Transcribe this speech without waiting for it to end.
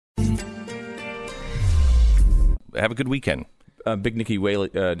have a good weekend. Big Nikki Haley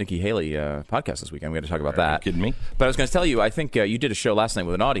podcast this weekend. We got to talk about that. Are you kidding me? But I was going to tell you, I think you did a show last night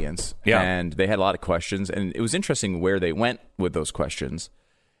with an audience, and they had a lot of questions, and it was interesting where they went with those questions.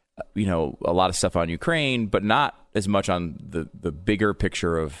 A lot of stuff on Ukraine, but not as much on the bigger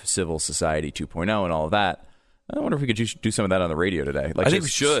picture of civil society 2.0 and all of that. I wonder if we could do some of that on the radio today. I think we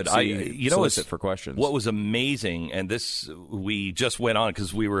should. Solicit for questions. What was amazing, and this we just went on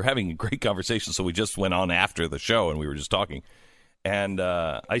because we were having a great conversation, so we just went on after the show, and we were just talking. And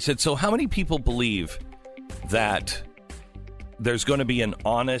I said, so how many people believe that there's going to be an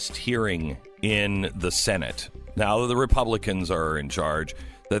honest hearing in the Senate, now that the Republicans are in charge,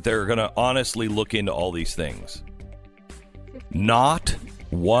 that they're going to honestly look into all these things? Not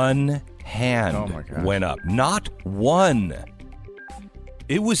one hand went up. Not one.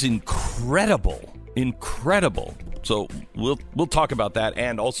 It was incredible. Incredible. So we'll talk about that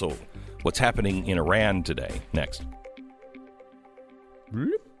and also what's happening in Iran today. Next.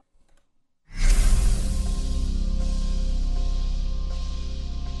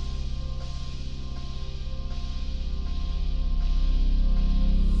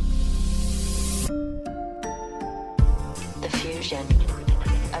 The fusion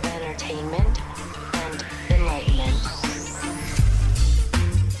of entertainment and enlightenment.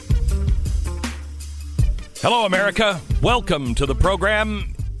 Hello, America. Welcome to the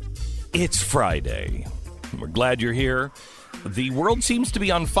program. It's Friday. We're glad you're here. The world seems to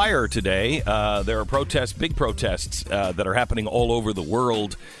be on fire today. There are protests, big protests that are happening all over the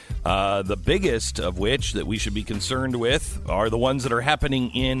world. The biggest of which that we should be concerned with are the ones that are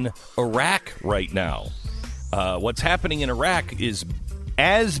happening in Iraq right now. What's happening in Iraq is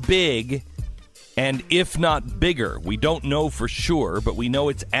as big, and if not bigger, we don't know for sure, but we know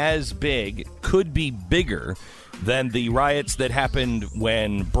it's as big, could be bigger than the riots that happened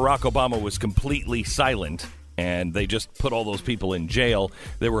when Barack Obama was completely silent and they just put all those people in jail.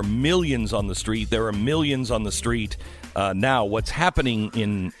 There were millions on the street. There are millions on the street now. What's happening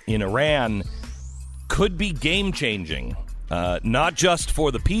in Iran could be game-changing, not just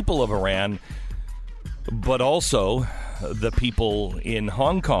for the people of Iran, but also the people in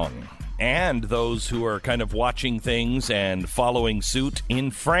Hong Kong and those who are kind of watching things and following suit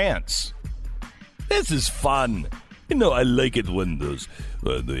in France. This is fun. I like it when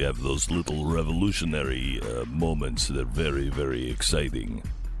they have those little revolutionary moments. They're very, very exciting.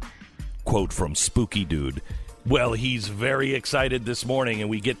 Quote from Spooky Dude. Well, he's very excited this morning, and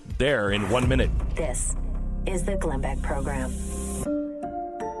we get there in 1 minute. This is the Glenn Beck Program.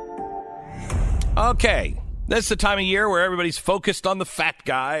 Okay, that's the time of year where everybody's focused on the fat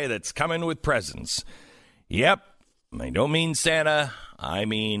guy that's coming with presents. Yep, I don't mean Santa, I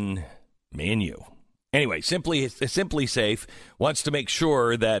mean me and you. Anyway, Simply Safe wants to make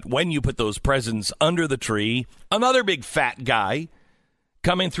sure that when you put those presents under the tree, another big fat guy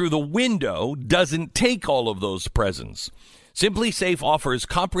coming through the window doesn't take all of those presents. Simply Safe offers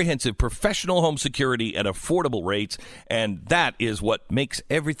comprehensive professional home security at affordable rates, and that is what makes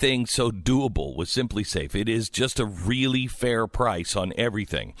everything so doable with Simply Safe. It is just a really fair price on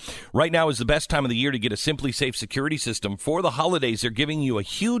everything. Right now is the best time of the year to get a Simply Safe security system. For the holidays, they're giving you a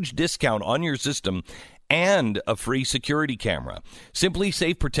huge discount on your system and a free security camera. Simply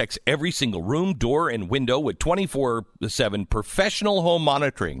Safe protects every single room, door, and window with 24/7 professional home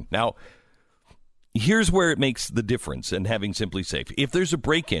monitoring. Now, here's where it makes the difference in having Simply Safe. If there's a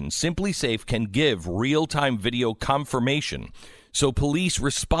break-in, Simply Safe can give real-time video confirmation, so police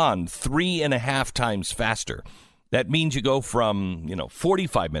respond 3.5 times faster. That means you go from,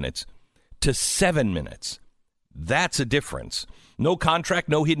 45 minutes to 7 minutes. That's a difference. No contract,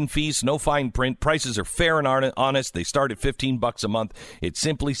 no hidden fees, no fine print. Prices are fair and honest. They start at $15 a month. It's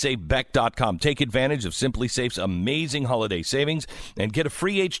simplysafebeck.com. Take advantage of Simply Safe's amazing holiday savings and get a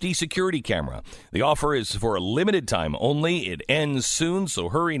free HD security camera. The offer is for a limited time only. It ends soon, so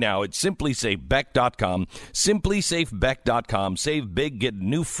hurry now. It's simplysafebeck.com. Simplysafebeck.com. Save big, get a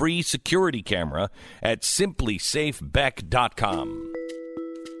new free security camera at simplysafebeck.com.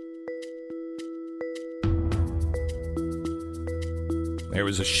 There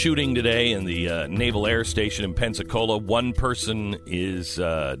was a shooting today in the Naval Air Station in Pensacola. One person is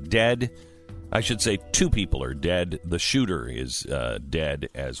dead. I should say 2 people are dead. The shooter is dead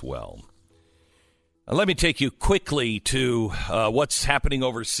as well. Let me take you quickly to what's happening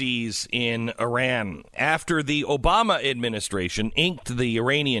overseas in Iran. After the Obama administration inked the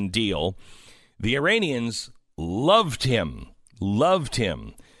Iranian deal, the Iranians loved him.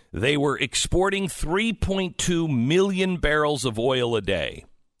 They were exporting 3.2 million barrels of oil a day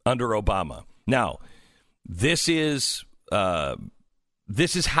under Obama. Now, this is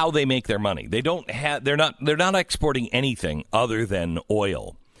this is how they make their money. They're not exporting anything other than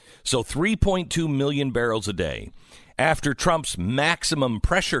oil. So 3.2 million barrels a day. After Trump's maximum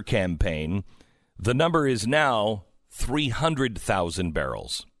pressure campaign, the number is now 300,000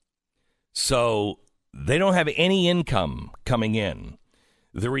 barrels. So they don't have any income coming in.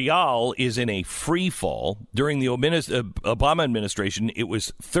 The real is in a free fall. During the Obama administration, it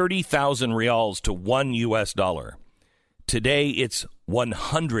was 30,000 reals to $1 US. Today, it's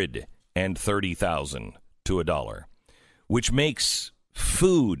 130,000 to $1, which makes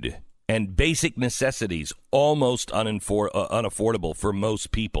food and basic necessities almost unaffordable for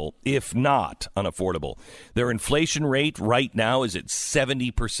most people, if not unaffordable. Their inflation rate right now is at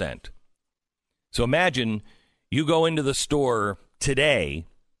 70%. So imagine you go into the store today,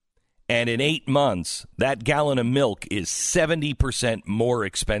 and in 8 months, that gallon of milk is 70% more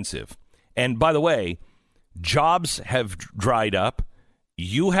expensive. And by the way, jobs have dried up.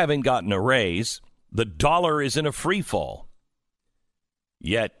 You haven't gotten a raise. The dollar is in a free fall.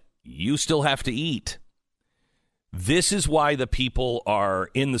 Yet you still have to eat. This is why the people are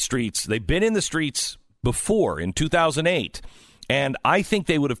in the streets. They've been in the streets before, in 2008. And I think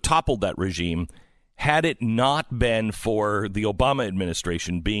they would have toppled that regime had it not been for the Obama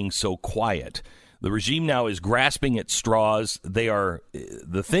administration being so quiet. The regime now is grasping at straws.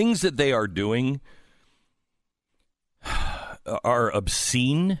 The things that they are doing are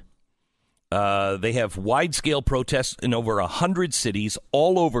obscene. They have wide-scale protests in over 100 cities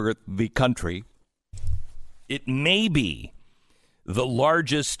all over the country. It may be the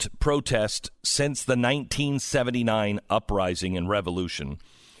largest protest since the 1979 uprising and revolution.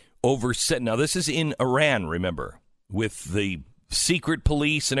 Now, this is in Iran, remember, with the secret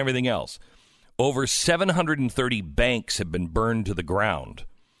police and everything else. Over 730 banks have been burned to the ground.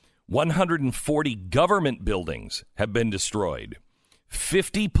 140 government buildings have been destroyed.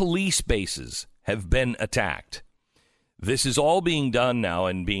 50 police bases have been attacked. This is all being done now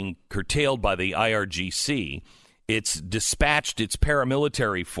and being curtailed by the IRGC. It's dispatched its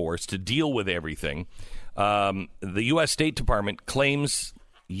paramilitary force to deal with everything. The U.S. State Department claims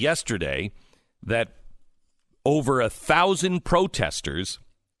yesterday that over 1,000 protesters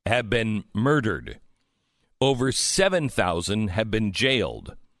have been murdered. Over 7,000 have been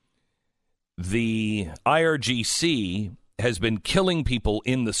jailed. The IRGC has been killing people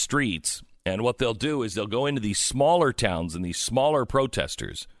in the streets, and what they'll do is they'll go into these smaller towns and these smaller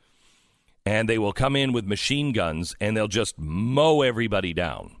protesters, and they will come in with machine guns, and they'll just mow everybody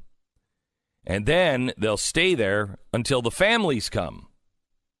down. And then they'll stay there until the families come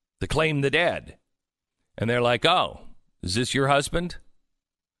to claim the dead. And they're like, oh, is this your husband?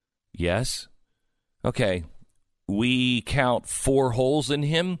 Yes. Okay. We count 4 holes in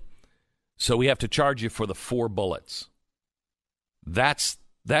him, so we have to charge you for the 4 bullets. That's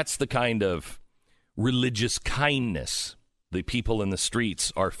the kind of religious kindness the people in the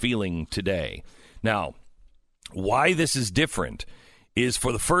streets are feeling today. Now, why this is different is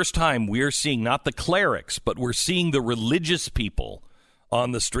for the first time we're seeing not the clerics, but we're seeing the religious people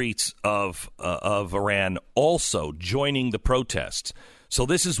on the streets of Iran also joining the protests. So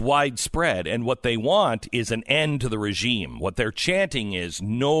this is widespread, and what they want is an end to the regime. What they're chanting is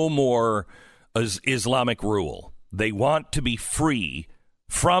no more Islamic rule. They want to be free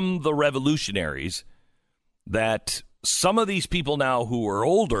from the revolutionaries that some of these people now who are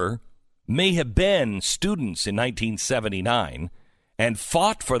older may have been students in 1979 and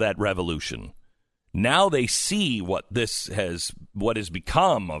fought for that revolution. Now they see what has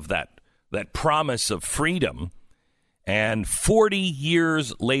become of that promise of freedom, and 40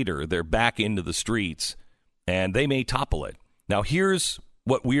 years later, they're back into the streets, and they may topple it. Now, here's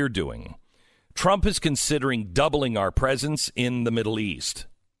what we're doing. Trump is considering doubling our presence in the Middle East.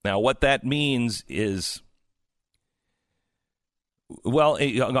 Now, what that means is, well,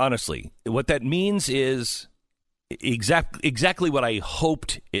 honestly, what that means is exactly what I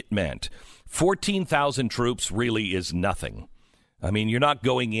hoped it meant. 14,000 troops really is nothing. I mean, you're not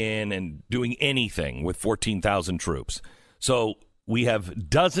going in and doing anything with 14,000 troops. So we have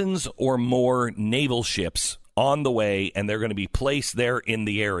dozens or more naval ships on the way, and they're going to be placed there in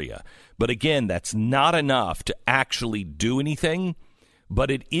the area. But again, that's not enough to actually do anything, but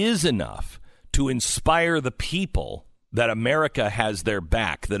it is enough to inspire the people that America has their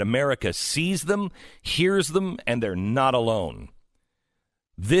back, that America sees them, hears them, and they're not alone.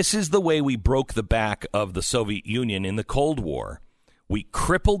 This is the way we broke the back of the Soviet Union in the Cold War. We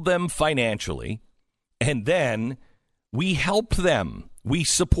crippled them financially, and then we helped them. We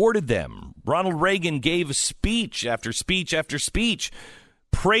supported them. Ronald Reagan gave speech after speech after speech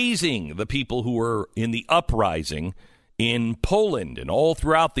praising the people who were in the uprising in Poland and all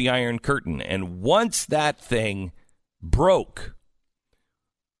throughout the Iron Curtain. And once that thing broke,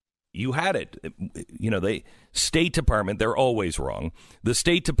 you had it. The State Department, they're always wrong. The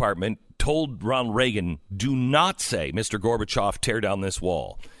State Department told Ronald Reagan, do not say, Mr. Gorbachev, tear down this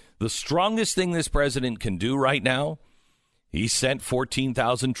wall. The strongest thing this president can do right now, he sent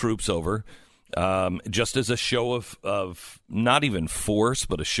 14,000 troops over just as a show of not even force,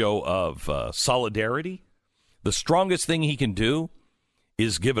 but a show of solidarity. The strongest thing he can do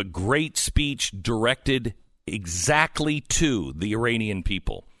is give a great speech directed exactly to the Iranian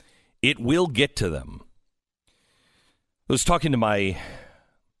people. It will get to them. I was talking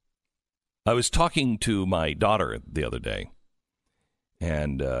to my daughter the other day,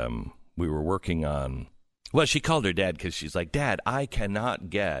 and we were working on. Well, she called her dad because she's like, Dad, I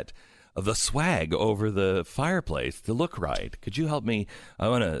cannot get the swag over the fireplace to look right. Could you help me? I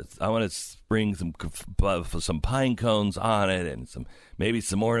want to spring some pine cones on it and maybe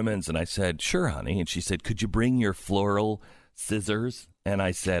some ornaments. And I said, sure, honey. And she said, could you bring your floral scissors? And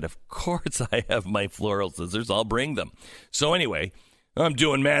I said, of course I have my floral scissors. I'll bring them. So anyway, I'm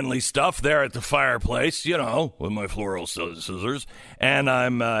doing manly stuff there at the fireplace, with my floral scissors. And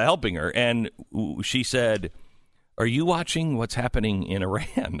I'm helping her. And she said, are you watching what's happening in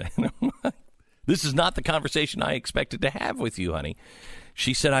Iran? This is not the conversation I expected to have with you, honey.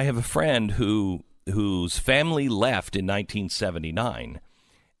 She said, I have a friend whose family left in 1979.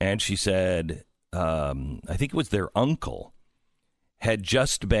 And she said, I think it was their uncle had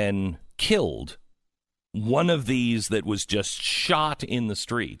just been killed. One of these that was just shot in the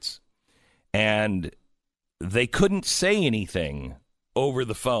streets. And they couldn't say anything over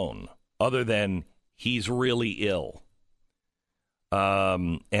the phone other than he's really ill.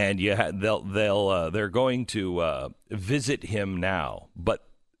 And they're going to visit him now. But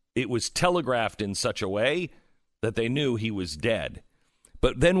it was telegraphed in such a way that they knew he was dead.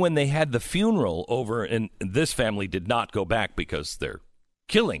 But then when they had the funeral over, and this family did not go back because they're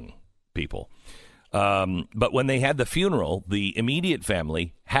killing people. But when they had the funeral, the immediate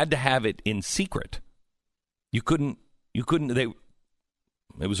family had to have it in secret. It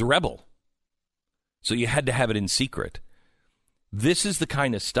was a rebel. So you had to have it in secret. This is the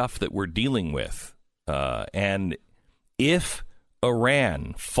kind of stuff that we're dealing with. And if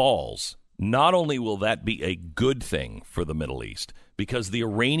Iran falls, not only will that be a good thing for the Middle East, because the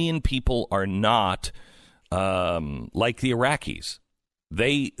Iranian people are not like the Iraqis.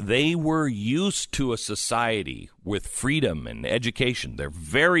 They were used to a society with freedom and education. They're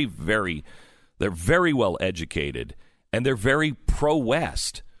very well educated, and they're very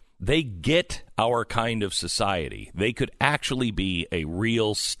pro-West. They get our kind of society. They could actually be a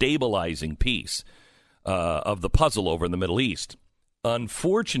real stabilizing piece of the puzzle over in the Middle East.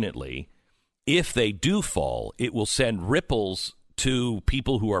 Unfortunately, if they do fall, it will send ripples to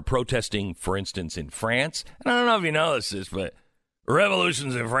people who are protesting, for instance, in France. And I don't know if you know this, but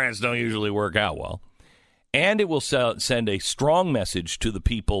revolutions in France don't usually work out well. And it will send a strong message to the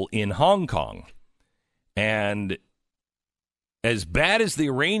people in Hong Kong. And as bad as the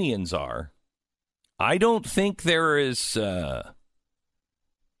Iranians are, I don't think they're as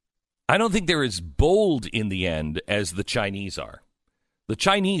bold in the end as the Chinese are. The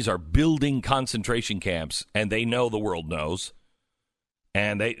Chinese are building concentration camps, and they know the world knows,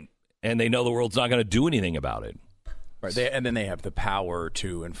 and they know the world's not going to do anything about it. Right, and then they have the power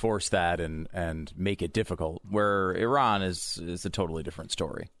to enforce that and make it difficult. Where Iran is a totally different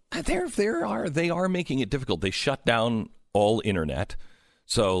story. They are making it difficult. They shut down all internet.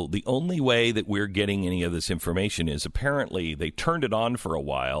 So the only way that we're getting any of this information is apparently they turned it on for a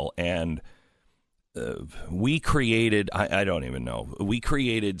while, and we created, I don't even know, we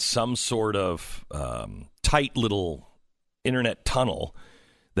created some sort of tight little internet tunnel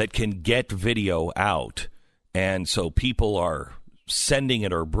that can get video out. And so people are sending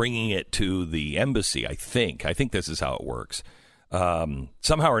it or bringing it to the embassy, I think. I think this is how it works.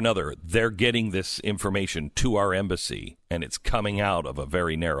 Somehow or another, they're getting this information to our embassy, and it's coming out of a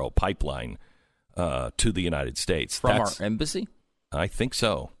very narrow pipeline to the United States. From our embassy? I think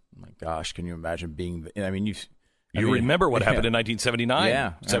so. Oh my gosh, can you imagine being... you remember what happened in 1979?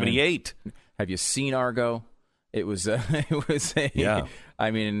 Yeah. 78. Have you seen Argo? It was a... Yeah.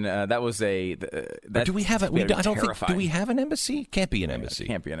 I mean, that was a... do we have do we have an embassy? Can't be an embassy. It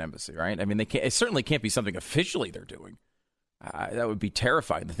can't be an embassy, right? I mean, it certainly can't be something officially they're doing. That would be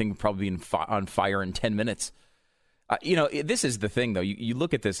terrifying. The thing would probably be on fire in 10 minutes. This is the thing, though. You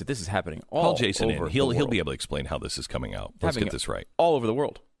look at this. This is happening all Call Jason over in. He'll world. be able to explain how this is coming out. Let's get this right. All over the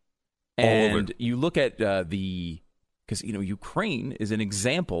world. All and over. you look at the because Ukraine is an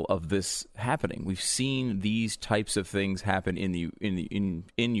example of this happening. We've seen these types of things happen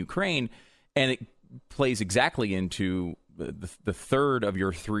in Ukraine, and it plays exactly into the third of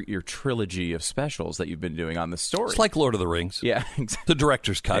your trilogy of specials that you've been doing on this story. It's like Lord of the Rings. Yeah, exactly. The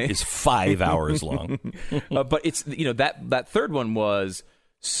director's cut is 5 hours long. But it's that third one was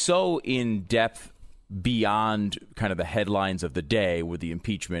so in depth beyond kind of the headlines of the day with the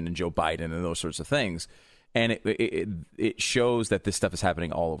impeachment and Joe Biden and those sorts of things, and it shows that this stuff is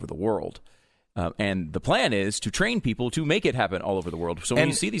happening all over the world. And the plan is to train people to make it happen all over the world. So when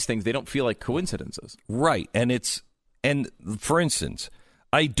you see these things, they don't feel like coincidences. Right. And for instance,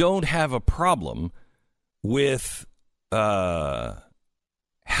 I don't have a problem with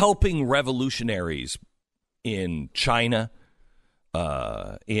helping revolutionaries in China,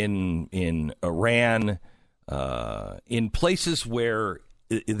 in Iran, in places where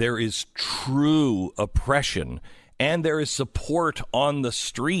there is true oppression and there is support on the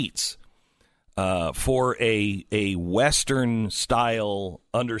streets for a Western-style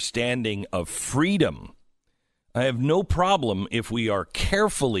understanding of freedom. I have no problem if we are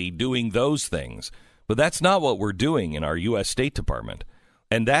carefully doing those things, but that's not what we're doing in our U.S. State Department.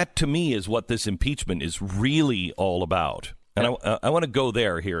 And that, to me, is what this impeachment is really all about. And I want to go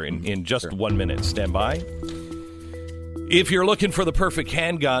there here in just 1 minute. Stand by. If you're looking for the perfect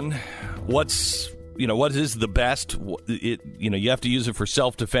handgun, what is the best? You have to use it for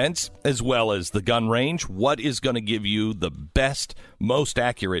self-defense as well as the gun range. What is going to give you the best, most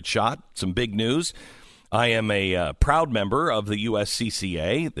accurate shot? Some big news. I am a proud member of the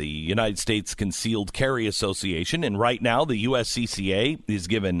USCCA, the United States Concealed Carry Association, and right now the USCCA is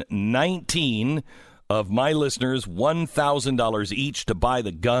giving 19 of my listeners $1,000 each to buy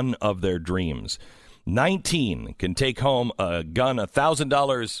the gun of their dreams. 19 can take home a gun,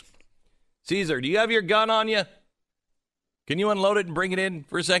 $1,000. Caesar, do you have your gun on you? Can you unload it and bring it in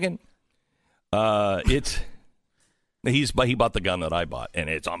for a second? He bought the gun that I bought, and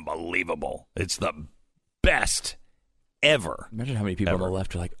it's unbelievable. It's the best ever. Imagine how many people on the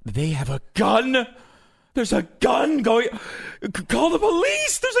left are like, they have a gun? There's a gun going. Call the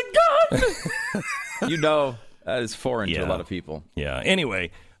police. There's a gun. That is foreign to a lot of people. Yeah.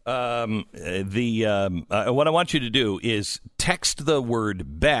 Anyway, what I want you to do is text the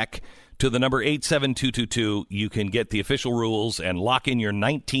word Beck to the number 87222. You can get the official rules and lock in your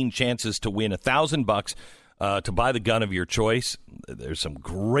 19 chances to win $1,000 to buy the gun of your choice. There's some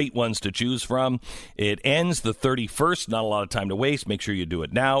great ones to choose from. It ends the 31st. Not a lot of time to waste. Make sure you do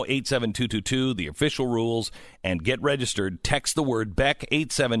it now. 87222, the official rules, and get registered. Text the word Beck,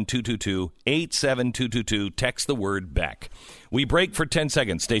 87222, 87222. Text the word Beck. We break for 10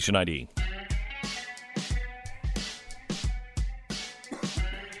 seconds. Station ID.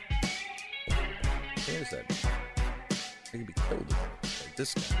 What is that? I can be killed by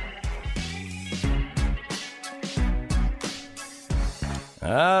this guy.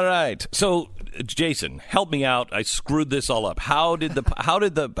 All right. So, Jason, help me out. I screwed this all up. How did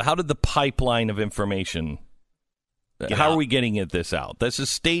the pipeline of information? How are we getting this out? This is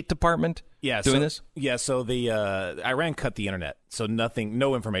State Department doing this? Yeah. So the Iran cut the internet, so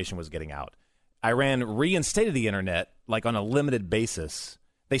no information was getting out. Iran reinstated the internet like on a limited basis.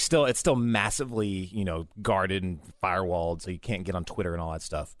 It's still massively guarded and firewalled, so you can't get on Twitter and all that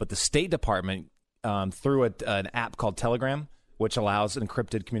stuff. But the State Department through an app called Telegram, which allows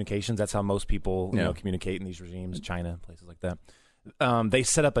encrypted communications. That's how most people communicate in these regimes, China, places like that. They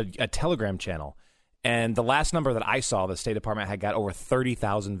set up a Telegram channel. And the last number that I saw, the State Department had got over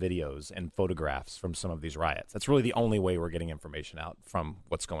 30,000 videos and photographs from some of these riots. That's really the only way we're getting information out from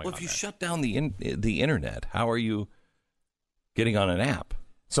what's going on. Well, if you shut down the internet, how are you getting on an app?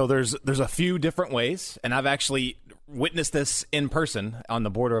 So there's a few different ways, and I've actually witnessed this in person on the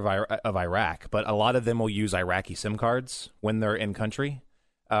border of Iraq, but a lot of them will use Iraqi SIM cards when they're in country.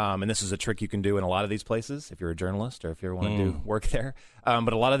 And this is a trick you can do in a lot of these places if you're a journalist or if you ever want to do work there.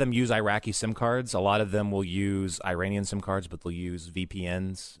 But a lot of them use Iraqi SIM cards. A lot of them will use Iranian SIM cards, but they'll use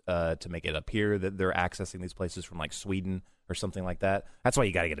VPNs to make it appear that they're accessing these places from like Sweden or something like that. That's why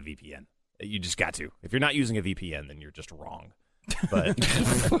you got to get a VPN. You just got to. If you're not using a VPN, then you're just wrong. But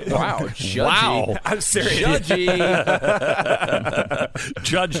wow, judgy. Wow, I'm serious. Judgy.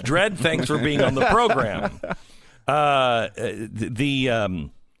 Judge Dredd, thanks for being on the program.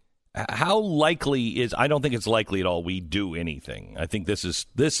 How likely is? I don't think it's likely at all. We do anything. I think this is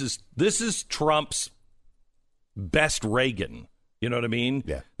Trump's best Reagan. You know what I mean?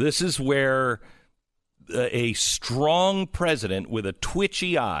 Yeah. This is where a strong president with a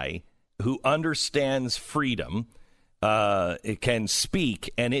twitchy eye who understands freedom It can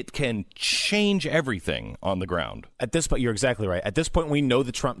speak, and it can change everything on the ground. At this point, you're exactly right. At this point, we know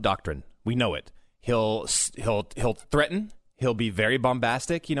the Trump doctrine. We know it. He'll threaten. He'll be very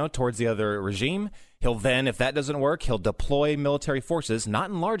bombastic, towards the other regime. He'll then, if that doesn't work, he'll deploy military forces,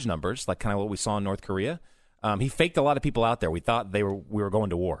 not in large numbers, like kind of what we saw in North Korea. He faked a lot of people out there. We thought we were going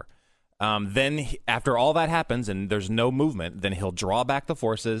to war. Then, after all that happens and there's no movement, then he'll draw back the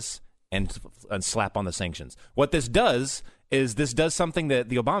forces and slap on the sanctions. What this does is something that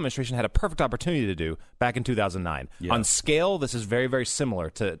the Obama administration had a perfect opportunity to do back in 2009. Yeah. On scale, this is very, very similar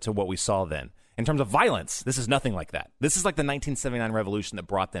to what we saw then. In terms of violence, this is nothing like that. This is like the 1979 revolution that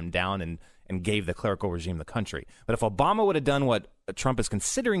brought them down and gave the clerical regime the country. But if Obama would have done what Trump is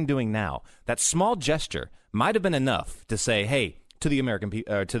considering doing now, that small gesture might have been enough to say, hey, to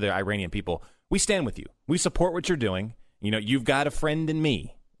the to the Iranian people, we stand with you. We support what you're doing. You've got a friend in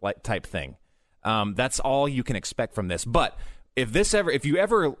me. Like type thing. That's all you can expect from this. But if you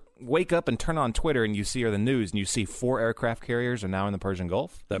ever wake up and turn on Twitter and you see the news and you see 4 aircraft carriers are now in the Persian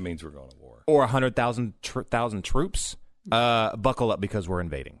Gulf, that means we're going to war. Or 100,000 troops, buckle up because we're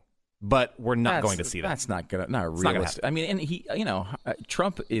invading. But we're not going to see that. That's not realistic. I mean, and he,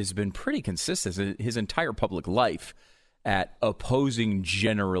 Trump has been pretty consistent his entire public life at opposing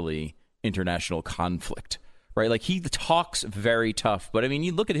generally international conflict. Right, like he talks very tough, but I mean,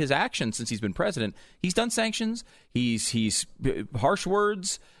 you look at his actions since he's been president. He's done sanctions. He's harsh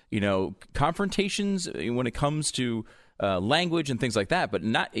words, confrontations when it comes to language and things like that. But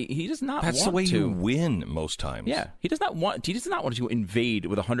he does not. That's want the way to you win most times. Yeah, he does not want to invade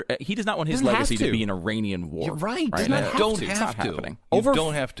with 100. He does not want his legacy to be an Iranian war. You're right. Right? Don't have to. You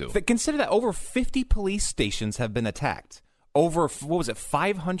don't have to. Consider that over 50 police stations have been attacked. Over,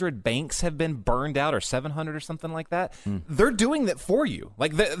 500 banks have been burned out, or 700 or something like that. They're doing that for you.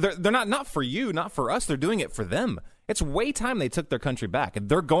 Like, they're not for you, not for us. They're doing it for them. It's way time they took their country back, and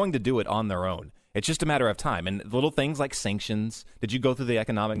they're going to do it on their own. It's just a matter of time. And little things like sanctions. Did you go through the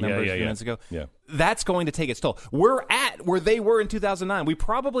economic numbers a few minutes ago? Yeah. That's going to take its toll. We're at where they were in 2009. We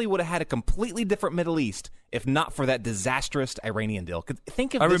probably would have had a completely different Middle East if not for that disastrous Iranian deal.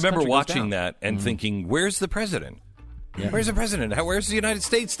 Think if I this remember country goes down. watching that and thinking, where's the president? Yeah. Where's the president? Where's the United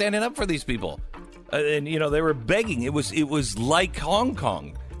States standing up for these people? And they were begging. It was like Hong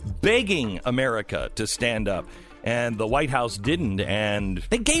Kong, begging America to stand up, and the White House didn't. And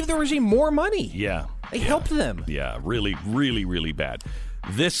they gave the regime more money. Yeah, they helped them. Yeah, really, really, really bad.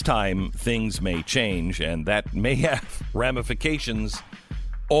 This time things may change, and that may have ramifications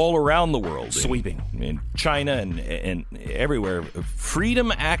all around the world, sweeping in China and everywhere.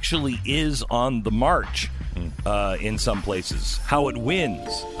 Freedom actually is on the march in some places. How it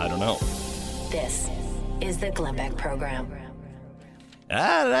wins, I don't know. This is the Glenn Beck Program.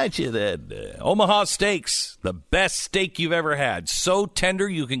 I like you that Omaha Steaks, the best steak you've ever had. So tender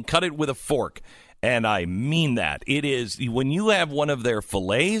you can cut it with a fork, and I mean that. It is when you have one of their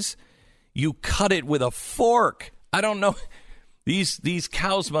fillets, you cut it with a fork. I don't know. These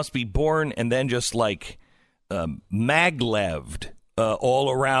cows must be born and then just like magleved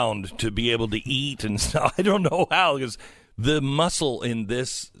all around to be able to eat and stuff. I don't know how, because the muscle in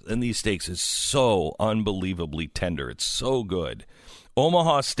these steaks is so unbelievably tender. It's so good.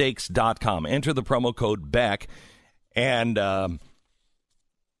 OmahaSteaks.com. Enter the promo code BECK and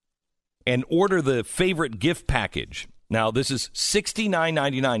order the favorite gift package. Now, this is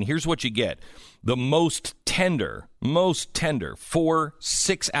 $69.99. Here's what you get. The most tender 4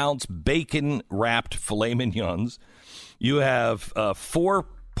 6-ounce bacon-wrapped filet mignons. You have 4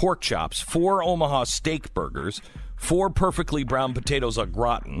 pork chops, 4 Omaha steak burgers, 4 perfectly browned potatoes au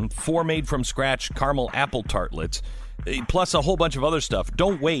gratin, 4 made-from-scratch caramel apple tartlets, plus a whole bunch of other stuff.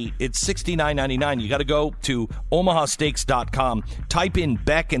 Don't wait. It's $69.99. You got to go to omahasteaks.com. Type in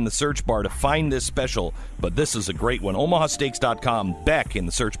Beck in the search bar to find this special, but this is a great one. omahasteaks.com, Beck in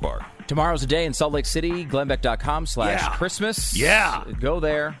the search bar. Tomorrow's a day in Salt Lake City, glennbeck.com/Christmas. Yeah. Go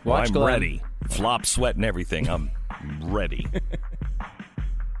there. Watch I'm Glenn. ready. Flop, sweat, and everything. I'm ready.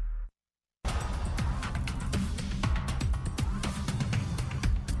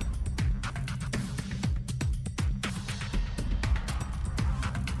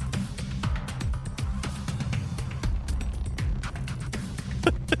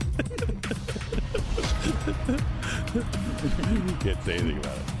 Can't say anything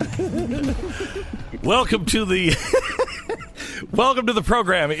about it. Welcome to the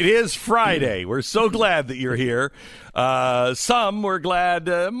program. It is Friday. We're so glad that you're here. Some we're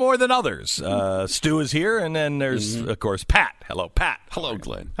glad more than others. Stu is here, and then there's of course Pat. Hello, Pat. Hello,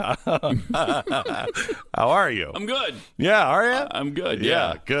 Glenn. How are you? I'm good. Yeah, are you? I'm good.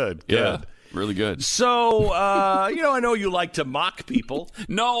 Yeah, good. Yeah. Really good. So, I know you like to mock people.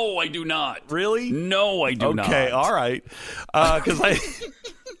 No, I do not. Really? No, I do not. Okay, all right. Because I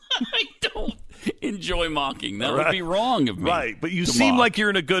don't enjoy mocking. That would be wrong of me. Right, but you seem like you're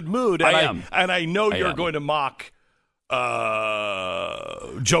in a good mood. And I am. And I know you're going to mock Joe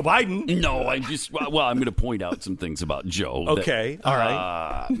Biden. No, I'm going to point out some things about Joe. Okay, all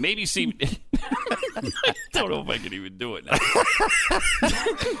right. Maybe see. I don't know if I can even do it now.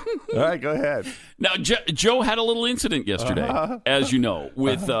 All right, go ahead. Now, Joe had a little incident yesterday, as you know,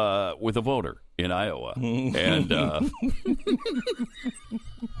 with a voter in Iowa, and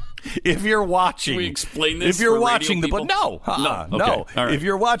if you're watching, we explain this. If you're for watching radio no, okay. no. Right. If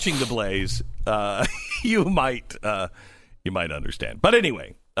you're watching the Blaze, you might understand. But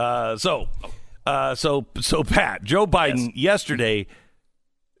anyway, so Pat, Joe Biden yesterday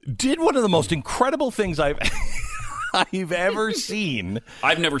did one of the most incredible things I've ever seen.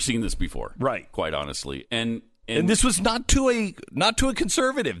 I've never seen this before, right? Quite honestly, and this was not to a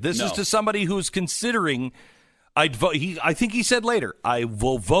conservative. This is to somebody who's considering. I'd vote. I think he said later, I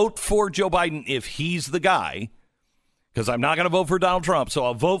will vote for Joe Biden if he's the guy, because I'm not going to vote for Donald Trump. So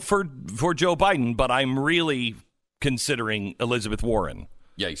I'll vote for Joe Biden, but I'm really considering Elizabeth Warren.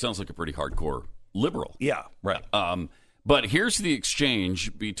 Yeah, he sounds like a pretty hardcore liberal. Yeah, right. But here's the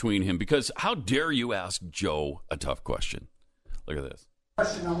exchange between him, because how dare you ask Joe a tough question? Look at this.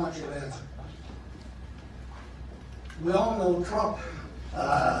 Question I want you to answer. We all know Trump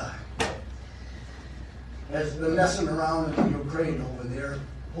has been messing around in Ukraine over there,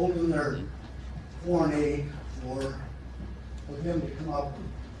 holding their foreign aid for them to come out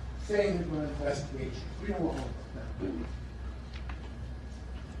saying they're going to investigate. We don't want that.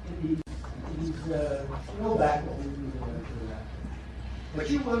 He's no back what we do for that. But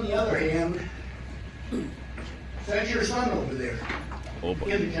you, on the other hand, sent your son over there.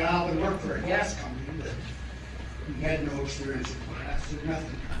 Get a job and work for a gas company that he had no experience in class or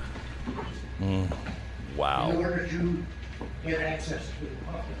nothing. Wow. In order to get access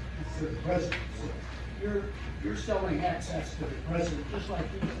to the president. So you're selling access to the president just like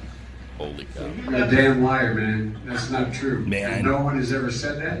he is. Holy cow. You're a damn liar, man. That's not true. Man. No one has ever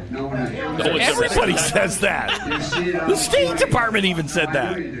said that. No one has ever Everybody says that. You see it on The State TV. Department even said I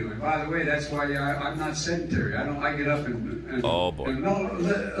that. know you do. And by the way, that's why I'm not sedentary. I get up and Oh, boy. and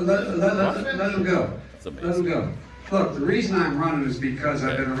let him go. Let him go. Look, the reason I'm running is because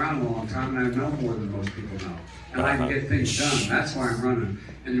I've been around a long time and I know more than most people know. And I can get things done. That's why I'm running.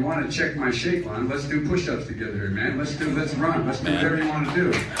 And you want to check my shape line, let's do push-ups together here, man. Let's run. Let's do whatever you want to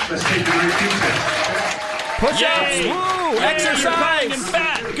do. Let's take the IQ test. Push-ups. Woo! Exercise. You're and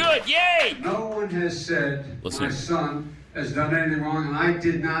fat. Good. Yay. No one has said my son has done anything wrong, and I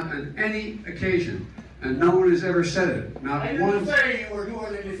did not on any occasion. And no one has ever said it. Not I one. didn't say you were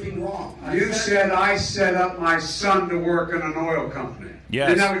doing anything wrong. You said I set up my son to work in an oil company.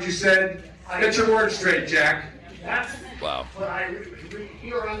 Yes. Isn't that what you said? Get your words straight, Jack. That's Wow. what I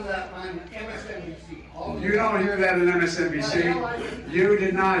hear on MSNBC. You don't hear that on MSNBC. You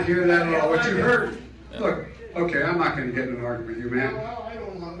did not hear that at all. What you heard. Look, okay, I'm not going to get in an argument with you, man. Well, I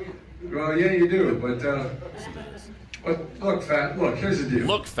don't want to. Well, yeah, you do, but look, fat. Look, here's the deal.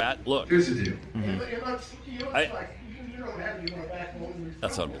 Look, fat. Look. Here's the deal. It looks like you don't have any more backbone.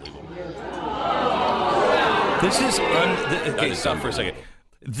 That's unbelievable. This is okay. Stop for a second.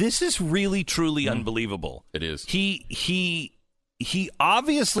 This is really, truly unbelievable. It is. He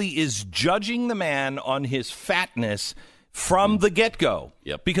obviously is judging the man on his fatness from the get-go.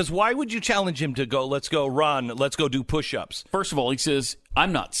 Yep. Because why would you challenge him to go, let's go run, let's go do push-ups? First of all, he says,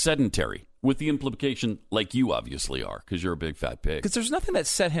 I'm not sedentary, with the implication, like you obviously are, because you're a big fat pig. Because there's nothing that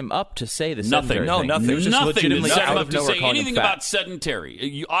set him up to say the Nothing. sedentary No, thing. nothing. It was just Nothing legitimately to set out him of up to nowhere say calling him anything fat. about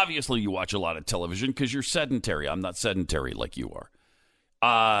sedentary. Obviously, you watch a lot of television because you're sedentary. I'm not sedentary like you are.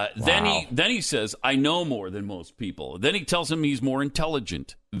 Then he says, I know more than most people. Then he tells him he's more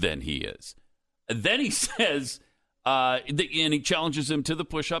intelligent than he is. Then he says, and he challenges him to the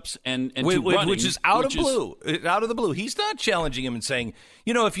push-ups and to running, which is out of the blue. He's not challenging him and saying,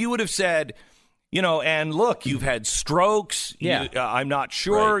 if you would have said, and look, you've had strokes. Yeah. I'm not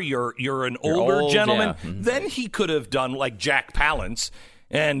sure. Right. You're an older old, gentleman. yeah. Mm-hmm. Then he could have done like Jack Palance.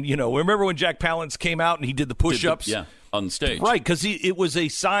 And, remember when Jack Palance came out and he did the push-ups? On stage. Right, because it was a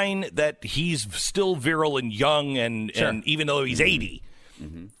sign that he's still virile and young, and even though he's 80.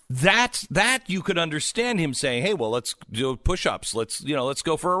 Mm-hmm. That you could understand him saying, hey, well, let's do push-ups. Let's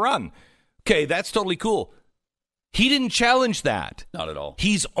go for a run. Okay, that's totally cool. He didn't challenge that. Not at all.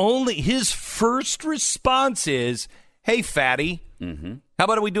 His first response is, hey, fatty, how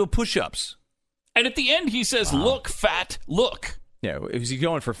about we do push-ups? And at the end, he says, look, fat, look. Yeah, is he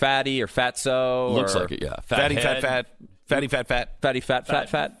going for fatty or fatso? Looks or like it, yeah. Fatty, head. fat. Fatty, fat. Fatty,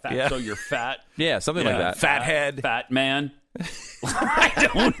 fat. Yeah. So you're fat. Yeah, something like that. Fat head. Fat man. I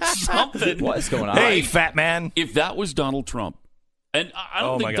don't something. What is going on? Hey, fat man. If that was Donald Trump, and I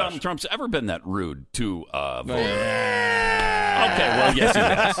don't think my Donald gosh. Trump's ever been that rude to Okay, well, yes, he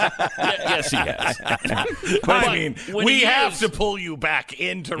has. Yes, he has. But I mean, when we he have is- to pull you back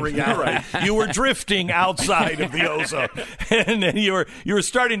into reality. You were drifting outside of the ozone, and then you were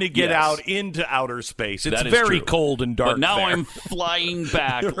starting to get Yes. out into outer space. It's That is very true. cold and dark. But now there. I'm flying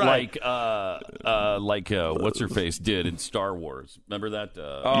back Right. like what's her face did in Star Wars. Remember that?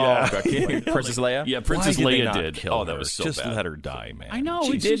 Princess Leia? Yeah, Why Princess did they Leia not did. kill Oh, her? that was so Just bad. let her die, man. I know.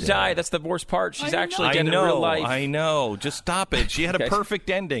 She it's did just- die. That's the worst part. She's actually I dead in know. real life. I know. Just stop it. She had a perfect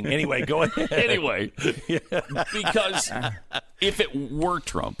ending. Anyway, go ahead. Anyway, because if it were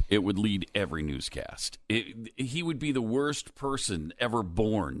Trump, it would lead every newscast. He would be the worst person ever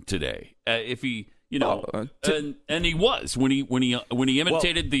born today. If he, and he was when he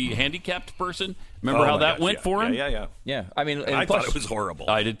imitated the handicapped person. Remember how that went for him? Yeah. Yeah, I mean, and I plus, thought it was horrible.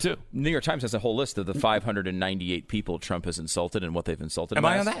 I did too. New York Times has a whole list of the 598 people Trump has insulted and what they've insulted. Am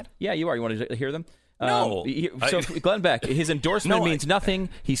him I as. on that? Yeah, you are. You want to hear them? No. So Glenn Beck, his endorsement means nothing.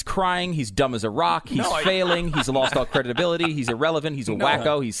 He's crying. He's dumb as a rock. He's failing. He's lost all credibility. He's irrelevant. He's a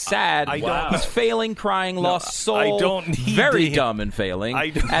wacko. He's sad. He's failing, crying, lost soul. I don't need very to- dumb and failing.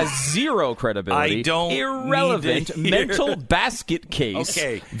 I don't- has zero credibility. I don't irrelevant. need to hear- Mental basket case.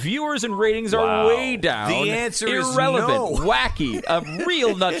 Okay. Viewers and ratings are way down. The answer is irrelevant, no. wacky, a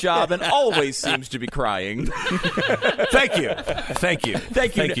real nut job, and always seems to be crying. Thank you. Thank you.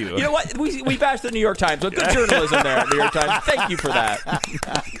 Thank you. You know what? We bashed the New York Times. So good journalism there at the New York Times. Thank you for that.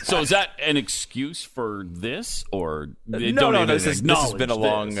 So is that an excuse for this, or they No, don't even this has been a acknowledge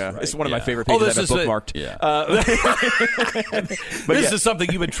long. this, This right? is one of my Yeah. favorite Oh, pages this I've is bookmarked. Yeah. But this is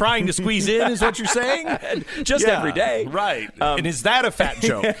something you've been trying to squeeze in, is what you're saying? Just Yeah, every day. Right. And is that a fat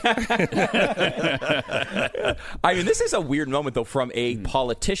joke? I mean, this is a weird moment, though, from a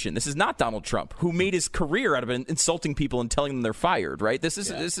politician. This is not Donald Trump, who made his career out of insulting people and telling them they're fired. Right? This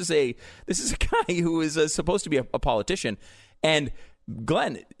is a guy who is supposed to be a politician. And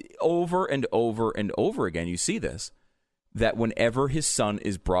Glenn, over and over and over again, you see this, that whenever his son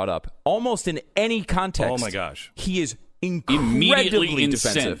is brought up, almost in any context, Oh, my gosh. he is Immediately incredibly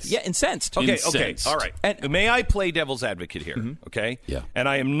incensed. defensive. Yeah, incensed. Okay, Incensed. all right. And- May I play devil's advocate here? Okay? Yeah. And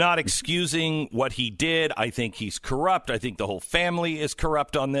I am not excusing what he did. I think he's corrupt. I think the whole family is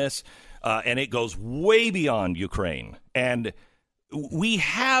corrupt on this. And it goes way beyond Ukraine. And we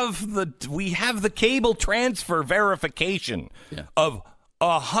have the cable transfer verification of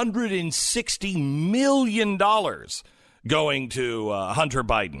 $160 million going to Hunter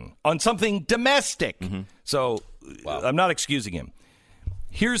Biden on something domestic. So I'm not excusing him.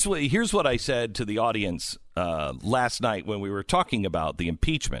 Here's what I said to the audience last night when we were talking about the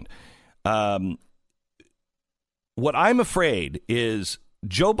impeachment. What I'm afraid is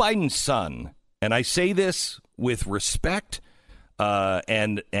Joe Biden's son, and I say this with respect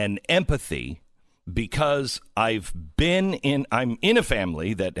and empathy, because I'm in a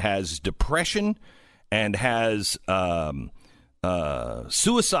family that has depression and has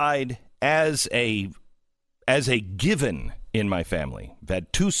suicide as a given in my family. I've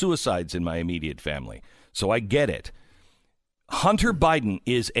had 2 suicides in my immediate family, so I get it. Hunter Biden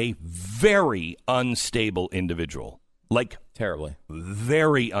is a very unstable individual. Like, Terribly.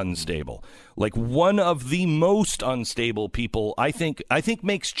 very unstable. Like, one of the most unstable people, I think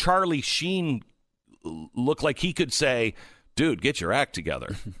makes Charlie Sheen look like he could say, dude, get your act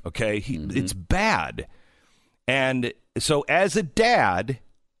together. Okay? It's bad. And so as a dad,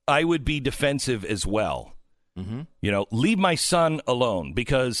 I would be defensive as well. Leave my son alone,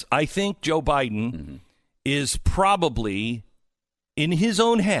 because I think Joe Biden is probably, in his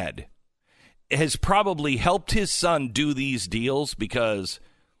own head, has probably helped his son do these deals because,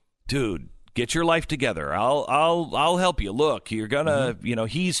 dude, get your life together. I'll help you. Look, you're gonna,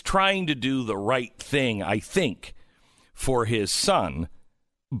 he's trying to do the right thing, I think, for his son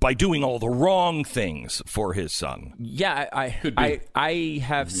by doing all the wrong things for his son. Yeah, I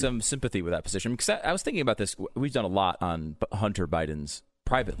have some sympathy with that position, because I was thinking about this. We've done a lot on Hunter Biden's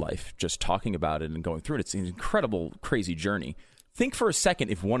private life, just talking about it and going through it. It's an incredible, crazy journey. Think for a second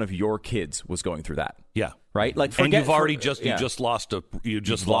if one of your kids was going through that. Yeah. Right? Like, and you've already you just lost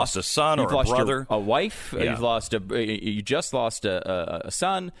a son or a brother, a wife. Yeah. You just lost a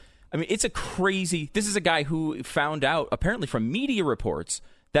son. I mean, it's a crazy. This is a guy who found out, apparently from media reports,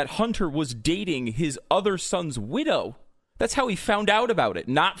 that Hunter was dating his other son's widow. That's how he found out about it,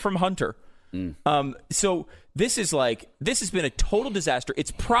 not from Hunter. So This has been a total disaster.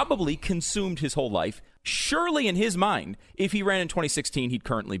 It's probably consumed his whole life. Surely in his mind, if he ran in 2016, he'd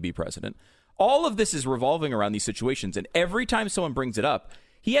currently be president. All of this is revolving around these situations. And every time someone brings it up,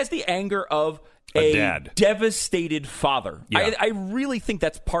 he has the anger of a dad. Devastated father. Yeah. I really think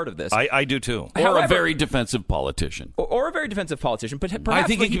that's part of this. I do too. Or a very defensive politician. Or a very defensive politician. But perhaps I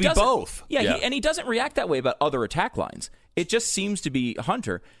think it could be both. Yeah, and he doesn't react that way about other attack lines. It just seems to be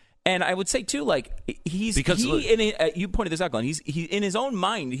Hunter. And I would say, too, like, you pointed this out, Glenn, he in his own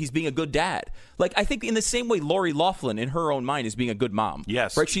mind, he's being a good dad. Like, I think in the same way Lori Loughlin, in her own mind, is being a good mom.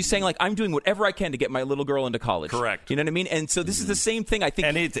 Yes. Right? She's saying, like, I'm doing whatever I can to get my little girl into college. Correct. You know what I mean? And so this is the same thing, I think.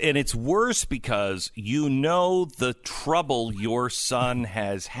 And it's worse because you know the trouble your son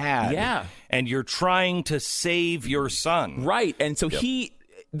has had. Yeah. And you're trying to save your son. Right. And so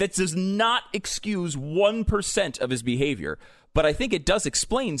that does not excuse 1% of his behavior. But I think it does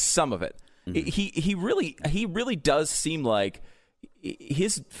explain some of it. He really does seem like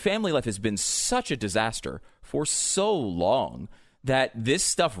his family life has been such a disaster for so long that this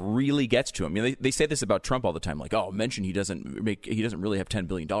stuff really gets to him. I mean, they say this about Trump all the time, like, oh, mention he doesn't really have $10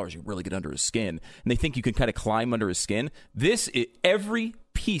 billion. You really get under his skin, and they think you can kind of climb under his skin. Every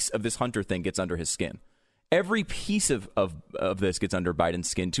piece of this Hunter thing gets under his skin. Every piece of this gets under Biden's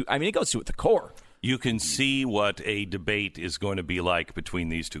skin too. I mean, it goes to at the core. You can see what a debate is going to be like between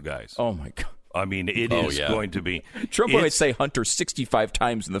these two guys. Oh, my God. I mean, it is going to be. Trump might say Hunter 65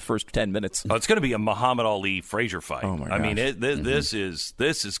 times in the first 10 minutes. Oh, it's going to be a Muhammad Ali Frazier fight. Oh, my gosh. I mean, this is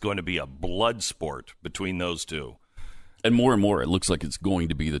going to be a blood sport between those two. And more, it looks like it's going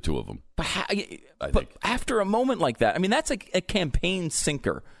to be the two of them. But after a moment like that, I mean, that's like a campaign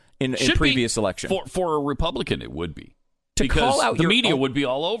sinker in previous election. For a Republican, it would be. Because call out the media would be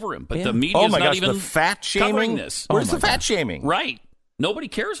all over him, but the media is not even the fat shaming. Covering this. Where's the fat shaming? Right. Nobody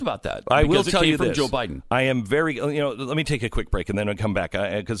cares about that. I will tell you from this. Joe Biden. I am very, let me take a quick break and then I'll come back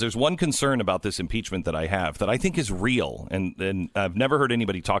because there's one concern about this impeachment that I have that I think is real and I've never heard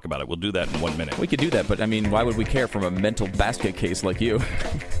anybody talk about it. We'll do that in 1 minute. We could do that, but I mean, why would we care from a mental basket case like you?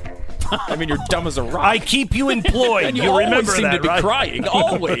 I mean, you're dumb as a rock. I keep you employed. And you remember seem that, to be right? crying,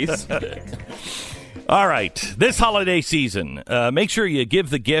 always. All right, this holiday season, make sure you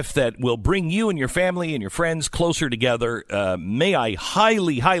give the gift that will bring you and your family and your friends closer together. May I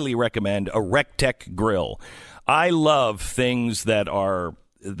highly, highly recommend a RecTech grill. I love things that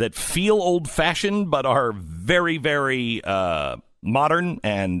feel old-fashioned but are very, very modern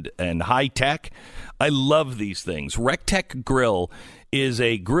and high-tech. I love these things. RecTech grill is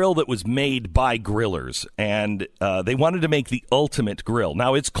a grill that was made by grillers, and they wanted to make the ultimate grill.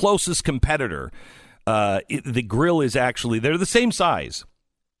 Now, its closest competitor, the grill is actually, they're the same size.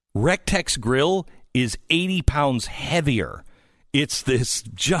 RecTech's grill is 80 pounds heavier. It's this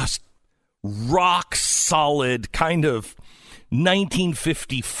just rock solid kind of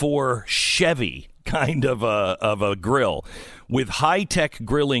 1954 Chevy kind of a grill with high-tech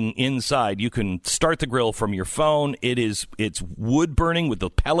grilling inside. You can start the grill from your phone. It's wood burning with the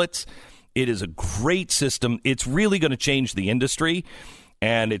pellets. It is a great system. It's really going to change the industry.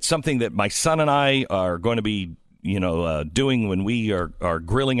 And it's something that my son and I are going to be, doing when we are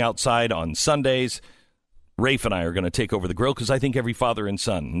grilling outside on Sundays. Rafe and I are going to take over the grill because I think every father and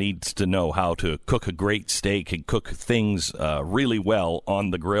son needs to know how to cook a great steak and cook things really well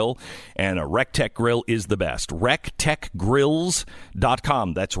on the grill. And a RecTech grill is the best.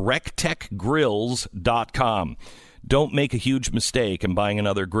 RecTechGrills.com. That's RecTechGrills.com. Don't make a huge mistake in buying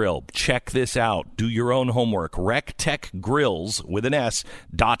another grill. Check this out. Do your own homework.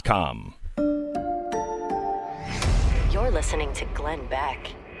 RecTechGrills.com. You're listening to Glenn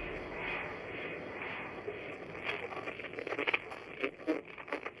Beck.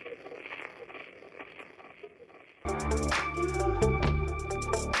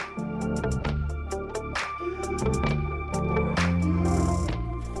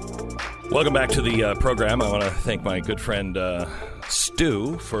 Welcome back to the program. I want to thank my good friend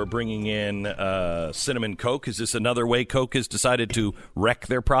Stu for bringing in Cinnamon Coke. Is this another way Coke has decided to wreck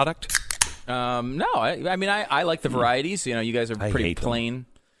their product? No, I mean, I like the varieties. You guys are pretty plain,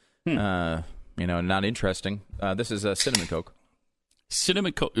 not interesting. This is a Cinnamon Coke.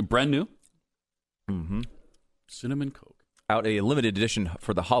 Cinnamon Coke, brand new? Mm-hmm. Cinnamon Coke. Out a limited edition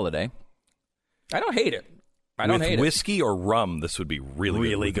for the holiday. I don't hate it. With whiskey or rum, this would be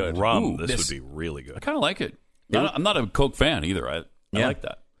really good. With rum, this would be really good. I kind of like it. I'm not a Coke fan either. I like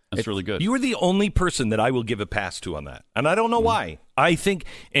that. That's really good. You are the only person that I will give a pass to on that. And I don't know why. I think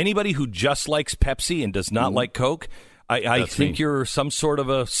anybody who just likes Pepsi and does not like Coke, I think you're some sort of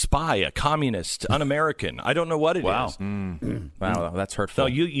a spy, a communist, un-American. I don't know what it is. Wow, that's hurtful. So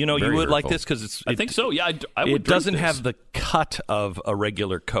you would hurtful. like this because I think so. Yeah, I would. It doesn't drink this. have the cut of a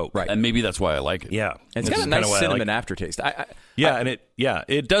regular Coke, right? And maybe that's why I like it. Yeah, it's got a nice cinnamon aftertaste.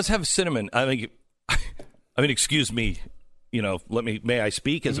 It does have cinnamon. I mean, excuse me. May I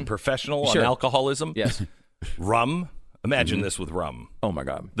speak as a professional on alcoholism? Yes. Rum. Imagine this with rum. Oh, my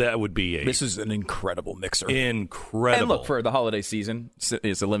God. That would be This is an incredible mixer. Incredible. And look, for the holiday season,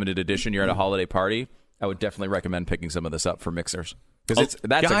 it's a limited edition. You're at a holiday party. I would definitely recommend picking some of this up for mixers. Because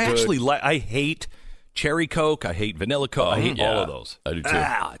I hate cherry Coke. I hate vanilla Coke. I hate all of those. I do, too.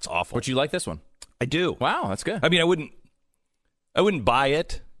 It's awful. But you like this one? I do. Wow, that's good. I mean, I wouldn't buy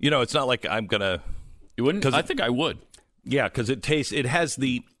it. It's not like I'm going to. You wouldn't? I think I would. Yeah, because it has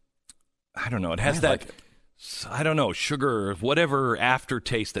the, I don't know, it has sugar or whatever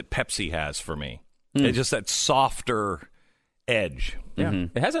aftertaste that Pepsi has for me. It's just that softer edge. Yeah,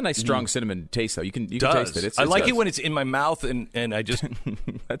 It has a nice strong cinnamon taste, though. You can taste it. I like it when it's in my mouth, and I just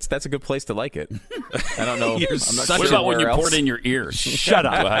that's a good place to like it. I don't know. What about when you pour it in your ears? Shut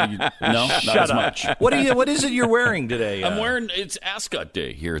up. No, not as much. What is it you're wearing today? I'm wearing. It's Ascot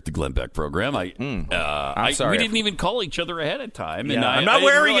Day here at the Glenn Beck program. I'm sorry. We didn't even call each other ahead of time. Yeah, and I'm not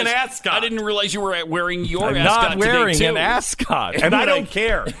wearing an ascot. I didn't realize you were wearing your I'm ascot not wearing today, too. an ascot, and I don't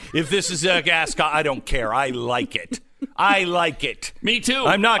care if this is an ascot. I don't care. I like it. I like it. Me too.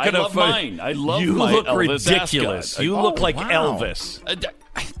 I'm not going to. I love mine. I love you my look Elvis ridiculous. ascot. You look like Elvis.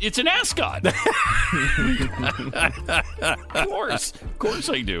 It's an ascot. Of course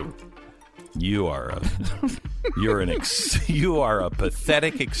I do. You are a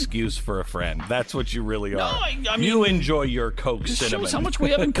pathetic excuse for a friend. That's what you really are. No, I mean, you enjoy your Coke cinnamon. Shows how much we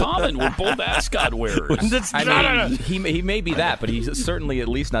have in common. We're both ascot wearers. He may be that, but he's certainly at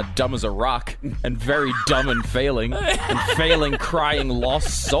least not dumb as a rock and very dumb and failing, crying,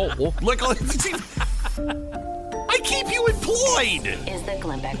 lost soul. Look, I keep you employed. Is the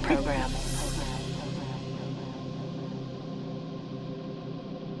Glenn Beck program.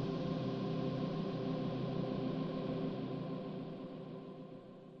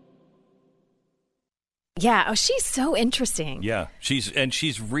 Yeah. Oh, she's so interesting. Yeah.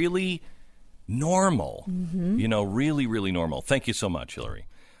 She's really normal. Really, really normal. Thank you so much, Hillary.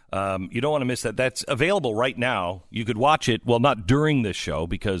 You don't want to miss that. That's available right now. You could watch it. Well, not during this show,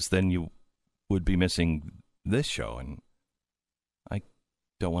 because then you would be missing this show, and I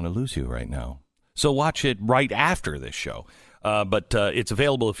don't want to lose you right now. So watch it right after this show. But it's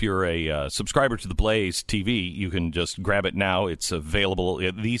available if you're a subscriber to the Blaze TV. You can just grab it now. It's available.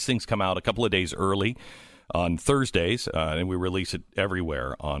 These things come out a couple of days early on Thursdays, and we release it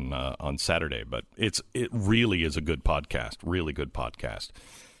everywhere on Saturday. But it really is a good podcast. Really good podcast.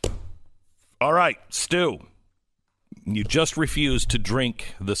 All right, Stu. You just refused to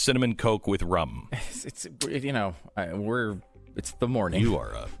drink the cinnamon Coke with rum. It's the morning. You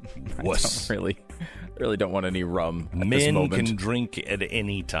are a wuss. I really don't want any rum at this Men moment. can drink at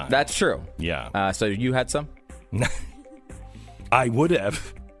any time. That's true. Yeah. So you had some? I would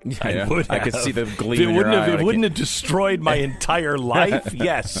have. I would have. I could see the gleam if it in your eye. It wouldn't have destroyed my entire life.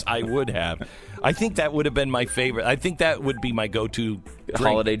 Yes, I would have. I think that would have been my favorite. I think that would be my go-to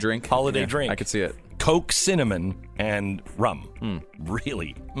holiday drink. Holiday drink. I could see it. Coke, cinnamon, and rum.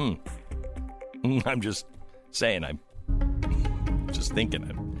 Really. I'm just saying. I'm just thinking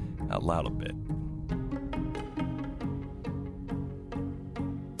it out loud a bit.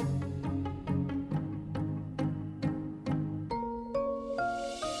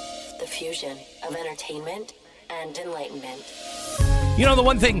 The fusion of entertainment and enlightenment. You know, the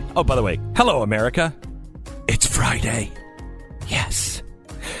one thing... Oh, by the way, hello, America. It's Friday. Yes.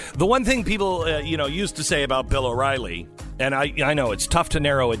 The one thing people, used to say about Bill O'Reilly, and I know it's tough to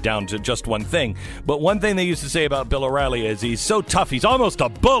narrow it down to just one thing, but one thing they used to say about Bill O'Reilly is he's so tough, he's almost a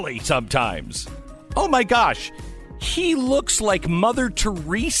bully sometimes. Oh, my gosh. He looks like Mother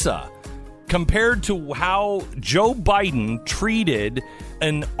Teresa compared to how Joe Biden treated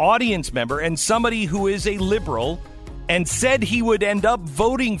an audience member and somebody who is a liberal and said he would end up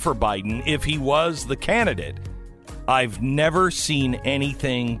voting for Biden if he was the candidate. I've never seen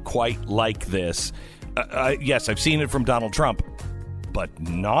anything quite like this. Yes, I've seen it from Donald Trump, but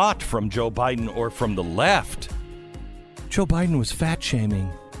not from Joe Biden or from the left. Joe Biden was fat-shaming.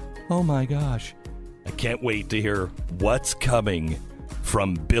 Oh, my gosh. I can't wait to hear what's coming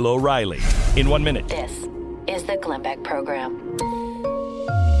from Bill O'Reilly in 1 minute. This is the Glenn Beck program.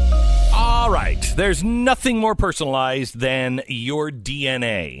 All right. There's nothing more personalized than your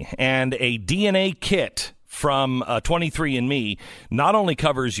DNA, and a DNA kit from 23andMe not only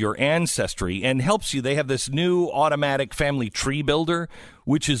covers your ancestry and helps you. They have this new automatic family tree builder,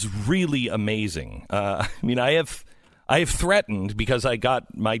 which is really amazing. I have threatened, because I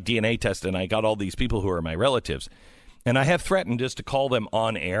got my DNA test and I got all these people who are my relatives, and I have threatened just to call them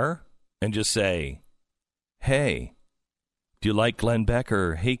on air and just say, hey, do you like Glenn Beck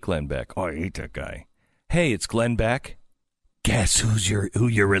or hate Glenn Beck? Oh, I hate that guy. Hey, it's Glenn Beck. Guess who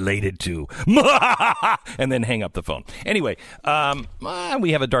you're related to? And then hang up the phone. Anyway,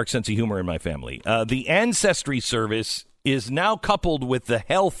 we have a dark sense of humor in my family. The Ancestry Service is now coupled with the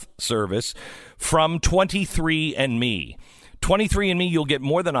Health Service from 23andMe. 23andMe, you'll get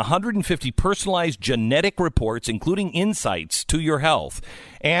more than 150 personalized genetic reports, including insights to your health.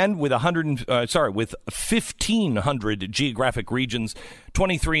 And with 1,500 geographic regions,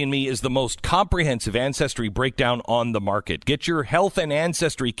 23andMe is the most comprehensive ancestry breakdown on the market. Get your health and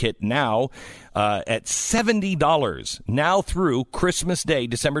ancestry kit now at $70 now through Christmas Day,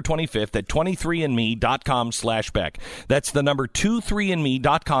 December 25th at 23andme.com/Beck. That's the number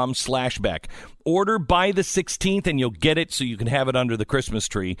 23andme.com/Beck. Order by the 16th and you'll get it so you can have it under the Christmas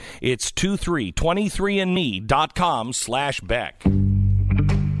tree. It's 23andme.com/Beck.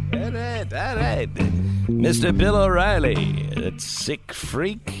 All right. Mr. Bill O'Reilly, that's sick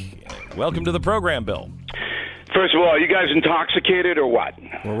freak. Welcome to the program, Bill. First of all, are you guys intoxicated or what?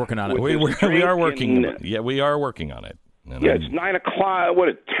 We're working on it. We are working. We are working on it. Yeah, it's 9 o'clock. What?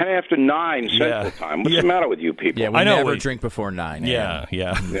 10 after 9 Central Time. What's the matter with you people? Yeah, we never drink before 9. Yeah.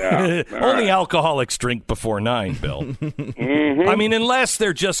 Yeah. Only alcoholics drink before 9, Bill. Mm-hmm. I mean, unless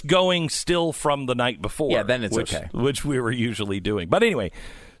they're just going still from the night before. Yeah, then it's okay. Which we were usually doing. But anyway,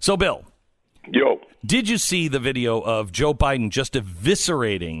 so Bill. Yo. Did you see the video of Joe Biden just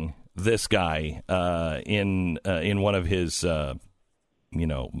eviscerating this guy in one of his, no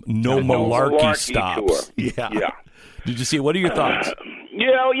malarkey stops? Tour. Yeah. Did you see it? What are your thoughts?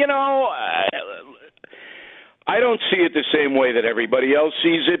 I don't see it the same way that everybody else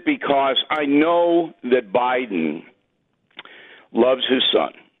sees it, because I know that Biden loves his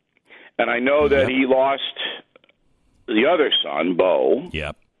son. And I know that he lost the other son, Beau.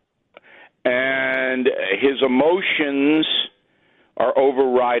 Yep. And his emotions are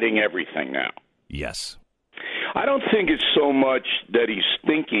overriding everything now. Yes. I don't think it's so much that he's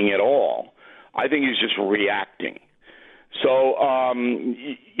thinking at all. I think he's just reacting. So,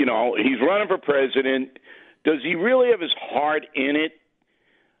 he's running for president. Does he really have his heart in it?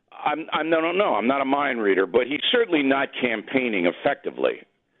 I don't know. I'm not a mind reader, but he's certainly not campaigning effectively.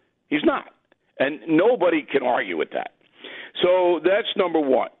 He's not. And nobody can argue with that. So that's number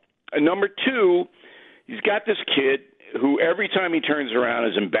one. And number two, he's got this kid who every time he turns around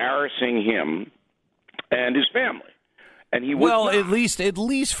is embarrassing him and his family. And he at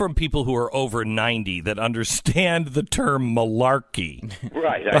least from people who are over 90 that understand the term malarkey.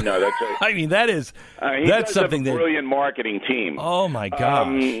 Right, I know. That's something a brilliant marketing team. Oh my gosh!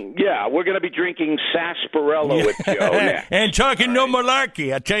 We're going to be drinking sarsaparilla with Joe next. And talking no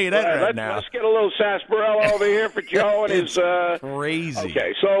malarkey. I tell you that now. Let's get a little sarsaparilla over here for Joe and his. Crazy.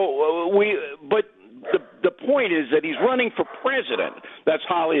 Okay, so but. The point is that he's running for president. That's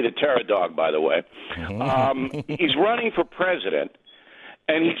Holly the Terror Dog, by the way. He's running for president,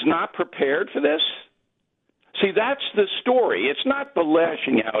 and he's not prepared for this? See, that's the story. It's not the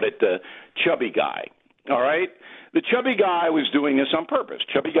lashing out at the chubby guy, all right? The chubby guy was doing this on purpose.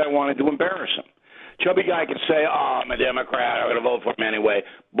 Chubby guy wanted to embarrass him. Chubby guy could say, I'm a Democrat, I'm going to vote for him anyway.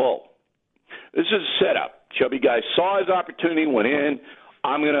 Bull. This is a setup. Chubby guy saw his opportunity, went in.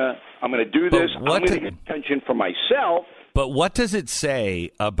 I'm gonna do this. I'm gonna get attention for myself. But what does it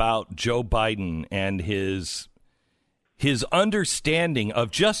say about Joe Biden and his understanding of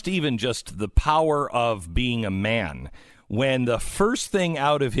just the power of being a man when the first thing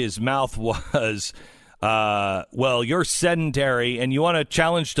out of his mouth was, you're sedentary and you want to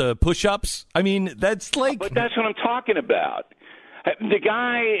challenge to push-ups? I mean, that's like... But that's what I'm talking about. The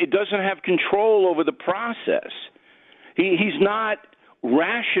guy doesn't have control over the process. He's not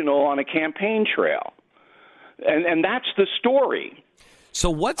rational on a campaign trail. And that's the story. So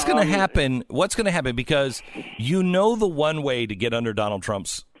what's going to happen? What's going to happen? Because the one way to get under Donald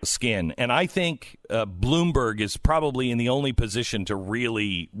Trump's skin, and I think Bloomberg is probably in the only position to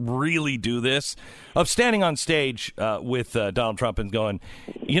really, really do this, of standing on stage with Donald Trump and going,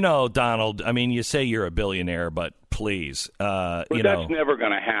 Donald, I mean, you say you're a billionaire, but please, that's never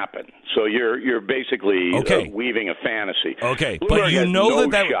going to happen. So you're basically weaving a fantasy. Okay, Bloomberg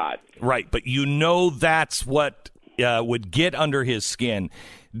but that shot. Right, but that's what would get under his skin.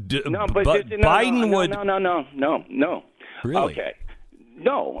 Biden would. No. Really? Okay.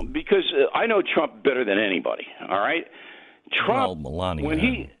 No, because I know Trump better than anybody. All right, Trump. Well, Melania. When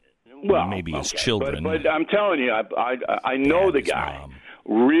he, maybe his children. But I'm telling you, I know the guy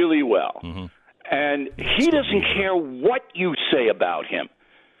really well, and he doesn't care what you say about him.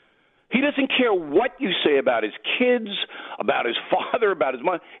 He doesn't care what you say about his kids, about his father, about his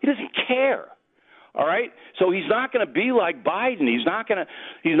mother. He doesn't care. All right? So he's not going to be like Biden. He's not going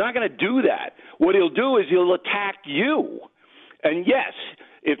to do that. What he'll do is he'll attack you. And yes,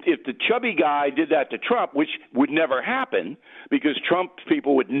 if the chubby guy did that to Trump, which would never happen because Trump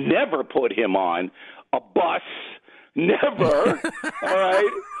people would never put him on a bus, never, all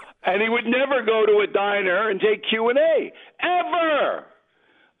right? And he would never go to a diner and take Q&A, ever.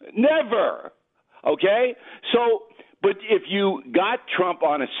 Never. Okay? So, but if you got Trump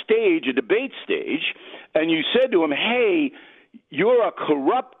on a stage, a debate stage, and you said to him, hey, you're a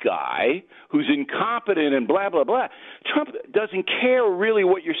corrupt guy who's incompetent and blah, blah, blah, Trump doesn't care really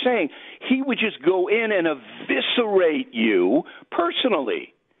what you're saying. He would just go in and eviscerate you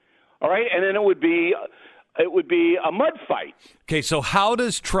personally. All right? And then it would be a mud fight. Okay, so how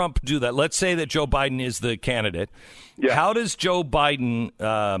does Trump do that? Let's say that Joe Biden is the candidate. Yeah. How does Joe Biden,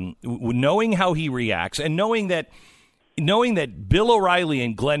 knowing how he reacts and knowing that Bill O'Reilly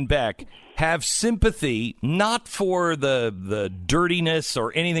and Glenn Beck have sympathy not for the dirtiness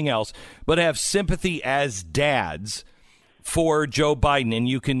or anything else, but have sympathy as dads for Joe Biden, and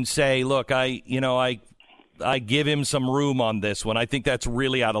you can say, look, I give him some room on this one. I think that's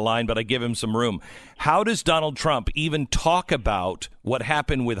really out of line, but I give him some room. How does Donald Trump even talk about what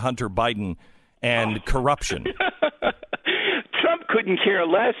happened with Hunter Biden and corruption? Trump couldn't care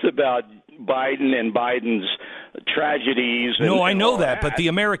less about Biden and Biden's tragedies. No, I know that, but the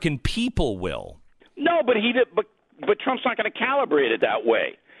American people will. No, but but Trump's not going to calibrate it that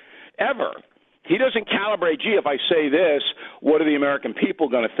way, ever. He doesn't calibrate, gee, if I say this, what are the American people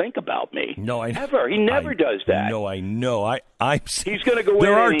going to think about me? No, Ever. He never does that. No, I know. He's going to go in.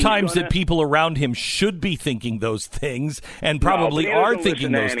 There are times that people around him should be thinking those things and probably are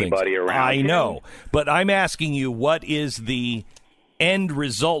thinking those things. I know. But I'm asking you, what is the end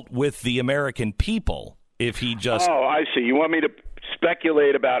result with the American people if he just... Oh, I see. You want me to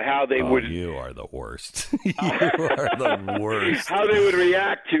speculate about how they would... You are the worst. You are the worst. How they would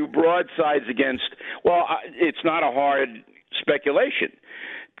react to broadsides against... Well, it's not a hard speculation.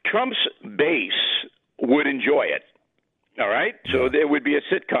 Trump's base would enjoy it. All right? So there would be a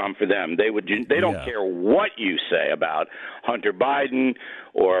sitcom for them. They don't care what you say about Hunter Biden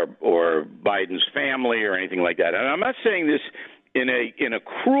or Biden's family or anything like that. And I'm not saying this in a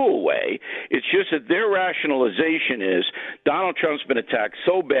cruel way. It's just that their rationalization is Donald Trump's been attacked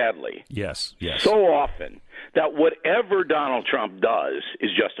so badly, so often, that whatever Donald Trump does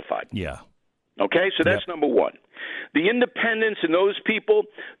is justified. Yeah. Okay, so that's number one. The independents and those people,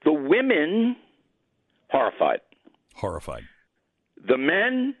 the women, horrified. The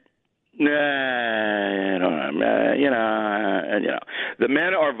men, the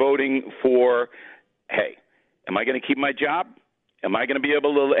men are voting for, hey, am I going to keep my job? Am I going to be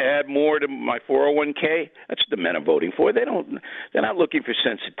able to add more to my 401k? That's what the men are voting for. They're not looking for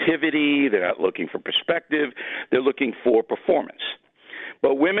sensitivity. They're not looking for perspective. They're looking for performance.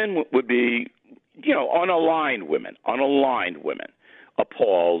 But women would be, unaligned women,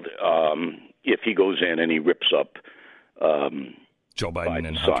 appalled if he goes in and he rips up Joe Biden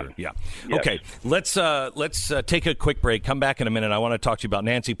and son. Hunter. Yeah. Yes. Okay. Let's take a quick break. Come back in a minute. I want to talk to you about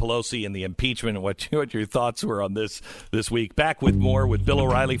Nancy Pelosi and the impeachment and what your thoughts were on this week. Back with more with Bill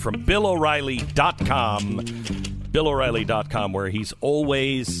O'Reilly from BillO'Reilly.com. BillO'Reilly.com, where he's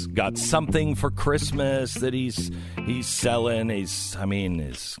always got something for Christmas that he's selling.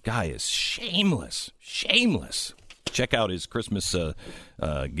 This guy is shameless. Check out his Christmas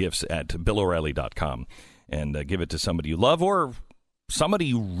gifts at BillO'Reilly.com and give it to somebody you love or somebody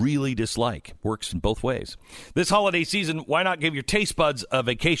you really dislike. Works in both ways. This holiday season, why not give your taste buds a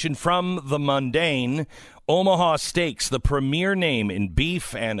vacation from the mundane? Omaha Steaks, the premier name in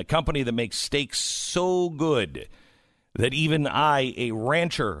beef and a company that makes steaks so good that even I, a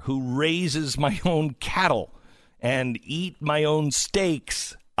rancher who raises my own cattle and eat my own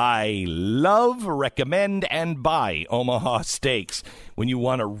steaks, I love, recommend, and buy Omaha Steaks. When you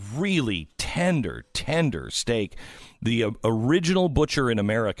want a really tender steak, the original butcher in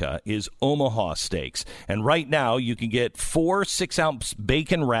America is Omaha Steaks. And right now, you can get 4 6-ounce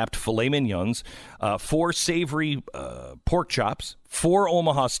bacon-wrapped filet mignons, 4 savory pork chops, 4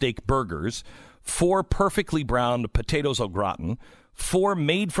 Omaha Steak burgers, 4 perfectly browned potatoes au gratin, 4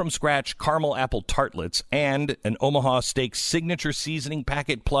 made-from-scratch caramel apple tartlets, and an Omaha Steak signature seasoning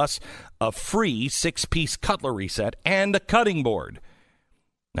packet, plus a free 6-piece cutlery set and a cutting board.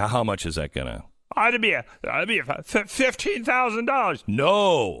 Now, how much is that going to? It'd be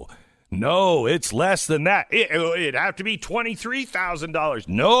 $15,000. No, it's less than that. It'd have to be $23,000.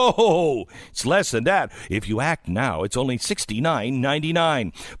 No, it's less than that. If you act now, it's only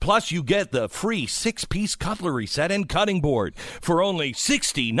 $69.99. Plus, you get the free 6-piece cutlery set and cutting board for only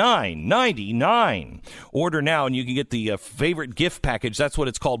 $69.99. Order now, and you can get the favorite gift package. That's what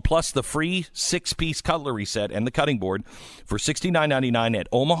it's called. Plus the free 6-piece cutlery set and the cutting board for $69.99 at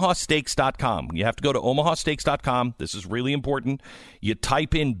omahasteaks.com. You have to go to omahasteaks.com. This is really important. You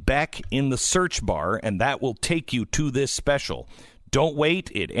type in Beck in the search bar, and that will take you to this special. Don't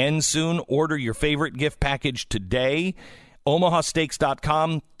wait. It ends soon. Order your favorite gift package today.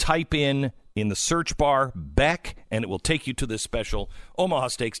 omahasteaks.com. Type in the search bar Beck, and it will take you to this special.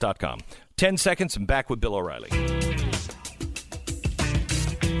 omahasteaks.com. 10 seconds, and back with Bill O'Reilly.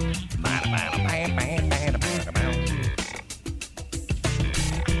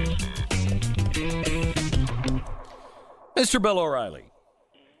 Mr. Bill O'Reilly.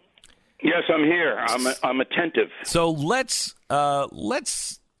 Yes, I'm here. I'm attentive. So let's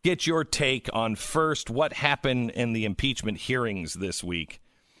get your take on first what happened in the impeachment hearings this week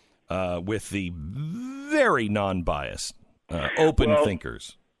with the very non-biased, open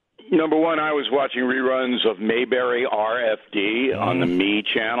thinkers. Number one, I was watching reruns of Mayberry RFD on the Me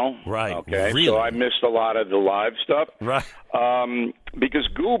channel. Right. Okay. Really? So I missed a lot of the live stuff. Right. Because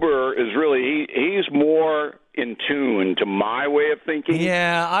Goober is really he's more in tune to my way of thinking.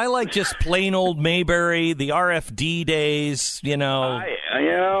 Yeah, I like just plain old Mayberry, the RFD days, you know.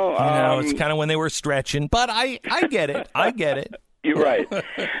 It's kind of when they were stretching, but I get it. I get it. You're right.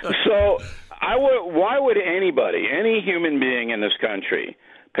 So why would anybody, any human being in this country,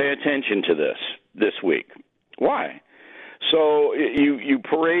 pay attention to this week? Why? So you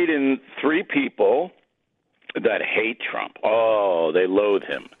parade in 3 people that hate Trump. Oh, they loathe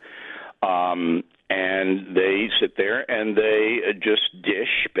him. And they sit there and they just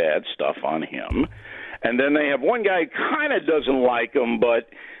dish bad stuff on him. And then they have one guy kind of doesn't like him, but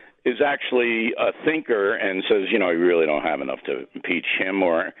is actually a thinker and says, you really don't have enough to impeach him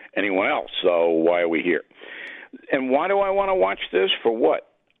or anyone else. So why are we here? And why do I want to watch this? For what?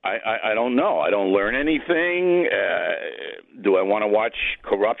 I don't know. I don't learn anything. Do I want to watch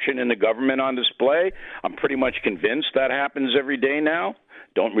corruption in the government on display? I'm pretty much convinced that happens every day now.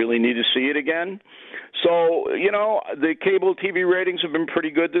 Don't really need to see it again. So, the cable TV ratings have been pretty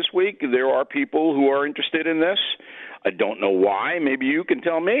good this week. There are people who are interested in this. I don't know why. Maybe you can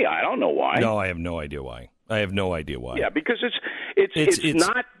tell me. I don't know why. No, I have no idea why. Yeah, because it's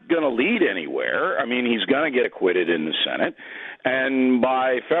not going to lead anywhere. I mean, he's going to get acquitted in the Senate. And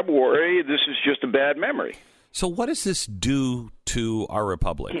by February, this is just a bad memory. So what does this do to our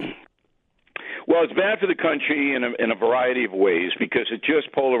republic? Well, it's bad for the country in a variety of ways because it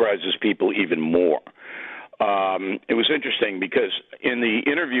just polarizes people even more. It was interesting because in the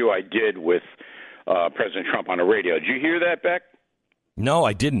interview I did with President Trump on the radio, did you hear that, Beck? No,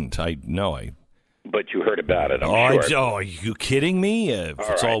 I didn't. But you heard about it, I'm sure. Are you kidding me?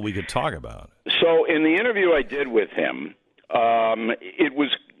 That's all we could talk about. So in the interview I did with him, it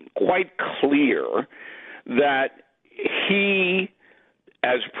was quite clear that he,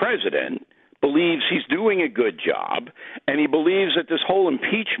 as president, believes he's doing a good job, and he believes that this whole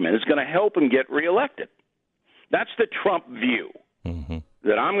impeachment is going to help him get reelected. That's the Trump view,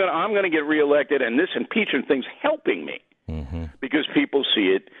 that I'm going to get reelected, and this impeachment thing's helping me because people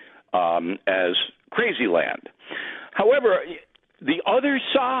see it as crazy land. However, the other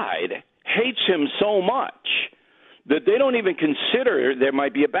side hates him so much that they don't even consider there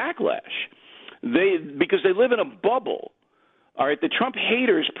might be a backlash. Because they live in a bubble. All right, the Trump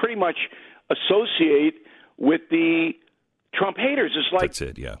haters pretty much associate with the Trump haters. It's like that's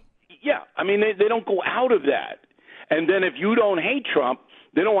it, yeah. Yeah, I mean they don't go out of that. And then if you don't hate Trump,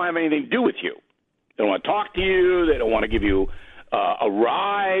 they don't have anything to do with you. They don't want to talk to you. They don't want to give you a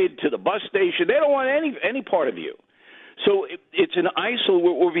ride to the bus station. They don't want any part of you. So it's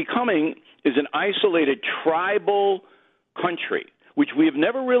what we're becoming is an isolated tribal country, which we have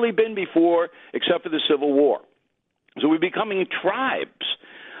never really been before except for the Civil War. So we're becoming tribes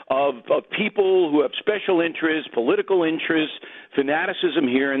of people who have special interests, political interests, fanaticism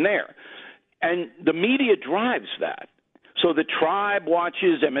here and there. And the media drives that. So the tribe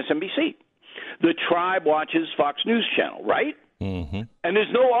watches MSNBC. The tribe watches Fox News Channel, right? Mm-hmm. And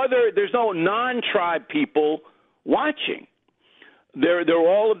there's no non-tribe people watching. They're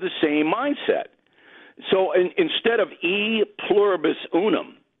all of the same mindset. So instead of e pluribus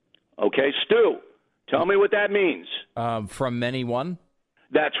unum, okay, Stu, tell me what that means. From many one?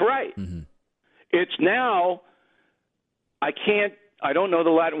 That's right. Mm-hmm. It's now I can't I don't know the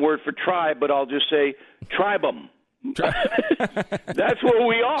Latin word for tribe, but I'll just say tribum. That's what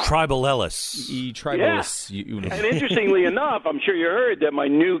we are. Tribalis. Tribalis. Yeah. And interestingly enough, I'm sure you heard that my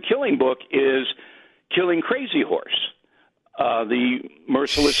new killing book is Killing Crazy Horse, the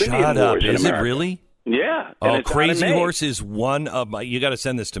merciless Indian wars in America. Is it really? Yeah. Oh, Crazy Horse is one of my... You got to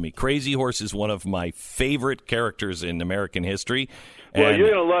send this to me. Crazy Horse is one of my favorite characters in American history. Well,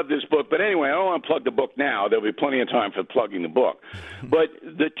 you're going to love this book. But anyway, I don't want to plug the book now. There'll be plenty of time for plugging the book. But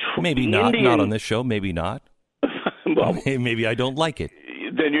maybe not on this show. Maybe not. Well, maybe I don't like it.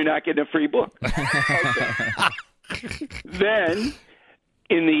 Then you're not getting a free book. Then,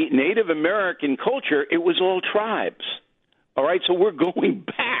 in the Native American culture, it was all tribes. All right? So we're going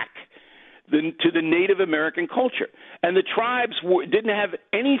back to the Native American culture. And the tribes didn't have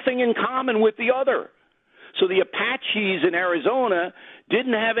anything in common with the other. So the Apaches in Arizona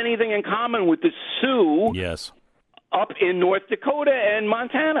didn't have anything in common with the Sioux up in North Dakota and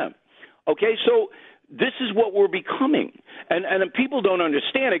Montana. Okay, so this is what we're becoming. And people don't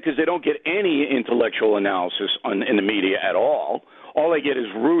understand it because they don't get any intellectual analysis in the media at all. All they get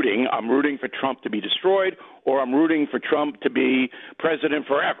is rooting. I'm rooting for Trump to be destroyed, or I'm rooting for Trump to be president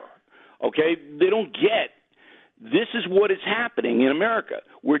forever. Okay? They don't get this is what is happening in America.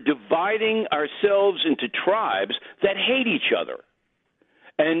 We're dividing ourselves into tribes that hate each other.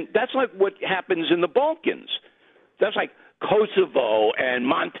 And that's like what happens in the Balkans. That's like Kosovo and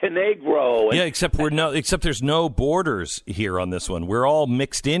Montenegro. And, except there's no borders here on this one. We're all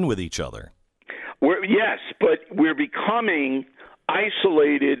mixed in with each other. Yes, but we're becoming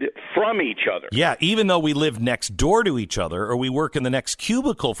isolated from each other. Yeah, even though we live next door to each other or we work in the next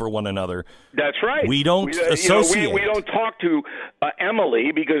cubicle for one another. That's right. We don't associate. We don't talk to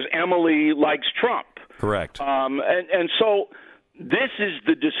Emily because Emily likes Trump. Correct. And so this is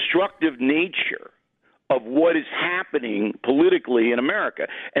the destructive nature of what is happening politically in America.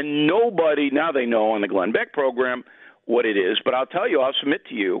 And nobody, now they know on the Glenn Beck program what it is, but I'll tell you, I'll submit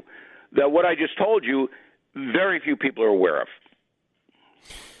to you that what I just told you, very few people are aware of.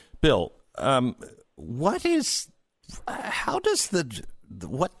 Bill, tell me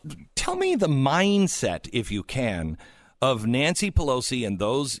the mindset, if you can, of Nancy Pelosi and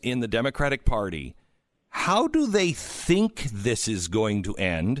those in the Democratic Party. How do they think this is going to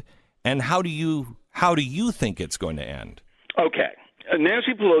end, and how do you think it's going to end? Okay.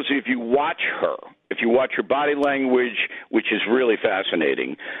 Nancy Pelosi, if you watch her body language, which is really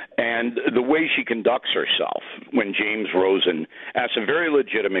fascinating, and the way she conducts herself when James Rosen asked a very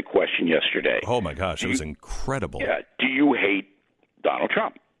legitimate question yesterday. Oh, my gosh, it was incredible. Yeah. Do you hate Donald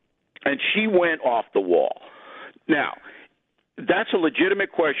Trump? And she went off the wall. Now, that's a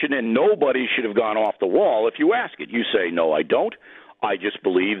legitimate question, and nobody should have gone off the wall if you ask it. You say, no, I don't. I just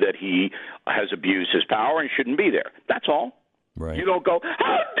believe that he has abused his power and shouldn't be there. That's all. Right. You don't go,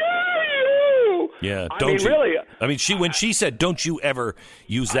 how dare you? Yeah, really. I mean, when she said, don't you ever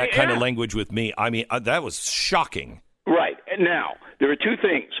use that kind of language with me, I mean, that was shocking. Right. And now, there are two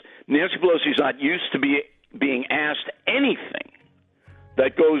things. Nancy Pelosi's not used to being asked anything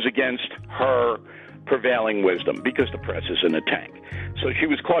that goes against her prevailing wisdom because the press is in a tank. So she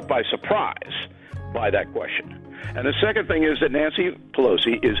was caught by surprise by that question. And the second thing is that Nancy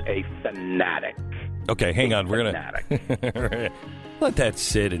Pelosi is a fanatic. Okay, hang on. We're going to let that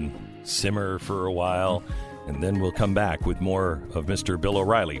sit and simmer for a while, and then we'll come back with more of Mr. Bill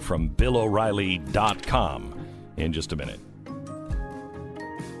O'Reilly from BillO'Reilly.com in just a minute.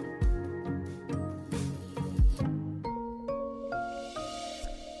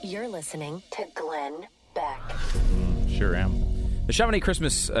 You're listening to Glenn Beck. Sure am. The Chamonix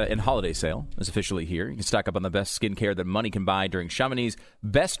Christmas and holiday sale is officially here. You can stock up on the best skincare that money can buy during Chamonix's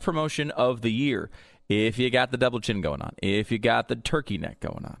best promotion of the year. If you got the double chin going on, if you got the turkey neck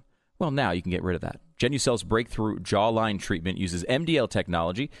going on, well, now you can get rid of that. Genucel's breakthrough jawline treatment uses MDL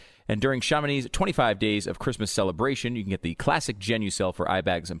technology, and during Chamonix's 25 days of Christmas celebration, you can get the classic Genucel for eye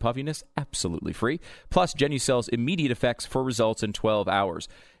bags and puffiness absolutely free, plus Genucel's immediate effects for results in 12 hours.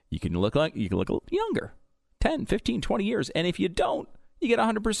 You can look younger, 10, 15, 20 years, and if you don't, you get a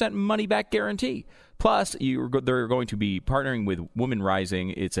 100% money-back guarantee. Plus, they're going to be partnering with Women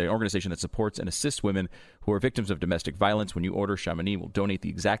Rising. It's an organization that supports and assists women who are victims of domestic violence. When you order, Chamonix will donate the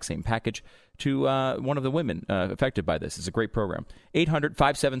exact same package to one of the women affected by this. It's a great program.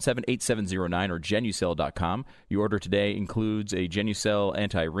 800-577-8709 or Genucel.com. Your order today includes a Genucel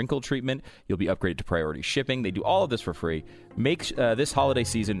anti-wrinkle treatment. You'll be upgraded to priority shipping. They do all of this for free. Make this holiday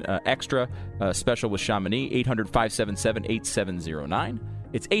season extra special with Chamonix. 800-577-8709.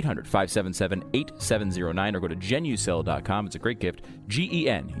 It's 800-577-8709 or go to Genucel.com. It's a great gift.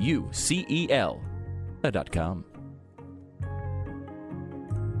 Genucel.com.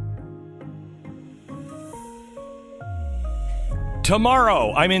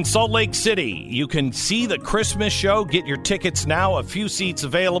 Tomorrow, I'm in Salt Lake City. You can see the Christmas show. Get your tickets now. A few seats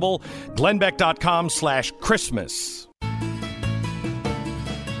available. glennbeck.com/Christmas.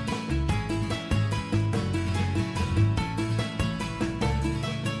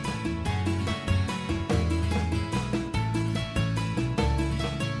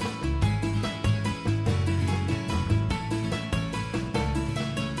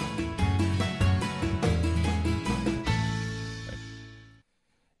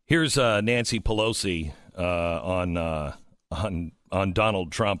 Here's Nancy Pelosi on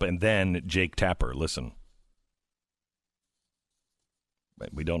Donald Trump and then Jake Tapper. Listen.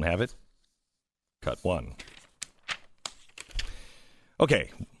 We don't have it? Cut one.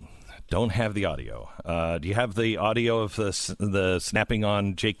 Okay. Don't have the audio. Do you have the audio of the snapping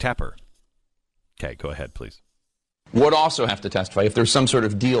on Jake Tapper? Okay, go ahead, please. Would also have to testify. If there's some sort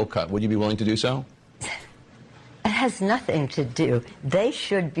of deal cut, would you be willing to do so? It has nothing to do. They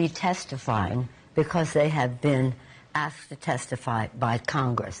should be testifying because they have been asked to testify by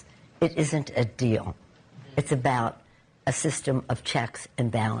Congress. It isn't a deal. It's about a system of checks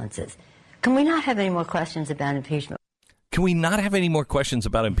and balances. Can we not have any more questions about impeachment? Can we not have any more questions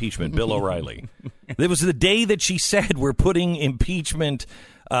about impeachment, Bill O'Reilly? It was the day that she said we're putting impeachment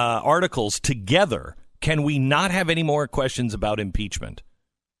articles together. Can we not have any more questions about impeachment?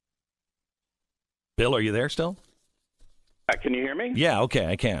 Bill, are you there still? Can you hear me? Yeah, okay,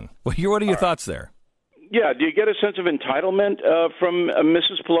 I can. What are your thoughts there? Yeah, do you get a sense of entitlement from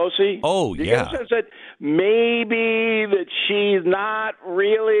Mrs. Pelosi? Oh, do you yeah. get a sense that maybe that she's not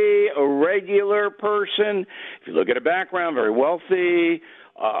really a regular person? If you look at her background, very wealthy,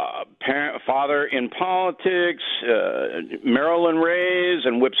 father in politics, Maryland raised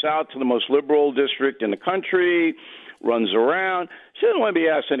and whips out to the most liberal district in the country, runs around. She doesn't want to be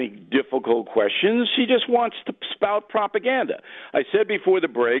asked any difficult questions. She just wants to spout propaganda. I said before the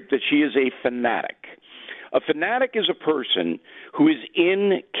break that she is a fanatic. A fanatic is a person who is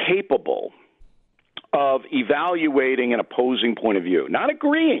incapable of evaluating an opposing point of view, not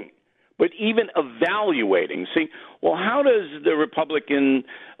agreeing, but even evaluating. See, well, how does the Republican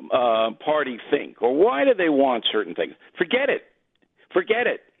Party think? Or why do they want certain things? Forget it. Forget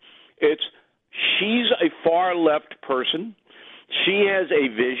it. She's a far-left person. She has a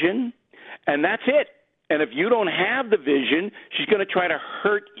vision, and that's it. And if you don't have the vision, she's going to try to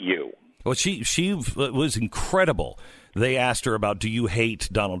hurt you. Well, she was incredible. They asked her about, do you hate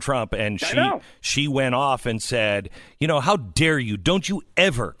Donald Trump? And she went off and said, how dare you? Don't you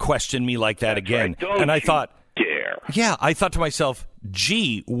ever question me like that again. Right. And I thought, dare. Yeah, I thought to myself,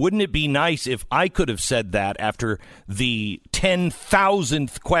 gee, wouldn't it be nice if I could have said that after the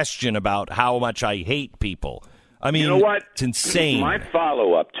 10,000th question about how much I hate people? I mean, you know what? It's insane. My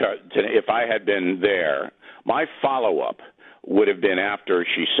follow-up, if I had been there, my follow-up would have been after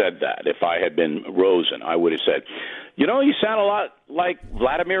she said that. If I had been Rosen, I would have said, you sound a lot like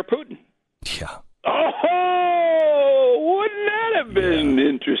Vladimir Putin. Yeah. Oh, wouldn't that have been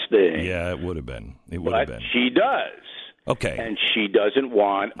interesting? Yeah, it would have been. It would have been. She does. Okay. And she doesn't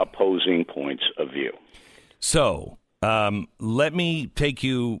want opposing points of view. So let me take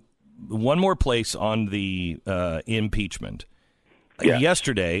you one more place on the impeachment. Yeah.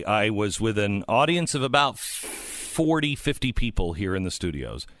 Yesterday, I was with an audience of about 40, 50 people here in the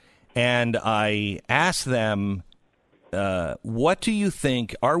studios, and I asked them, what do you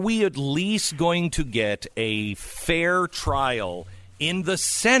think? Are we at least going to get a fair trial in the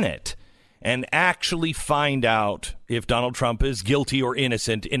Senate and actually find out if Donald Trump is guilty or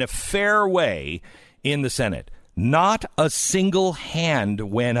innocent in a fair way in the Senate? Not a single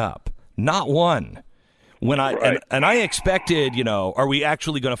hand went up. Not one. And I expected, are we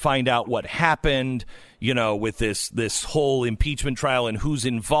actually going to find out what happened, with this whole impeachment trial and who's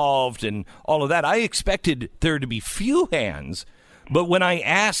involved and all of that? I expected there to be few hands. But when I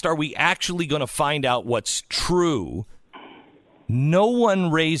asked, are we actually going to find out what's true, no one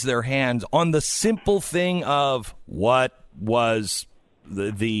raised their hands on the simple thing of what was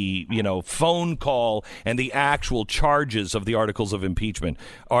the phone call and the actual charges of the articles of impeachment.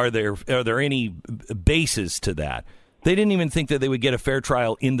 Are there any bases to that? They didn't even think that they would get a fair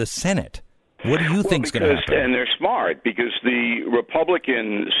trial in the Senate. What do you think's going to happen? And they're smart because the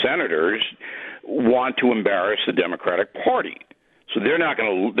Republican senators want to embarrass the Democratic Party, so they're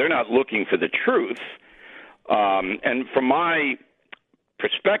not looking for the truth. And from my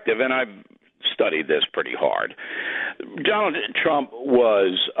perspective, and I've studied this pretty hard, Donald Trump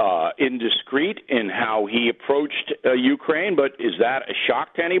was indiscreet in how he approached Ukraine, but is that a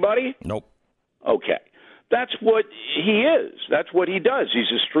shock to anybody? Nope. Okay. That's what he is. That's what he does. He's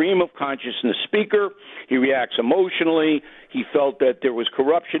a stream of consciousness speaker. He reacts emotionally. He felt that there was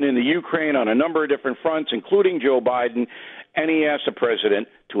corruption in the Ukraine on a number of different fronts, including Joe Biden, and he asked the president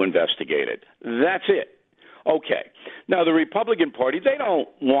to investigate it. That's it. Okay. Now, the Republican Party, they don't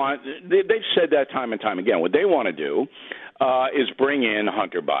want – they've said that time and time again. What they want to do is bring in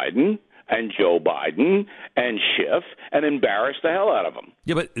Hunter Biden and Joe Biden and Schiff and embarrass the hell out of them.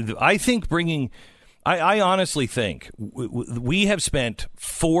 Yeah, but I think bringing – I honestly think we have spent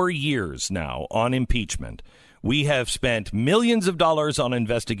 4 years now on impeachment. We have spent millions of dollars on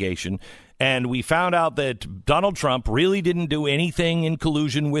investigation, and we found out that Donald Trump really didn't do anything in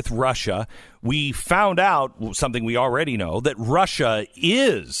collusion with Russia. We found out something we already know, that Russia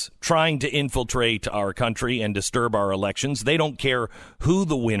is trying to infiltrate our country and disturb our elections. They don't care who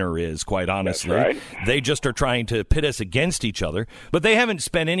the winner is, quite honestly. That's right. They just are trying to pit us against each other. But they haven't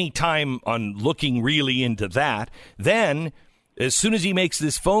spent any time on looking really into that. Then, as soon as he makes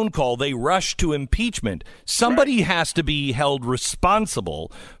this phone call, they rush to impeachment. Somebody has to be held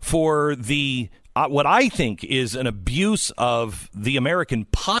responsible for the what I think is an abuse of the American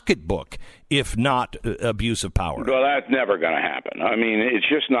pocketbook, if not abuse of power. Well, that's never going to happen. I mean, it's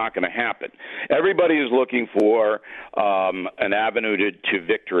just not going to happen. Everybody is looking for an avenue to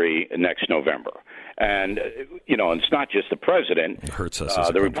victory next November. And, you know, it's not just the president. It hurts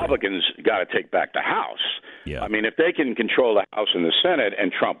us. The Republicans got to take back the House. Yeah. I mean, if they can control the House and the Senate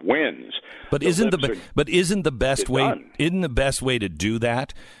and Trump wins. But isn't the best way to do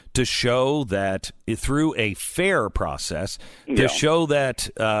that to show that through a fair process, to show that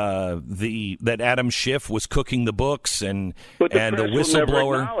that Adam Schiff was cooking the books and the whistleblower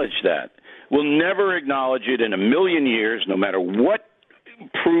will never acknowledge that. We'll never acknowledge it in a million years, no matter what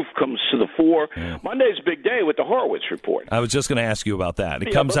proof comes to the fore. Yeah. Monday's a big day with the Horowitz report. I was just going to ask you about that.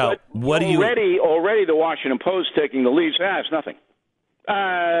 It comes out. Already the Washington Post taking the lead. It's nothing.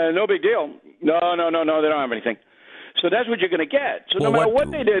 No big deal. No, they don't have anything. So that's what you're going to get. So no matter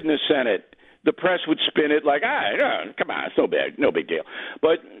what they did in the Senate, the press would spin it like, come on, it's no big deal.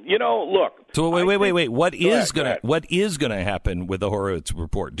 But, you know, look. So wait. What is going to happen with the Horowitz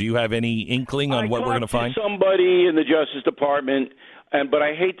report? Do you have any inkling on what we're going to find? Somebody in the Justice Department. But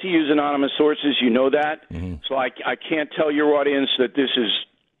I hate to use anonymous sources, you know that. Mm-hmm. So I can't tell your audience that this is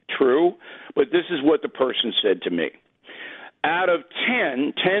true, but this is what the person said to me. Out of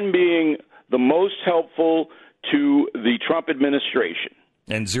 10 being the most helpful to the Trump administration.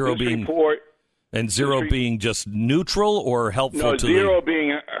 And zero being just neutral or helpful to zero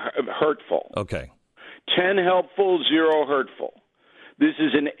being hurtful. Okay. 10 helpful, 0 hurtful. This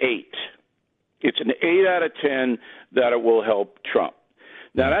is an 8. It's an 8 out of 10 that it will help Trump.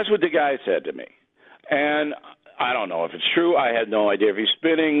 Now, that's what the guy said to me. And I don't know if it's true. I had no idea if he's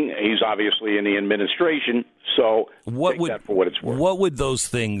spinning. He's obviously in the administration, so take that for what it's worth. What would those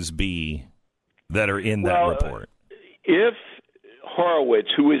things be that are in that report? If Horowitz,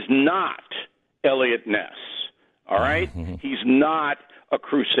 who is not Elliot Ness, all right? Mm-hmm. He's not a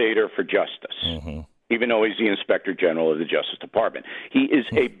crusader for justice, even though he's the Inspector General of the Justice Department. He is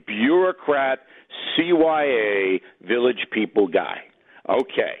a bureaucrat, CYA, village people guy.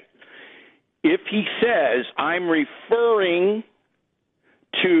 Okay. If he says, I'm referring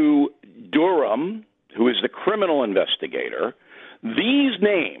to Durham, who is the criminal investigator, these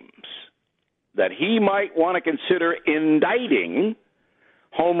names that he might want to consider indicting,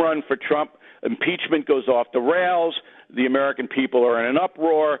 home run for Trump, impeachment goes off the rails, the American people are in an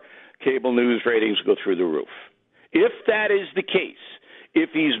uproar, cable news ratings go through the roof. If that is the case, if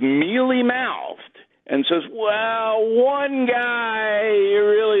he's mealy-mouthed and says, well, one guy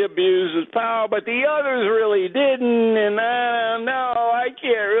really abused his power, but the others really didn't, and I don't know, I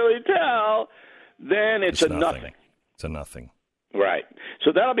can't really tell, then it's a nothing. It's a nothing. Right.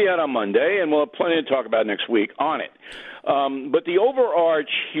 So that'll be out on Monday, and we'll have plenty to talk about next week on it. But the overarch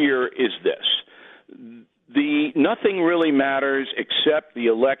here is this. Nothing really matters except the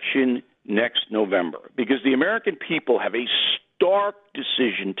election next November, because the American people have a stark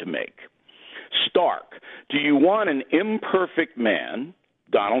decision to make. Stark. Do you want an imperfect man,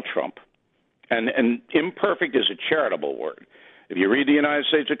 Donald Trump, and imperfect is a charitable word. If you read the United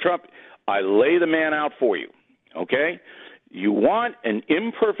States of Trump, I lay the man out for you, okay? You want an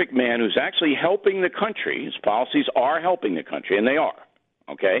imperfect man who's actually helping the country. His policies are helping the country, and they are,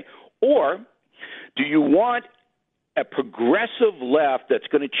 okay? Or do you want a progressive left that's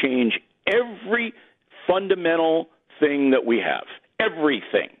going to change every fundamental thing that we have?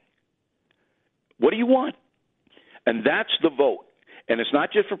 Everything. What do you want? And that's the vote. And it's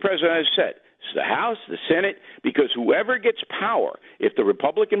not just for president, as I said. It's the House, the Senate, because whoever gets power, if the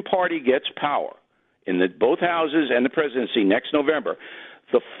Republican Party gets power in both houses and the presidency next November,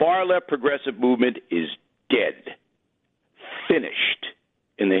 the far-left progressive movement is dead, finished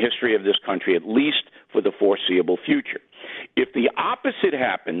in the history of this country, at least for the foreseeable future. If the opposite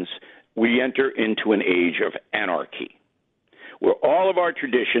happens, we enter into an age of anarchy, where all of our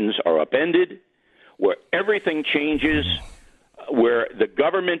traditions are upended, where everything changes, where the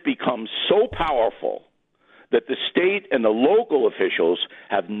government becomes so powerful that the state and the local officials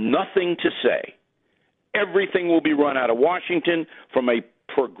have nothing to say. Everything will be run out of Washington from a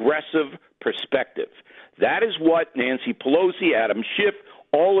progressive perspective. That is what Nancy Pelosi, Adam Schiff,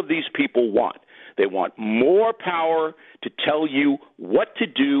 all of these people want. They want more power to tell you what to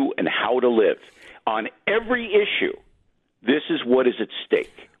do and how to live. On every issue, this is what is at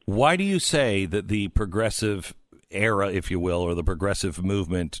stake. Why do you say that the progressive era, if you will, or the progressive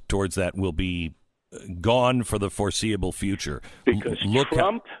movement towards that will be gone for the foreseeable future? Because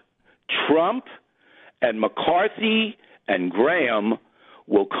Trump and McCarthy and Graham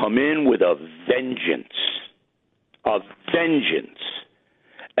will come in with a vengeance,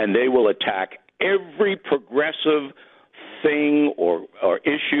 and they will attack every progressive thing or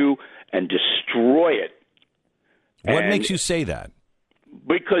issue and destroy it. What makes you say that?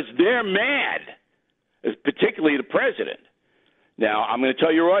 Because they're mad, particularly the president. Now, I'm going to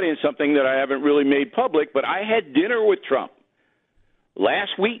tell your audience something that I haven't really made public, but I had dinner with Trump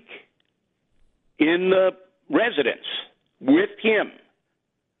last week in the residence with him.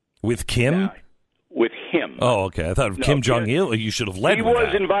 With Kim? With him. Oh, okay. I thought Kim Jong-il, you should have led with that. He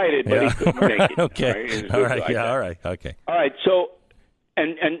was invited, but he couldn't make it. Okay. All right. Yeah, all right. Okay. All right. So,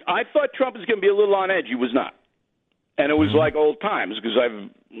 and I thought Trump was going to be a little on edge. He was not. And it was like old times because I've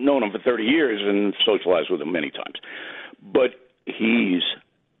known him for 30 years and socialized with him many times. But he's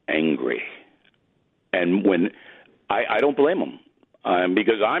angry. And when I don't blame him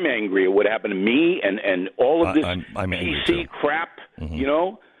because I'm angry at what happened to me and all of this PC crap, you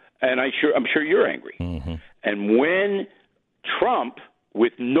know, and I'm sure you're angry. Mm-hmm. And when Trump,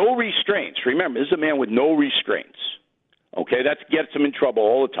 with no restraints, remember, this is a man with no restraints, okay, that gets him in trouble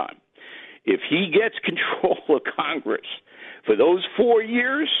all the time. If he gets control of Congress for those 4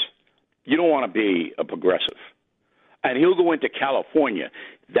 years, you don't want to be a progressive. And he'll go into California.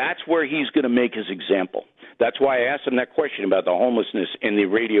 That's where he's going to make his example. That's why I asked him that question about the homelessness in the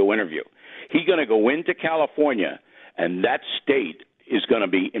radio interview. He's going to go into California, and that state is going to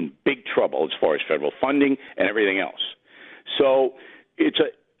be in big trouble as far as federal funding and everything else. So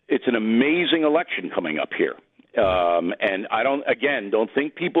it's an amazing election coming up here. And I don't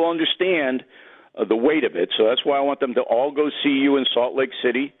think people understand the weight of it. So that's why I want them to all go see you in Salt Lake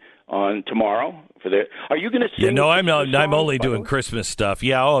City on tomorrow. Are you going to sing? Yeah, no, I'm only doing Christmas stuff.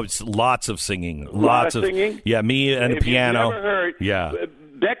 Yeah, it's lots of singing. Lots of singing? Yeah, me and the piano. You've never heard, yeah.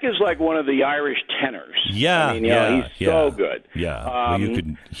 Beck is like one of the Irish tenors. Yeah, I mean, he's so good. Yeah, well, you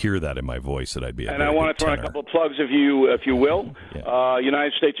could hear that in my voice that I'd be. And I want to throw in a couple of plugs, if you will. Yeah.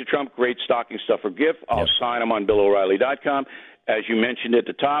 United States of Trump, great stocking stuffer gift. I'll sign them on BillO'Reilly.com. As you mentioned at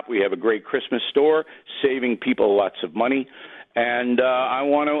the top, we have a great Christmas store, saving people lots of money. And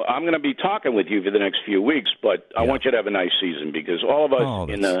I'm going to be talking with you for the next few weeks, but I want you to have a nice season because all of us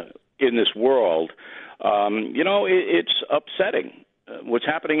in this world, it's upsetting. What's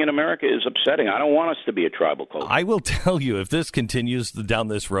happening in America is upsetting. I don't want us to be a tribal culture. I will tell you, if this continues down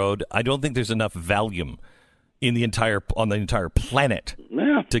this road, I don't think there's enough Valium on the entire planet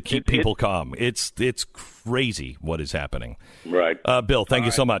to keep people calm. It's crazy what is happening. Right. Bill, thank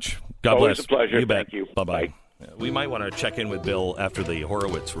you so much. God Always bless. a pleasure. You bet. Thank you. Bye-bye. Bye. We might want to check in with Bill after the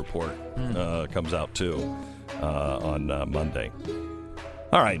Horowitz report comes out, too, on Monday.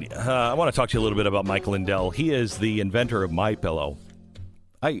 All right. I want to talk to you a little bit about Mike Lindell. He is the inventor of MyPillow.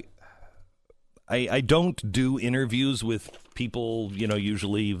 I don't do interviews with people,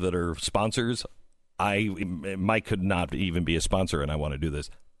 usually that are sponsors. Mike could not even be a sponsor, and I want to do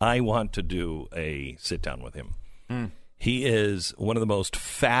this. I want to do a sit-down with him. He is one of the most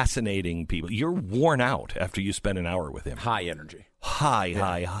fascinating people. You're worn out after you spend an hour with him. High energy. High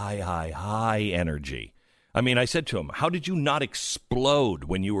energy. I mean, I said to him, how did you not explode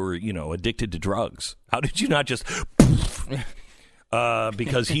when you were, addicted to drugs? How did you not just...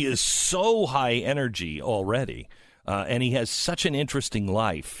 because he is so high energy already, and he has such an interesting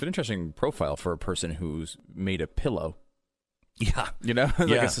life. It's an interesting profile for a person who's made a pillow. Yeah.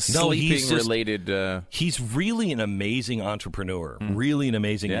 It's a sleeping-related... He's really an amazing entrepreneur, really an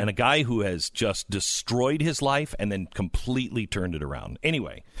amazing... And a guy who has just destroyed his life and then completely turned it around.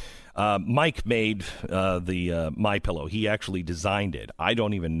 Anyway, Mike made the MyPillow. He actually designed it. I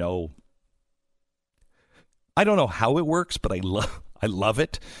don't know how it works, but I love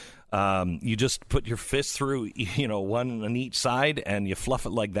it. You just put your fist through, one on each side, and you fluff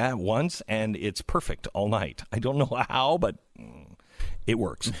it like that once, and it's perfect all night. I don't know how, but it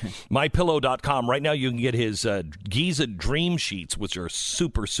works. MyPillow.com. Right now you can get his Giza Dream Sheets, which are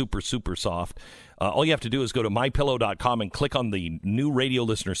super, super, super soft. All you have to do is go to MyPillow.com and click on the new radio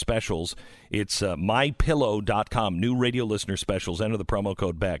listener specials. It's MyPillow.com, new radio listener specials. Enter the promo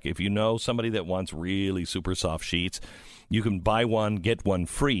code Beck. If you know somebody that wants really super soft sheets, you can buy one, get one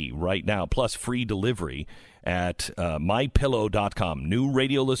free right now, plus free delivery at MyPillow.com. New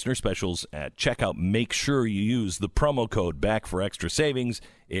radio listener specials at checkout. Make sure you use the promo code Beck for extra savings.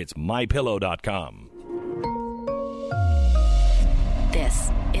 It's MyPillow.com.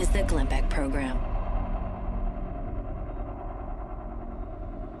 This is the Glenn Beck Program.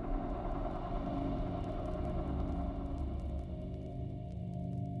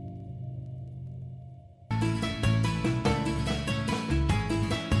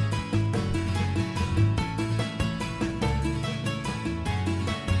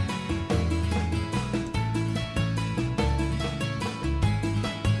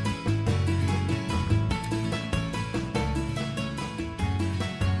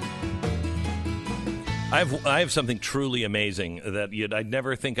 I have something truly amazing that I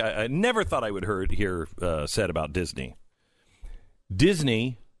never thought I would hear said about Disney.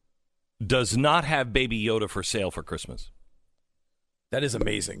 Disney does not have Baby Yoda for sale for Christmas. That is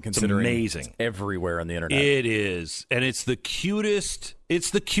amazing, considering it's everywhere on the internet. It is, and it's the cutest. It's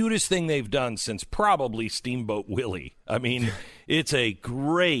the cutest thing they've done since probably Steamboat Willie. I mean, it's a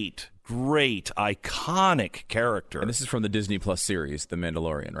great, iconic character. And this is from the Disney Plus series, The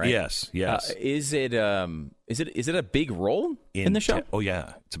Mandalorian, right? Yes. Is it a big role in the show? Oh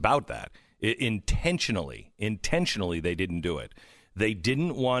yeah, it's about that. Intentionally, they didn't do it. They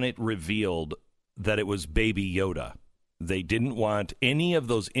didn't want it revealed that it was Baby Yoda. They didn't want any of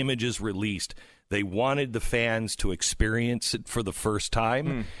those images released. They wanted the fans to experience it for the first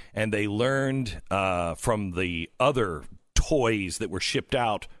time, and they learned from the other toys that were shipped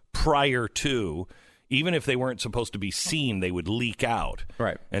out prior to, even if they weren't supposed to be seen, they would leak out.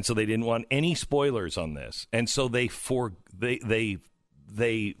 Right. And so they didn't want any spoilers on this. And so they just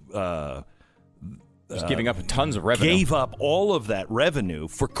giving up tons of revenue. Gave up all of that revenue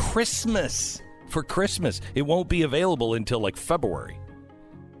for Christmas. It won't be available until like February.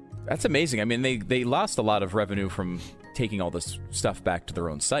 That's amazing. I mean, they lost a lot of revenue from taking all this stuff back to their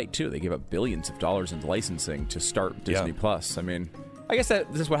own site, too. They gave up billions of dollars in licensing to start Disney Plus. I mean, I guess this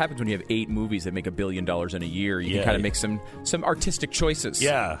is what happens when you have 8 movies that make $1 billion in a year. You can kind of make some artistic choices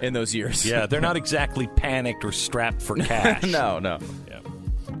in those years. Yeah, they're not exactly panicked or strapped for cash. No. Yeah.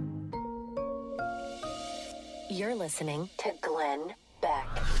 You're listening to Glenn Beck.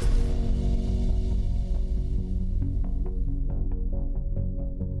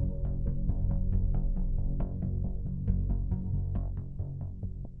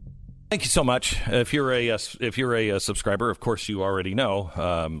 Thank you so much. If you're a subscriber, of course you already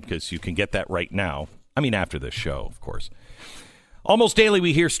know, because you can get that right now. I mean, after this show, of course. Almost daily,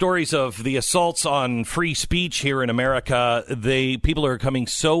 we hear stories of the assaults on free speech here in America. People are becoming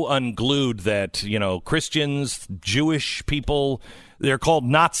so unglued that, Christians, Jewish people, they're called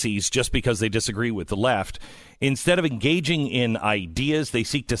Nazis just because they disagree with the left. Instead of engaging in ideas, they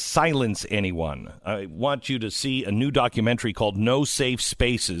seek to silence anyone. I want you to see a new documentary called No Safe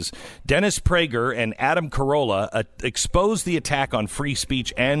Spaces. Dennis Prager and Adam Carolla expose the attack on free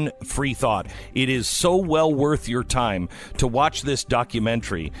speech and free thought. It is so well worth your time to watch this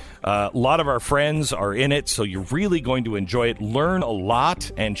documentary. A lot of our friends are in it, so you're really going to enjoy it. Learn a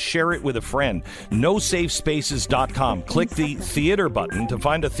lot and share it with a friend. NoSafeSpaces.com. Click the theater button to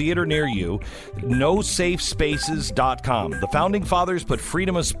find a theater near you. NoSafeSpaces.com. The Founding Fathers put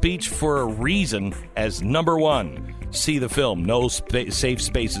freedom of speech for a reason as number one. See the film,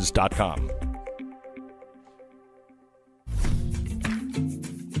 NoSafeSpaces.com.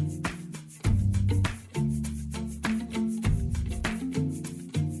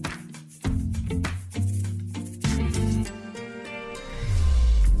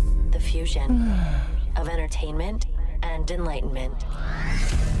 The fusion of entertainment and enlightenment.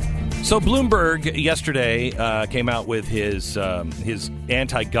 So Bloomberg yesterday came out with his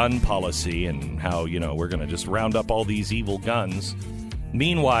anti-gun policy and how, we're going to just round up all these evil guns.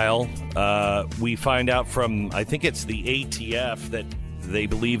 Meanwhile, we find out from, I think it's the ATF, that they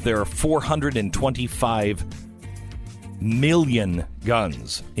believe there are 425 million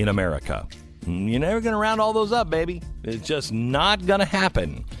guns in America. You're never going to round all those up, baby. It's just not going to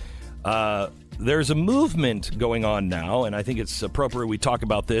happen. There's a movement going on now, and I think it's appropriate we talk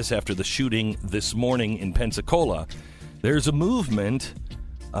about this after the shooting this morning in Pensacola. There's a movement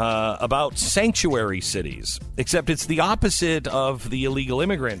about sanctuary cities, except it's the opposite of the illegal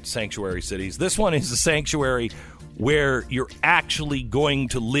immigrant sanctuary cities. This one is a sanctuary where you're actually going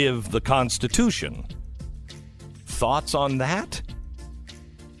to live the Constitution. Thoughts on that?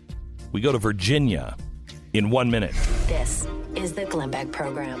 We go to Virginia in 1 minute. This is the Glenn Beck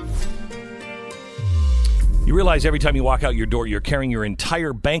Program. You realize every time you walk out your door, you're carrying your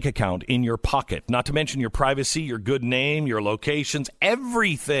entire bank account in your pocket, not to mention your privacy, your good name, your locations,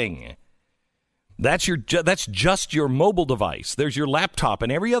 everything. That's just your mobile device. There's your laptop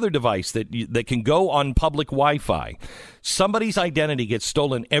and every other device that can go on public Wi-Fi. Somebody's identity gets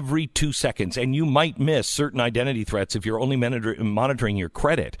stolen every 2 seconds, and you might miss certain identity threats if you're only monitoring your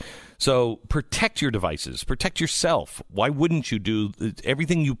credit. So protect your devices. Protect yourself. Why wouldn't you do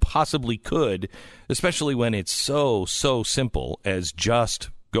everything you possibly could, especially when it's so simple as just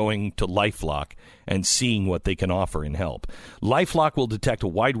going to LifeLock and seeing what they can offer in help. LifeLock will detect a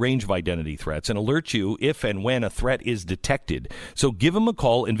wide range of identity threats and alert you if and when a threat is detected. So give them a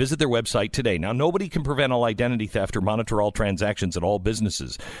call and visit their website today. Now, nobody can prevent all identity theft or monitor all transactions at all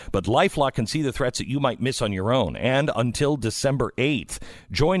businesses, but LifeLock can see the threats that you might miss on your own. And until December 8th,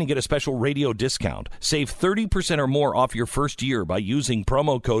 join and get a special radio discount. Save 30% or more off your first year by using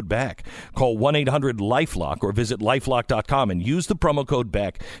promo code BECK. Call 1-800-LifeLock or visit lifelock.com and use the promo code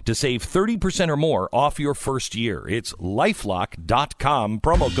BECK to save 30% or more off your first year. It's lifelock.com,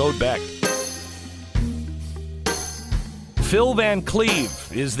 promo code BECK. Phil Van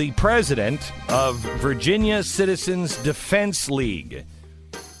Cleave is the president of Virginia Citizens Defense League.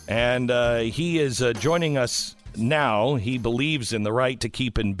 And he is joining us now. He believes in the right to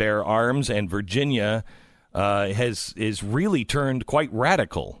keep and bear arms, and Virginia is really turned quite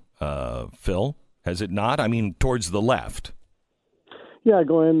radical, Phil, has it not? I mean, towards the left. Yeah,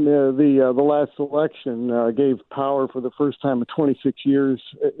 Glenn, the last election gave power for the first time in 26 years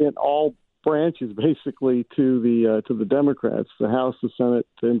in all branches, basically, to the Democrats, the House, the Senate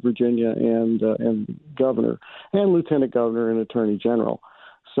in Virginia, and governor, and lieutenant governor, and attorney general.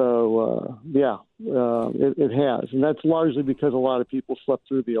 So, it has. And that's largely because a lot of people slept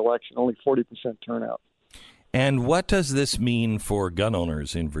through the election, only 40% turnout. And what does this mean for gun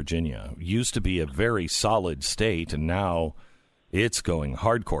owners in Virginia? It used to be a very solid state, and now it's going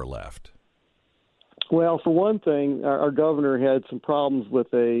hardcore left. Well, for one thing, our governor had some problems with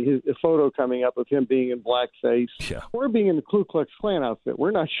a photo coming up of him being in blackface or being in the Ku Klux Klan outfit.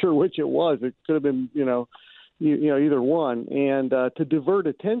 We're not sure which it was. It could have been, either one. And to divert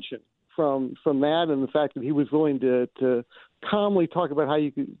attention from that and the fact that he was willing to calmly talk about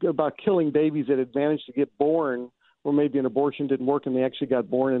about killing babies that had managed to get born, or maybe an abortion didn't work and they actually got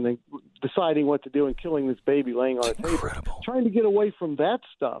born, and they deciding what to do and killing this baby laying on a table. Trying to get away from that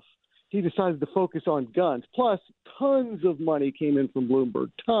stuff, he decided to focus on guns. Plus, tons of money came in from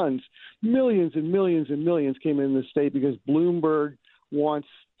Bloomberg. Tons. Millions and millions and millions came in the state because Bloomberg wants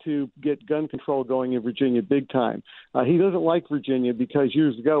to get gun control going in Virginia big time. He doesn't like Virginia because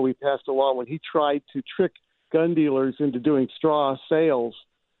years ago we passed a law when he tried to trick gun dealers into doing straw sales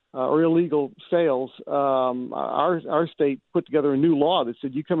or illegal sales. Our state put together a new law that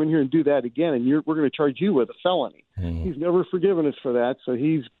said you come in here and do that again, and we're going to charge you with a felony. Mm-hmm. He's never forgiven us for that, so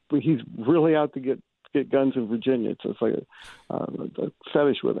he's really out to get guns in Virginia. So it's like a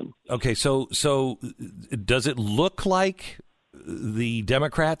fetish with him. Okay, so does it look like the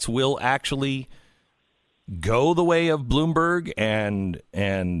Democrats will actually go the way of Bloomberg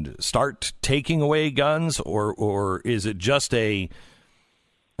and start taking away guns, or is it just a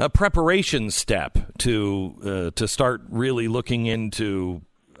preparation step to start really looking into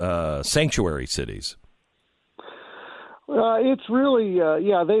sanctuary cities? It's really,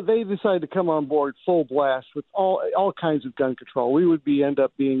 they decided to come on board full blast with all kinds of gun control. We would end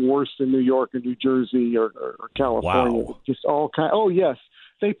up being worse than New York or New Jersey or California. Wow. Just all kind. Oh yes,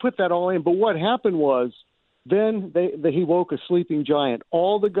 they put that all in. But what happened was then he woke a sleeping giant.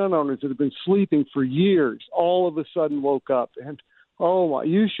 All the gun owners that have been sleeping for years all of a sudden woke up, and oh my!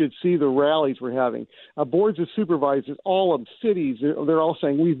 You should see the rallies we're having. Boards of supervisors, all of cities, they're all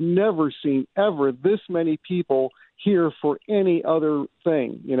saying we've never seen ever this many people here for any other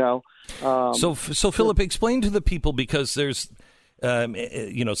thing. So Philip, explain to the people, because there's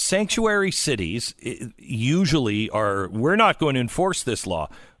sanctuary cities usually are, we're not going to enforce this law.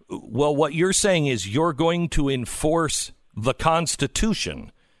 Well, what you're saying is you're going to enforce the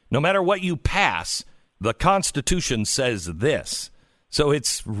Constitution. No matter what you pass, the Constitution says this. So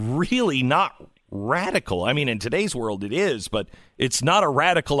it's really not radical. I mean, in today's world it is, but it's not a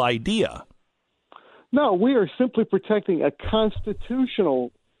radical idea. No, we are simply protecting a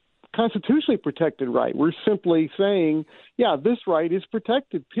constitutional constitutionally protected right. We're simply saying, yeah, this right is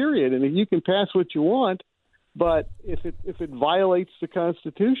protected, period. And if you can pass what you want, but if it violates the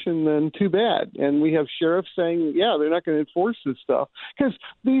Constitution, then too bad. And we have sheriffs saying, yeah, they're not going to enforce this stuff. Because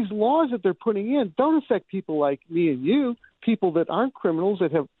these laws that they're putting in don't affect people like me and you, people that aren't criminals,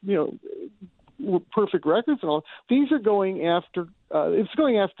 that have, perfect records and all. These are going after, it's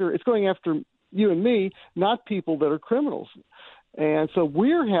going after you and me, not people that are criminals. And so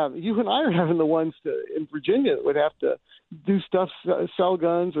you and I are having the ones in Virginia that would have to do stuff, sell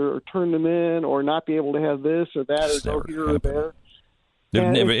guns or turn them in, or not be able to have this or that, or go here or there.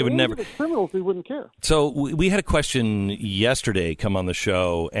 It would never. Criminals, we wouldn't care. So we had a question yesterday come on the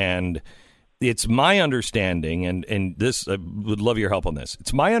show, and it's my understanding, and this, I would love your help on this.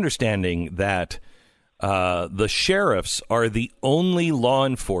 It's my understanding that the sheriffs are the only law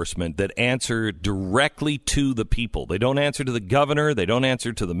enforcement that answer directly to the people. They don't answer to the governor. They don't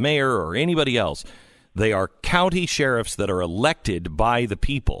answer to the mayor or anybody else. They are county sheriffs that are elected by the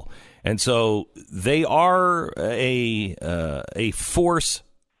people. And so they are a force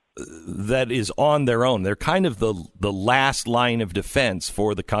that is on their own. They're kind of the last line of defense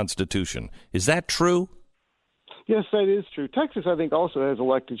for the Constitution. Is that true? Yes, that is true. Texas, I think, also has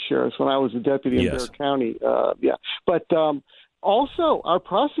elected sheriffs. When I was a deputy in Bexar County, But also, our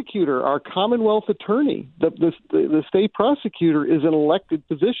prosecutor, our Commonwealth attorney, the state prosecutor is an elected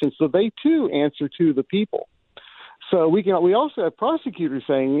position, so they too answer to the people. So we also have prosecutors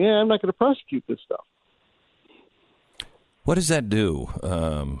saying, "Yeah, I'm not going to prosecute this stuff." What does that do?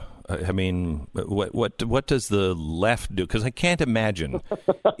 I mean, what does the left do? Because I can't imagine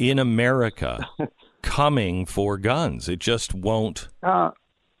in America coming for guns. It just won't.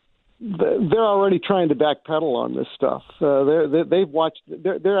 They're already trying to backpedal on this stuff. They've watched.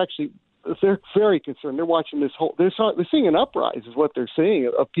 They're very concerned. They're watching this whole. They're seeing an uprise, is what they're seeing,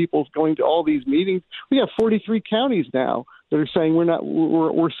 of people going to all these meetings. We have 43 counties now that are saying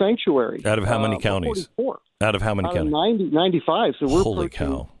we're sanctuary. Out of how many counties? 44. Out of how many counties? 95. So we're holy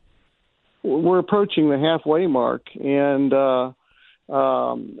cow. We're approaching the halfway mark, and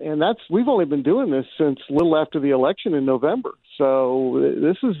we've only been doing this since a little after the election in November. So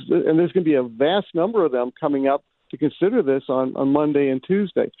there's going to be a vast number of them coming up to consider this on Monday and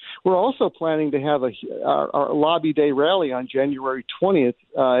Tuesday. We're also planning to have our Lobby Day rally on January 20th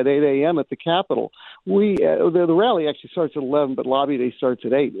at 8 a.m. at the Capitol. The rally actually starts at 11, but Lobby Day starts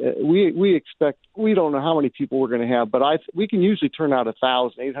at 8. We expect, we don't know how many people we're going to have, but we can usually turn out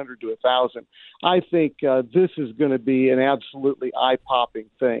 1,000, 800 to 1,000. I think this is going to be an absolutely eye-popping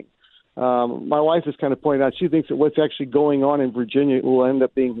thing. My wife has kind of pointed out, she thinks that what's actually going on in Virginia will end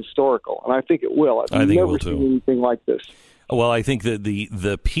up being historical, and I think it will. I've never seen anything like this. Well, I think that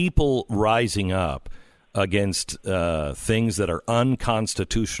the people rising up against things that are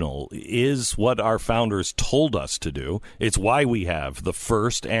unconstitutional is what our founders told us to do. It's why we have the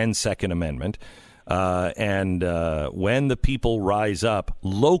First and Second Amendment. And when the people rise up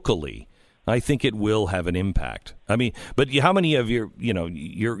locally, I think it will have an impact. I mean, but how many of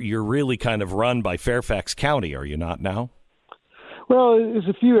you're really kind of run by Fairfax County, are you not now? Well, there's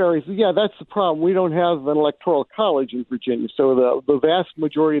a few areas. Yeah, that's the problem. We don't have an electoral college in Virginia, so the vast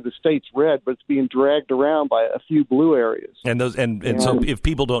majority of the state's red, but it's being dragged around by a few blue areas. And so if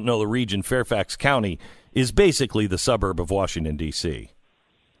people don't know the region, Fairfax County is basically the suburb of Washington, D.C.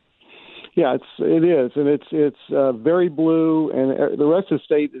 Yeah, it is, and it's very blue, and the rest of the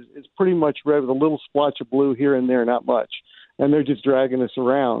state is pretty much red with a little splotch of blue here and there, not much. And they're just dragging us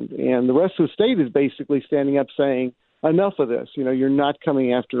around. And the rest of the state is basically standing up saying, enough of this. You're not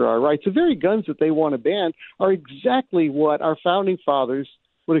coming after our rights. The very guns that they want to ban are exactly what our founding fathers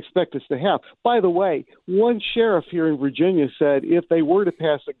would expect us to have. By the way, one sheriff here in Virginia said if they were to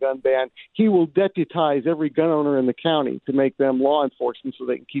pass a gun ban, he will deputize every gun owner in the county to make them law enforcement so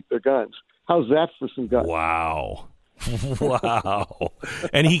they can keep their guns. How's that for some guns? Wow. Wow.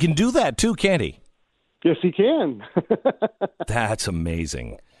 And he can do that too, can't he? Yes, he can. That's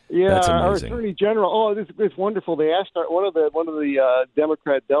amazing. Yeah, that's amazing. Our Attorney General. Oh, it's wonderful. They asked one of the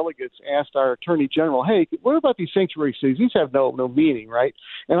Democrat delegates asked our Attorney General, "Hey, what about these sanctuary cities? These have no meaning, right?"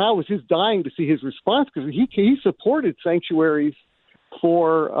 And I was just dying to see his response because he supported sanctuaries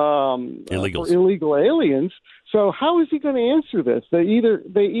for illegal aliens. So how is he going to answer this? They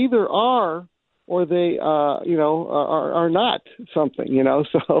either are or they are not something.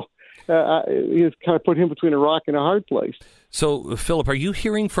 So. It's kind of put him between a rock and a hard place. So, Philip, are you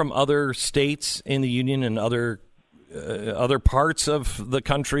hearing from other states in the union and other parts of the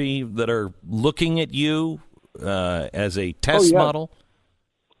country that are looking at you as a test model?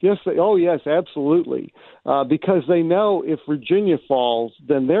 Yes. Yes, absolutely. Because they know if Virginia falls,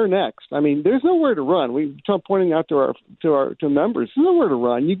 then they're next. I mean, there's nowhere to run. We keep pointing out to our members, there's nowhere to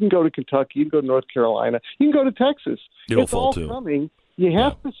run. You can go to Kentucky, you can go to North Carolina, you can go to Texas. It's all coming. You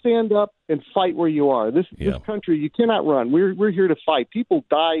have to stand up and fight where you are. This country, you cannot run. We're here to fight. People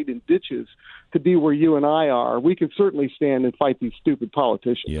died in ditches to be where you and I are. We can certainly stand and fight these stupid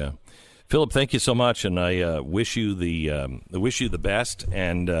politicians. Yeah. Philip, thank you so much, and I wish you the best,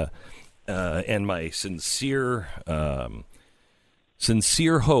 and my sincere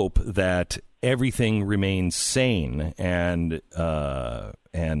hope that everything remains sane and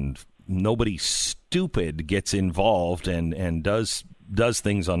nobody stupid gets involved and does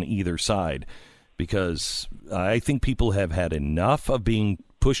things on either side, because I think people have had enough of being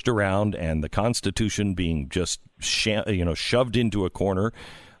pushed around and the Constitution being just shoved into a corner.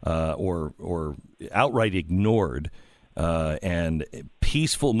 Or outright ignored, and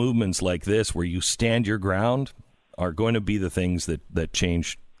peaceful movements like this, where you stand your ground, are going to be the things that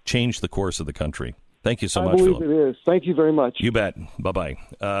change the course of the country. Thank you so much, Philip. I believe it is. Thank you very much. You bet. Bye-bye.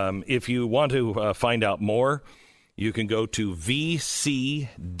 If you want to find out more, you can go to vcdl.org.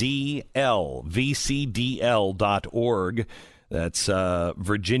 That's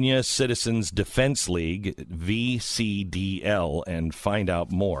Virginia Citizens Defense League, VCDL, and find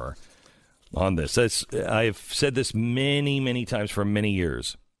out more on this. I've said this many, many times for many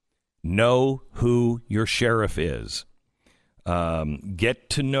years. Know who your sheriff is. Get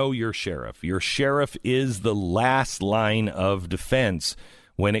to know your sheriff. Your sheriff is the last line of defense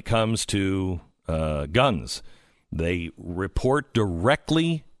when it comes to guns. They report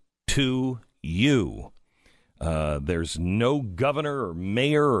directly to you. There's no governor or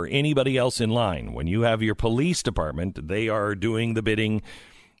mayor or anybody else in line. When you have your police department, they are doing the bidding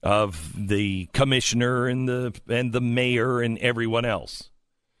of the commissioner and the mayor and everyone else.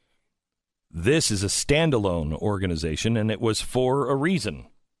 This is a standalone organization, and it was for a reason.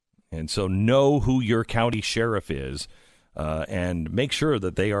 And so know who your county sheriff is, and make sure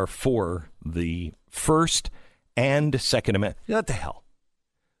that they are for the First and Second Amendment. What the hell?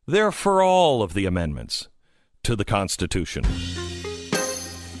 They're for all of the amendments to the Constitution.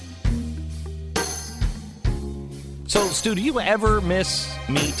 So, Stu, do you ever miss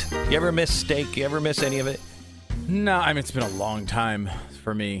meat? You ever miss steak? You ever miss any of it? No, I mean, it's been a long time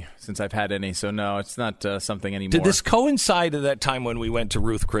for me since I've had any, so no, it's not something anymore. Did this coincide at that time when we went to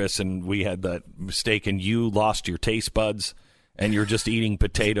Ruth Chris and we had that steak and you lost your taste buds? And you're just eating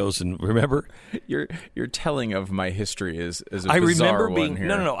potatoes, and remember, your telling of my history is a I bizarre remember being one here.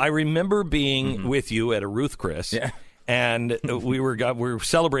 no. I remember being with you at a Ruth Chris, and we were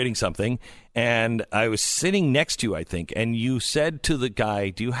celebrating something, and I was sitting next to you, I think, and you said to the guy,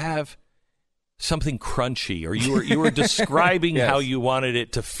 "Do you have something crunchy?" Or you were describing how you wanted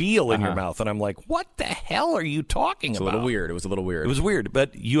it to feel in your mouth, and I'm like, "What the hell are you talking about?" It was a little weird. It was a little weird. It was weird,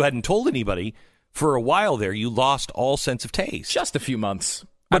 but you hadn't told anybody. For a while there, you lost all sense of taste. Just a few months.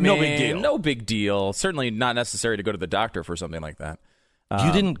 But no big deal. No big deal. Certainly not necessary to go to the doctor for something like that.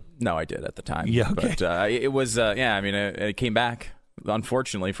 You didn't? No, I did at the time. Yeah, okay. But it was, it came back.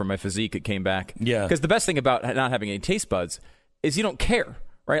 Unfortunately, for my physique, it came back. Yeah. Because the best thing about not having any taste buds is you don't care.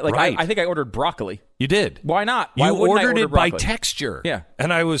 Right? Like, right. I think I ordered broccoli. You did. Why not? You ordered it by broccoli? texture. Yeah.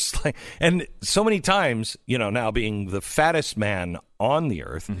 And I was like, and so many times, now being the fattest man on the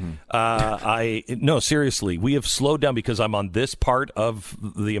earth, no, seriously, we have slowed down because I'm on this part of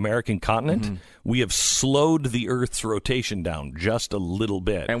the American continent. We have slowed the Earth's rotation down just a little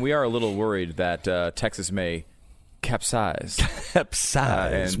bit. And we are a little worried that Texas may capsize.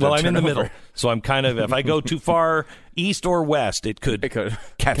 Well, I'm in the middle. So I'm kind of, if I go too far east or west, it could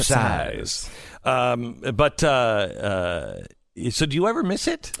capsize. So do you ever miss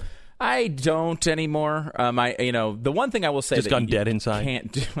it? I don't anymore. The one thing I will say just that gone dead inside.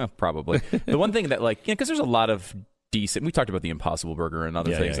 Can't do, well, probably. The one thing that because there's a lot of decent. We talked about the Impossible Burger and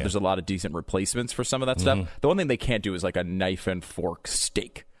other things. There's a lot of decent replacements for some of that stuff. The one thing they can't do is like a knife and fork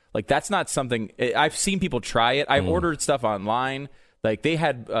steak. Like that's not something I've seen people try it. I've ordered stuff online. Like they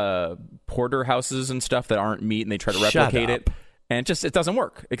had porterhouses and stuff that aren't meat, and they try to replicate it, and it doesn't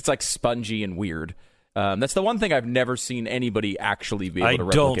work. It's like spongy and weird. That's the one thing I've never seen anybody actually be able to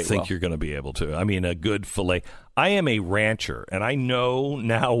replicate. I don't think you're going to be able to. I mean, a good filet. I am a rancher, and I know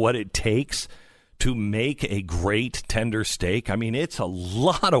now what it takes to make a great tender steak. I mean, it's a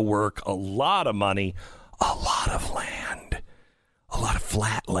lot of work, a lot of money, a lot of land, a lot of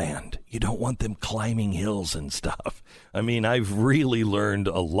flat land. You don't want them climbing hills and stuff. I mean, I've really learned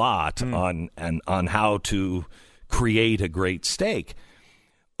a lot on how to create a great steak.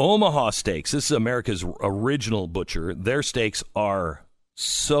 Omaha Steaks, this is America's original butcher. Their steaks are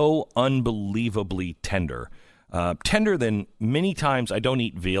So unbelievably tender. Tender than many times. I don't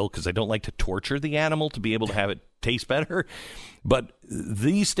eat veal because I don't like to torture the animal to be able to have it taste better. But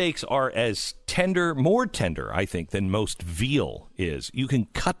these steaks are as tender, more tender, I think, than most veal is. You can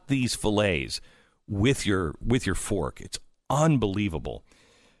cut these fillets with your fork. It's unbelievable.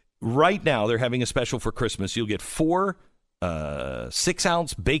 Right now, they're having a special for Christmas. You'll get 4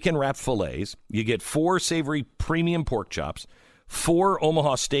 6-ounce bacon-wrapped fillets. You get 4 savory premium pork chops, 4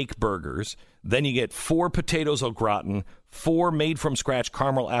 Omaha steak burgers. Then you get 4 potatoes au gratin, 4 made-from-scratch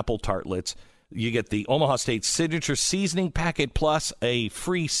caramel apple tartlets. You get the Omaha Steak Signature Seasoning Packet plus a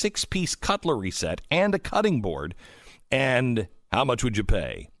free 6-piece cutlery set and a cutting board. And how much would you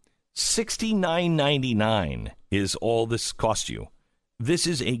pay? $69.99 is all this costs you. This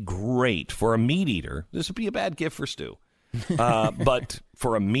is a great, for a meat eater, this would be a bad gift for Stu. But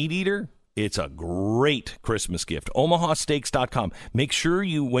for a meat eater, it's a great Christmas gift. OmahaSteaks.com. Make sure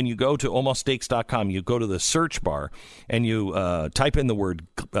you, when you go to OmahaSteaks.com, you go to the search bar and you type in the word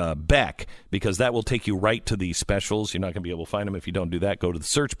Beck, because that will take you right to these specials. You're not going to be able to find them if you don't do that. Go to the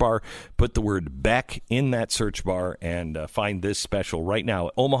search bar, put the word Beck in that search bar, and find this special right now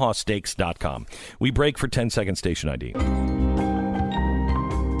at OmahaSteaks.com. We break for 10-second station ID.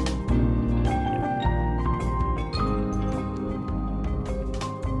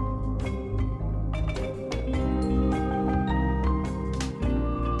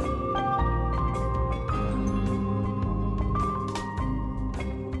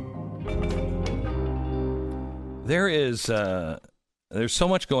 There's so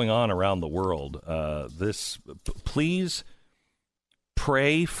much going on around the world. Please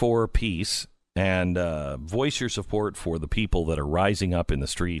pray for peace and voice your support for the people that are rising up in the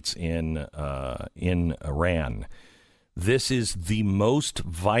streets in Iran. This is the most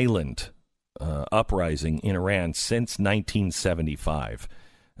violent uprising in Iran since 1975.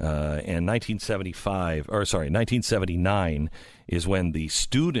 And 1979 is when the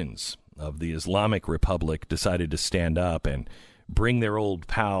students of the Islamic Republic decided to stand up and bring their old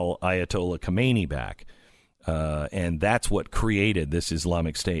pal Ayatollah Khomeini back. And that's what created this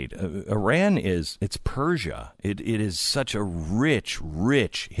Islamic State. Iran it's Persia. It is such a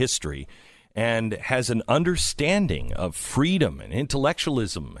rich history and has an understanding of freedom and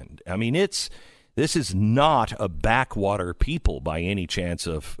intellectualism. And I mean, this is not a backwater people by any chance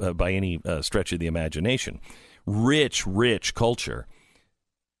of, by any stretch of the imagination. Rich culture.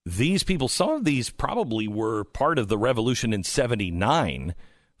 These people, some of these probably were part of the revolution in 79,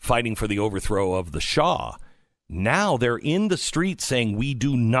 fighting for the overthrow of the Shah. Now they're in the streets saying, we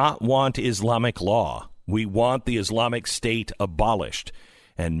do not want Islamic law. We want the Islamic State abolished.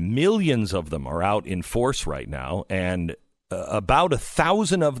 And millions of them are out in force right now. And about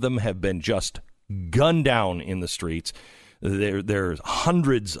 1,000 of them have been just gunned down in the streets. There's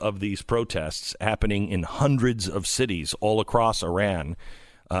hundreds of these protests happening in hundreds of cities all across Iran.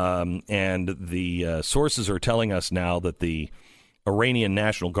 And the sources are telling us now that the Iranian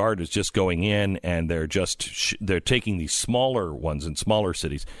National Guard is just going in, and they're taking these smaller ones in smaller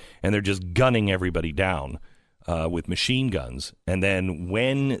cities, and they're just gunning everybody down with machine guns. And then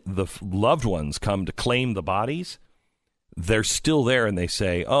when the loved ones come to claim the bodies, they're still there, and they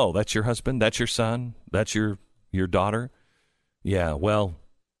say, "Oh, that's your husband, that's your son, that's your daughter." Yeah, well,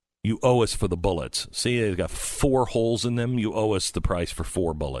 you owe us for the bullets. See, they've got 4 holes in them. You owe us the price for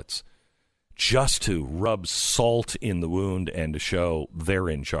 4 bullets. Just to rub salt in the wound and to show they're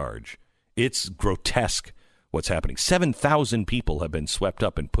in charge. It's grotesque what's happening. 7,000 people have been swept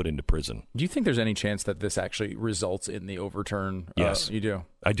up and put into prison. Do you think there's any chance that this actually results in the overturn? Yes. You do?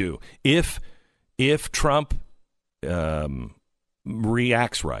 I do. If Trump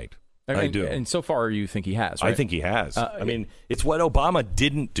reacts right. I do. And so far, you think he has, right? I think he has. I mean, it's what Obama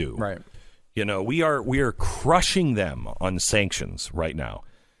didn't do. Right. You know, we are crushing them on sanctions right now.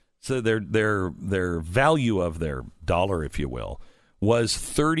 So their value of their dollar, if you will, was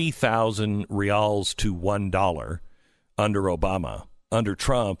 30,000 reals to $1 under Obama. Under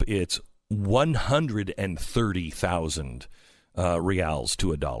Trump, it's 130,000 reals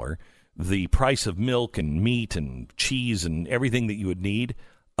to $1. The price of milk and meat and cheese and everything that you would need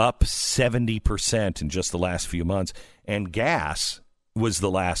up 70% in just the last few months. And gas was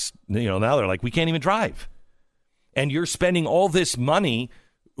the last, now they're like, we can't even drive. And you're spending all this money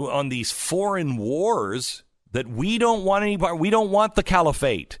on these foreign wars that we don't want any part. We don't want the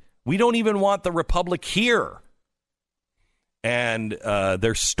caliphate. We don't even want the republic here. And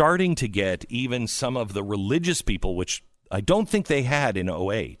they're starting to get even some of the religious people, which I don't think they had in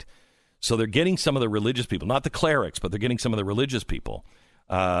 2008. So they're getting some of the religious people, not the clerics, but they're getting some of the religious people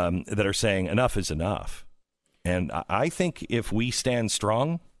that are saying enough is enough. And I think if we stand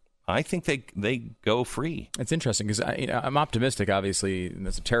strong, I think they go free. It's interesting because I'm optimistic, obviously. And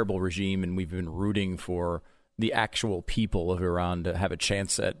it's a terrible regime, and we've been rooting for the actual people of Iran to have a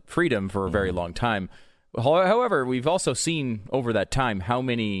chance at freedom for a very long time. However, we've also seen over that time how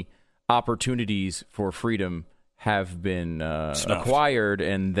many opportunities for freedom have been acquired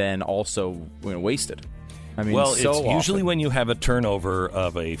and then also wasted. I mean, well, so it's usually often. when you have a turnover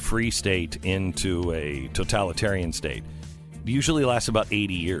of a free state into a totalitarian state. It usually lasts about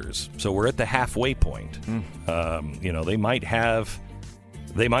 80 years. So we're at the halfway point. They might have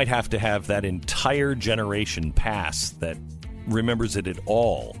to have that entire generation pass that remembers it at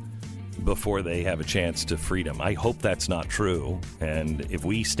all before they have a chance to freedom. I hope that's not true. And if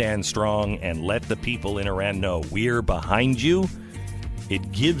we stand strong and let the people in Iran know we're behind you,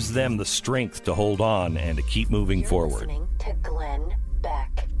 it gives them the strength to hold on and to keep moving forward. Listening to Glenn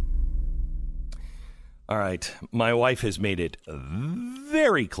Beck. All right. My wife has made it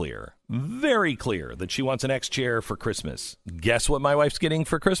very clear that she wants an X chair for Christmas. Guess what my wife's getting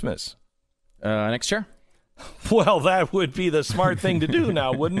for Christmas? An X chair? Well, that would be the smart thing to do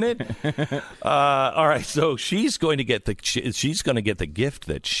now, wouldn't it? All right. So she's going to get the gift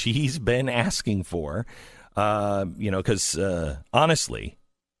that she's been asking for. Because honestly,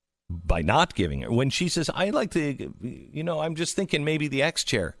 by not giving her, when she says, I like to, I'm just thinking maybe the X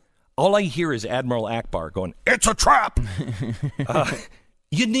chair. All I hear is Admiral Akbar going, it's a trap.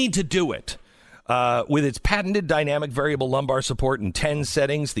 You need to do it. With its patented dynamic variable lumbar support in 10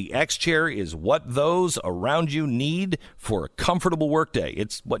 settings, the X chair is what those around you need for a comfortable workday.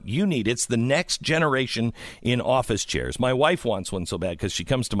 It's what you need. It's the next generation in office chairs. My wife wants one so bad because she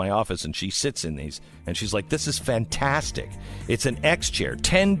comes to my office and she sits in these and she's like, this is fantastic. It's an X chair,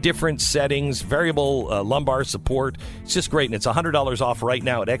 10 different settings, variable lumbar support. It's just great. And it's $100 off right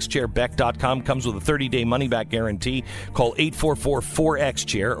now at xchairbeck.com. Comes with a 30-day money-back guarantee. Call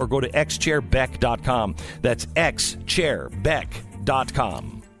 844-4X-CHAIR or go to xchairbeck.com. That's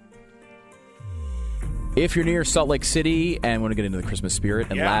xchairbeck.com. If you're near Salt Lake City and want to get into the Christmas spirit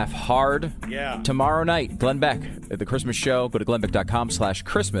and laugh hard, tomorrow night, Glenn Beck at the Christmas show. Go to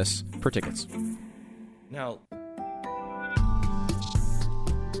glennbeck.com/Christmas for tickets. Now,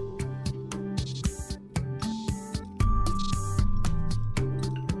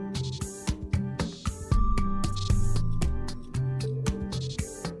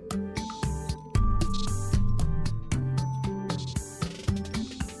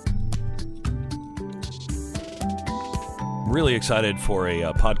 really excited for a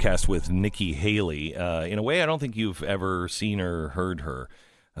podcast with Nikki Haley. In a way, I don't think you've ever seen or heard her.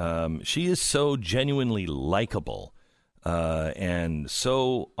 She is so genuinely likable and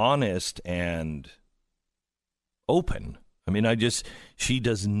so honest and open. I mean, she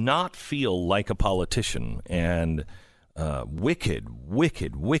does not feel like a politician, and wicked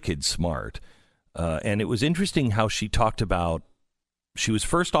smart. And it was interesting how she talked about, she was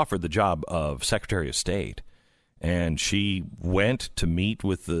first offered the job of Secretary of State. And she went to meet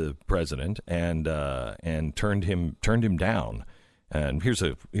with the president and turned him down. And here's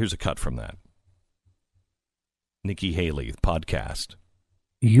a cut from that. Nikki Haley podcast.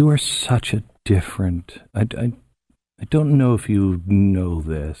 You are such a different. I don't know if you know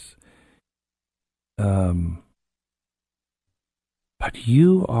this, but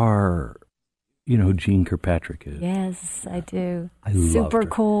you are. You know who Jean Kirkpatrick is? Yes, I do. I love Super her.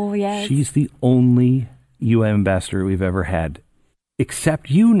 cool. Yes, she's the only UN ambassador we've ever had,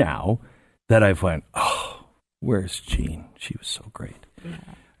 except you now, that I've went, oh, where's Jean? She was so great. Yeah.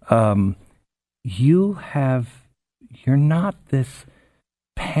 You're not this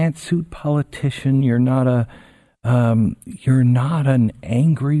pantsuit politician. You're not an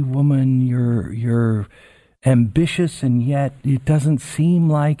angry woman. You're ambitious, and yet it doesn't seem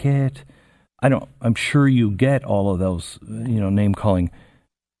like it. I'm sure you get all of those, name calling.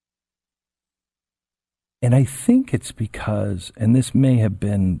 And I think it's because, and this may have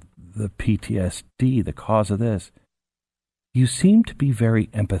been the PTSD, the cause of this, you seem to be very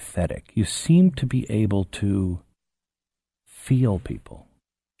empathetic. You seem to be able to feel people.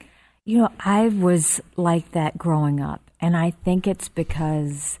 I was like that growing up. And I think it's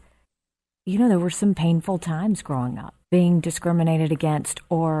because, there were some painful times growing up, being discriminated against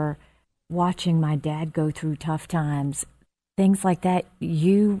or watching my dad go through tough times, things like that.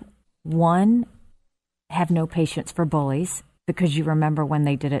 One, have no patience for bullies because you remember when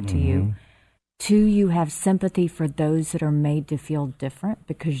they did it to you. Two, you have sympathy for those that are made to feel different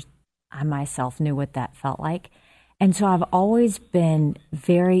because I myself knew what that felt like. And so I've always been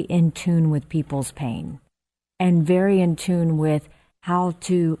very in tune with people's pain and very in tune with how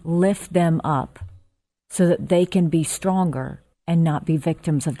to lift them up so that they can be stronger and not be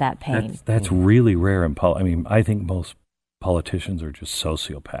victims of that pain. That's really rare in I think most politicians are just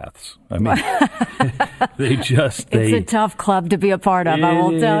sociopaths. It's a tough club to be a part of, I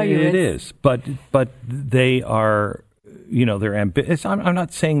will tell you. It is. But they are, they're ambitious. I'm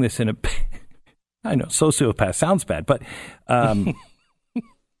not saying this in a, I know sociopath sounds bad, but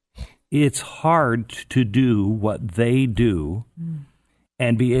it's hard to do what they do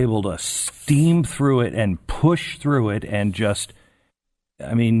and be able to steam through it and push through it and just,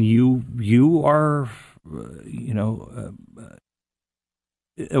 you are,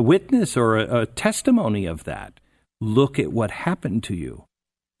 a witness or a testimony of that. Look at what happened to you.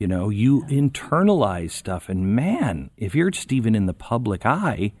 You internalize stuff, and man, if you're just even in the public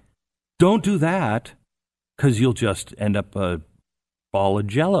eye, don't do that because you'll just end up a ball of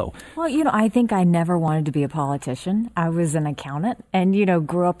jello. Well, I think I never wanted to be a politician. I was an accountant and,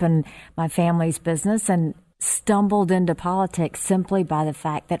 grew up in my family's business and stumbled into politics simply by the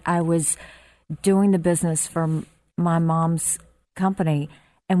fact that I was doing the business for my mom's company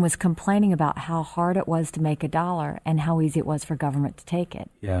and was complaining about how hard it was to make $1 and how easy it was for government to take it.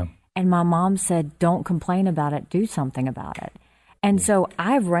 Yeah. And my mom said, don't complain about it, do something about it. And so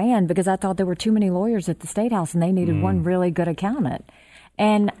I ran because I thought there were too many lawyers at the State House and they needed one really good accountant.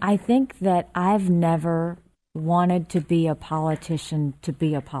 And I think that I've never wanted to be a politician to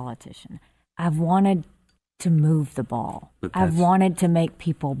be a politician. I've wanted to move the ball. I've wanted to make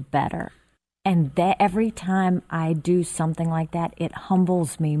people better. And that every time I do something like that, it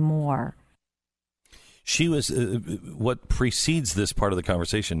humbles me more. She was, what precedes this part of the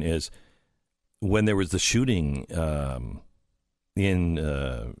conversation is when there was the shooting in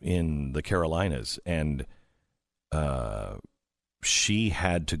the Carolinas, and she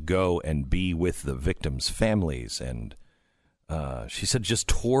had to go and be with the victims' families, and she said just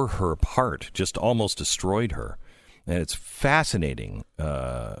tore her apart, just almost destroyed her. And it's fascinating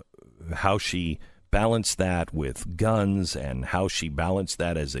how she balanced that with guns and how she balanced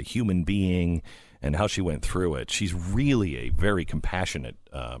that as a human being and how she went through it. She's really a very compassionate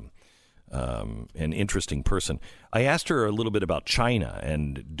and interesting person. I asked her a little bit about China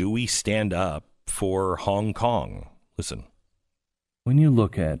and do we stand up for Hong Kong? Listen. When you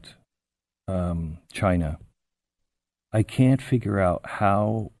look at China, I can't figure out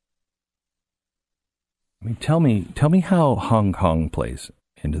how. Tell me how Hong Kong plays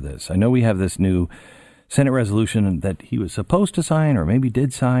into this. I know we have this new Senate resolution that he was supposed to sign or maybe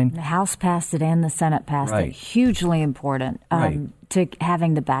did sign. The House passed it and the Senate passed it. Hugely important to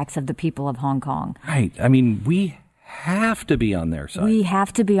having the backs of the people of Hong Kong. Right. We have to be on their side. We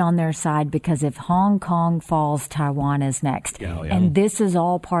have to be on their side because if Hong Kong falls, Taiwan is next. Yeah. And this is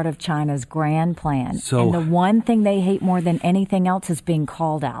all part of China's grand plan. And the one thing they hate more than anything else is being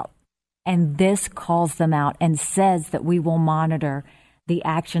called out. And this calls them out and says that we will monitor the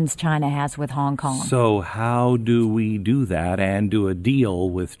actions China has with Hong Kong. So how do we do that and do a deal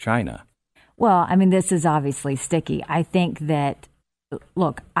with China? Well, this is obviously sticky. I think that,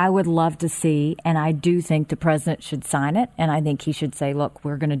 look, I would love to see, and I do think the president should sign it, and I think he should say, look,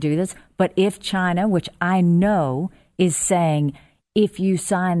 we're going to do this. But if China, which I know is saying, if you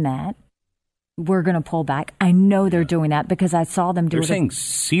sign that, we're going to pull back. I know they're doing that because I saw them do it. They're saying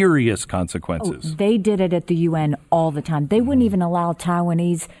serious consequences. They did it at the UN all the time. They wouldn't even allow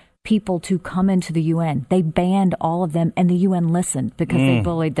Taiwanese people to come into the UN. They banned all of them, and the UN listened because they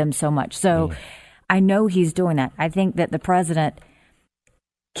bullied them so much. So I know he's doing that. I think that the president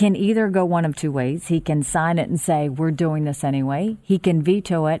can either go one of two ways. He can sign it and say, we're doing this anyway. He can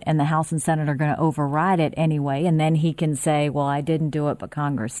veto it, and the House and Senate are going to override it anyway. And then he can say, well, I didn't do it, but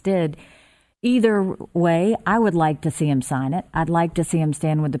Congress did. Either way, I would like to see him sign it. I'd like to see him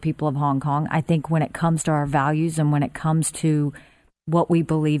stand with the people of Hong Kong. I think when it comes to our values and when it comes to what we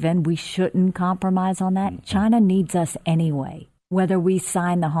believe in, we shouldn't compromise on that. China needs us anyway, whether we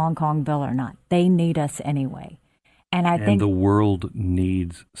sign the Hong Kong bill or not. They need us anyway. And I think the world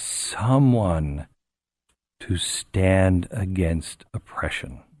needs someone to stand against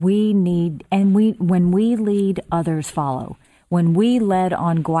oppression. We need, and when we lead, others follow. When we led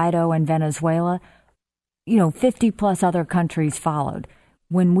on Guaido in Venezuela, 50 plus other countries followed.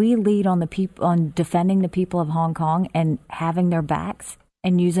 When we lead on on defending the people of Hong Kong and having their backs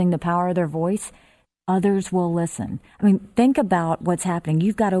and using the power of their voice, others will listen. Think about what's happening.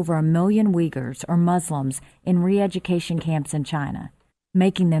 You've got over 1 million Uyghurs or Muslims in re-education camps in China,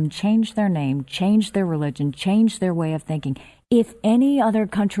 making them change their name, change their religion, change their way of thinking. If any other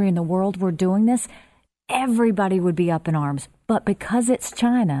country in the world were doing this, everybody would be up in arms. But because it's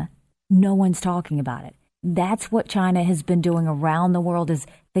China, no one's talking about it. That's what China has been doing around the world, is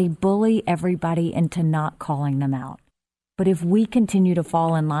they bully everybody into not calling them out. But if we continue to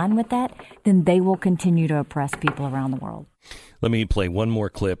fall in line with that, then they will continue to oppress people around the world. Let me play one more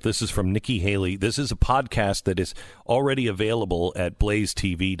clip. This is from Nikki Haley. This is a podcast that is already available at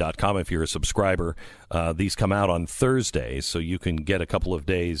blazetv.com if you're a subscriber. These come out on Thursdays, so you can get a couple of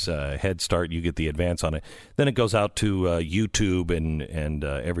days head start. You get the advance on it. Then it goes out to YouTube and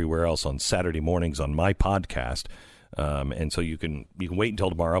everywhere else on Saturday mornings on my podcast. And so you can wait until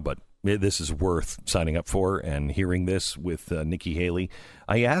tomorrow, but this is worth signing up for and hearing this with Nikki Haley.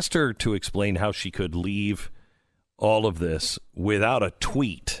 I asked her to explain how she could leave all of this without a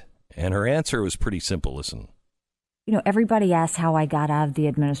tweet, and her answer was pretty simple. Listen. You know, everybody asks how I got out of the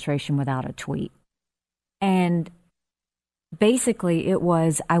administration without a tweet. And basically it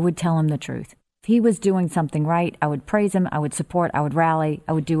was, I would tell him the truth. If he was doing something right, I would praise him, I would support, I would rally,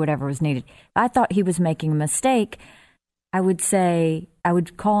 I would do whatever was needed. If I thought he was making a mistake, I would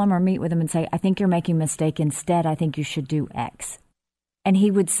call him or meet with him and say, I think you're making a mistake. Instead, I think you should do X. And he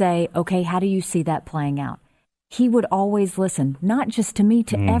would say, okay, how do you see that playing out? He would always listen, not just to me,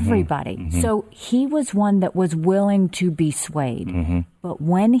 to everybody. Mm-hmm. So he was one that was willing to be swayed. Mm-hmm. But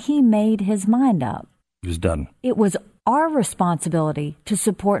when he made his mind up, he was done. It was our responsibility to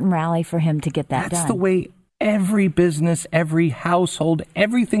support and rally for him to get that done. That's the way every business, every household,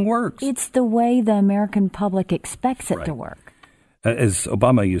 everything works. It's the way the American public expects it to work. As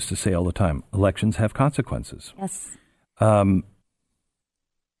Obama used to say all the time, elections have consequences. Yes.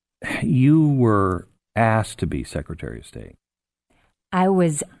 You were asked to be Secretary of State. I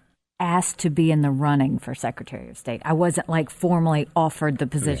was asked to be in the running for Secretary of State. I wasn't formally offered the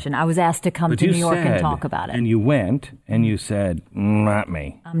position. I was asked to come to New York and talk about it. And you went and you said, not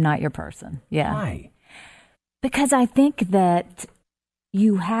me. I'm not your person. Yeah. Why? Because I think that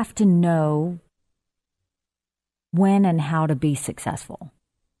you have to know when and how to be successful.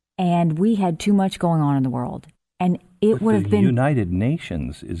 And we had too much going on in the world. And it would have been... The United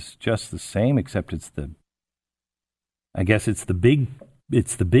Nations is just the same, except it's the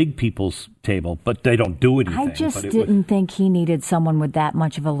big people's table, but they don't do anything. I just didn't think he needed someone with that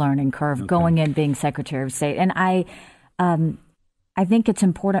much of a learning curve going in being Secretary of State. And I think it's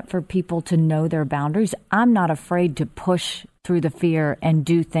important for people to know their boundaries. I'm not afraid to push through the fear and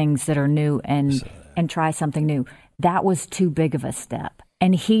do things that are new and try something new. That was too big of a step,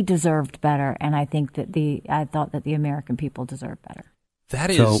 and he deserved better. And I think that I thought that the American people deserved better.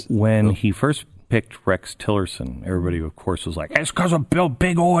 So when he first picked Rex Tillerson, everybody, of course, was like, it's because of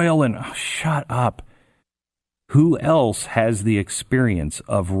big oil, and shut up. Who else has the experience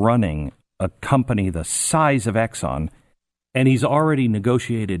of running a company the size of Exxon? And he's already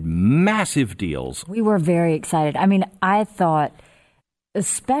negotiated massive deals. We were very excited. I mean, I thought,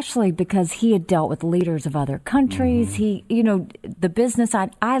 especially because he had dealt with leaders of other countries. Mm-hmm. The business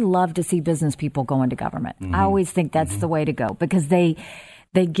side, I love to see business people go into government. Mm-hmm. I always think that's the way to go because they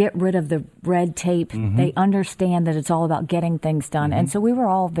get rid of the red tape. Mm-hmm. They understand that it's all about getting things done. Mm-hmm. And so we were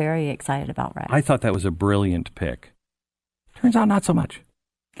all very excited about Rex. I thought that was a brilliant pick. Turns out not so much.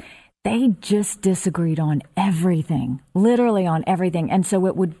 They just disagreed on everything, literally on everything. And so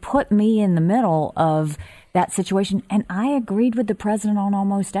it would put me in the middle of that situation. And I agreed with the president on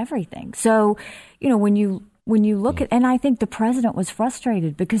almost everything. So, when you look at, and I think the president was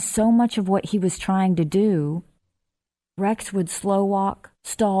frustrated because so much of what he was trying to do, Rex would slow walk,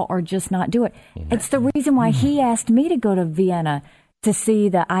 stall, or just not do it. It's the reason why he asked me to go to Vienna to see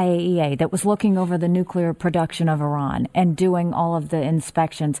the IAEA that was looking over the nuclear production of Iran and doing all of the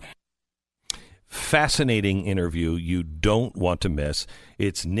inspections. Fascinating interview you don't want to miss.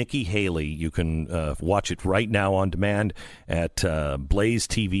 It's Nikki Haley. You can watch it right now on demand at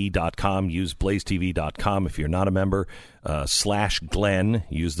blazetv.com. Use blazetv.com if you're not a member. /Glenn.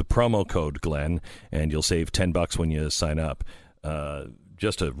 Use the promo code Glenn, and you'll save $10 when you sign up.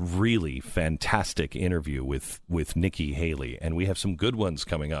 Just a really fantastic interview with Nikki Haley, and we have some good ones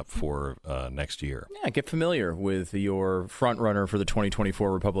coming up for next year. Yeah, get familiar with your front runner for the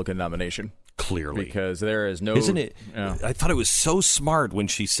 2024 Republican nomination. Clearly. Because there is no... Isn't it? I thought it was so smart when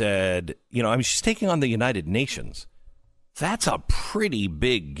she said, she's taking on the United Nations. That's a pretty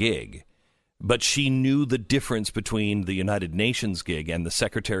big gig. But she knew the difference between the United Nations gig and the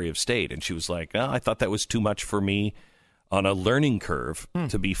Secretary of State. And she was like, I thought that was too much for me on a learning curve,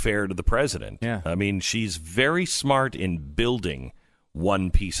 to be fair to the president. Yeah. I mean, she's very smart in building one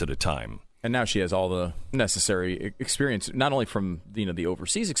piece at a time. And now she has all the necessary experience, not only from the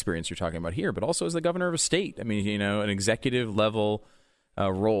overseas experience you're talking about here, but also as the governor of a state. I mean, an executive level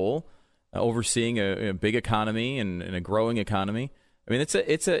role, overseeing a big economy and a growing economy. I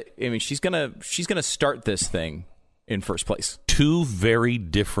mean, she's gonna start this thing in first place. Two very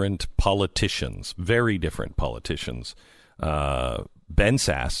different politicians, Ben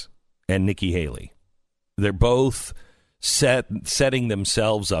Sasse and Nikki Haley. They're both setting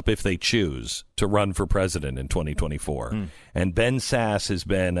themselves up, if they choose, to run for president in 2024. And Ben Sasse has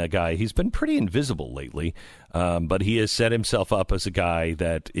been a guy, he's been pretty invisible lately, but he has set himself up as a guy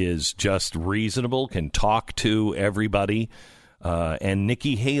that is just reasonable, can talk to everybody. And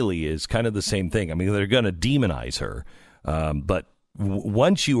Nikki Haley is kind of the same thing. I mean, they're going to demonize her, but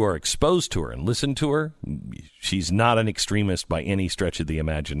once you are exposed to her and listen to her, she's not an extremist by any stretch of the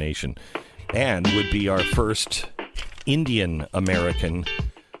imagination, and would be our first Indian American,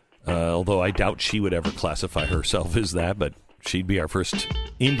 although I doubt she would ever classify herself as that, but she'd be our first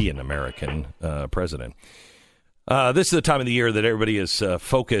Indian American president. This is the time of the year that everybody is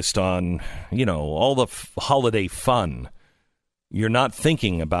focused on, all the holiday fun. You're not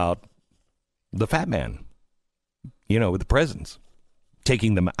thinking about the fat man, with the presents,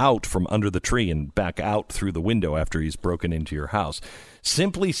 taking them out from under the tree and back out through the window after he's broken into your house.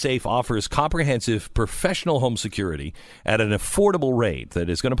 Simply Safe offers comprehensive professional home security at an affordable rate that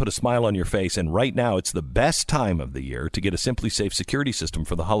is going to put a smile on your face. And right now, it's the best time of the year to get a Simply Safe security system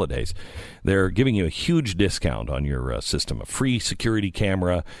for the holidays. They're giving you a huge discount on your system, a free security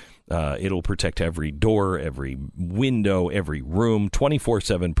camera. It'll protect every door, every window, every room,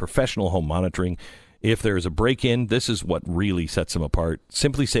 24/7 professional home monitoring. If there's a break-in, this is what really sets them apart.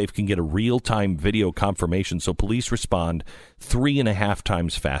 Simply Safe can get a real-time video confirmation, so police respond 3.5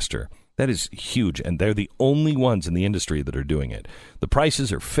 times faster. That is huge, and they're the only ones in the industry that are doing it. The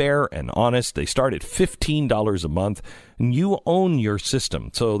prices are fair and honest. They start at $15 a month, and you own your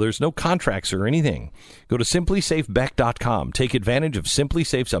system, so there's no contracts or anything. Go to simplysafebeck.com. Take advantage of Simply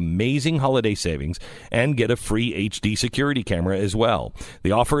Safe's amazing holiday savings and get a free HD security camera as well.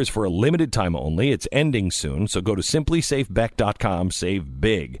 The offer is for a limited time only. It's ending soon, so go to simplysafebeck.com. Save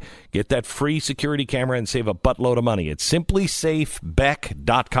big. Get that free security camera and save a buttload of money. It's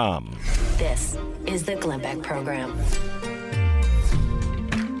simplysafebeck.com. This is the Glenn Beck Program.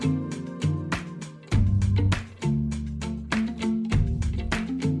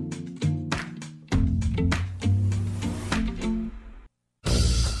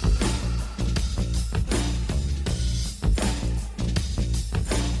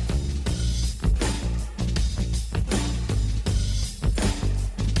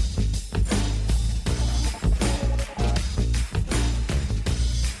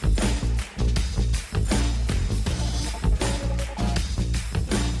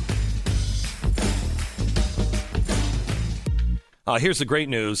 Here's the great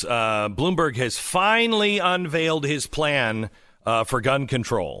news. Bloomberg has finally unveiled his plan for gun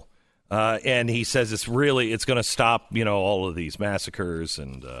control. And he says it's going to stop, all of these massacres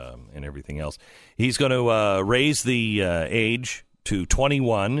and everything else. He's going to raise the age to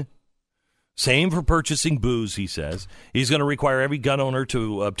 21. Same for purchasing booze, he says. He's going to require every gun owner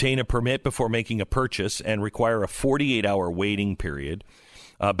to obtain a permit before making a purchase and require a 48-hour waiting period.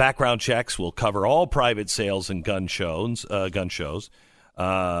 Background checks will cover all private sales and gun shows.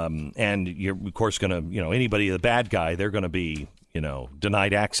 And you're, of course, going to, anybody, the bad guy, they're going to be,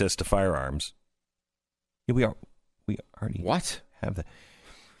 denied access to firearms. We already have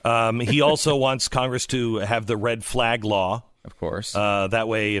that. He also wants Congress to have the red flag law. Of course. That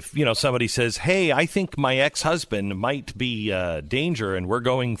way, if, somebody says, hey, I think my ex-husband might be danger and we're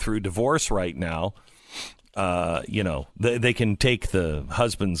going through divorce right now, they can take the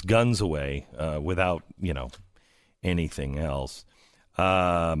husband's guns away without, anything else.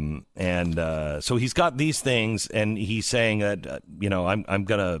 So he's got these things, and he's saying that,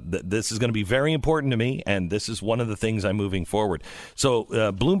 this is going to be very important to me, and this is one of the things I'm moving forward. So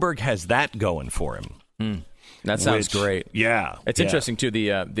Bloomberg has that going for him. That sounds great. Yeah. It's interesting, too.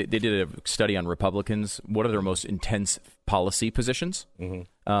 They did a study on Republicans. What are their most intense policy positions?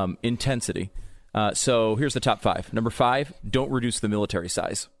 Intensity. So here's the top 5. Number 5, don't reduce the military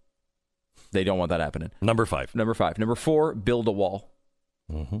size. They don't want that happening. Number 5. Number 4, build a wall.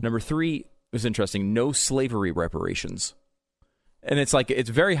 Number 3 is interesting. No slavery reparations. And it's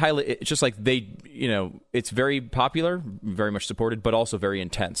very highly, it's just like it's very popular, very much supported, but also very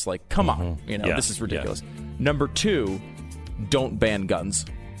intense. Like, come on, this is ridiculous. Yeah. Number 2, don't ban guns.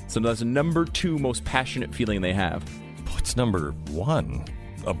 So that's the number 2 most passionate feeling they have. What's number 1?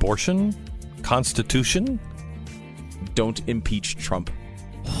 Abortion? Constitution? Don't impeach Trump.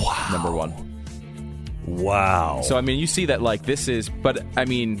 Wow. Number 1. Wow. So, you see that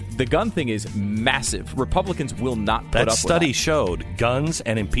the gun thing is massive. Republicans will not put up with that. Study showed guns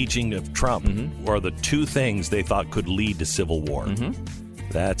and impeaching of Trump are the 2 things they thought could lead to civil war.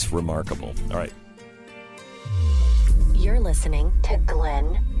 That's remarkable. All right. You're listening to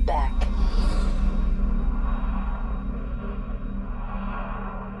Glenn Beck.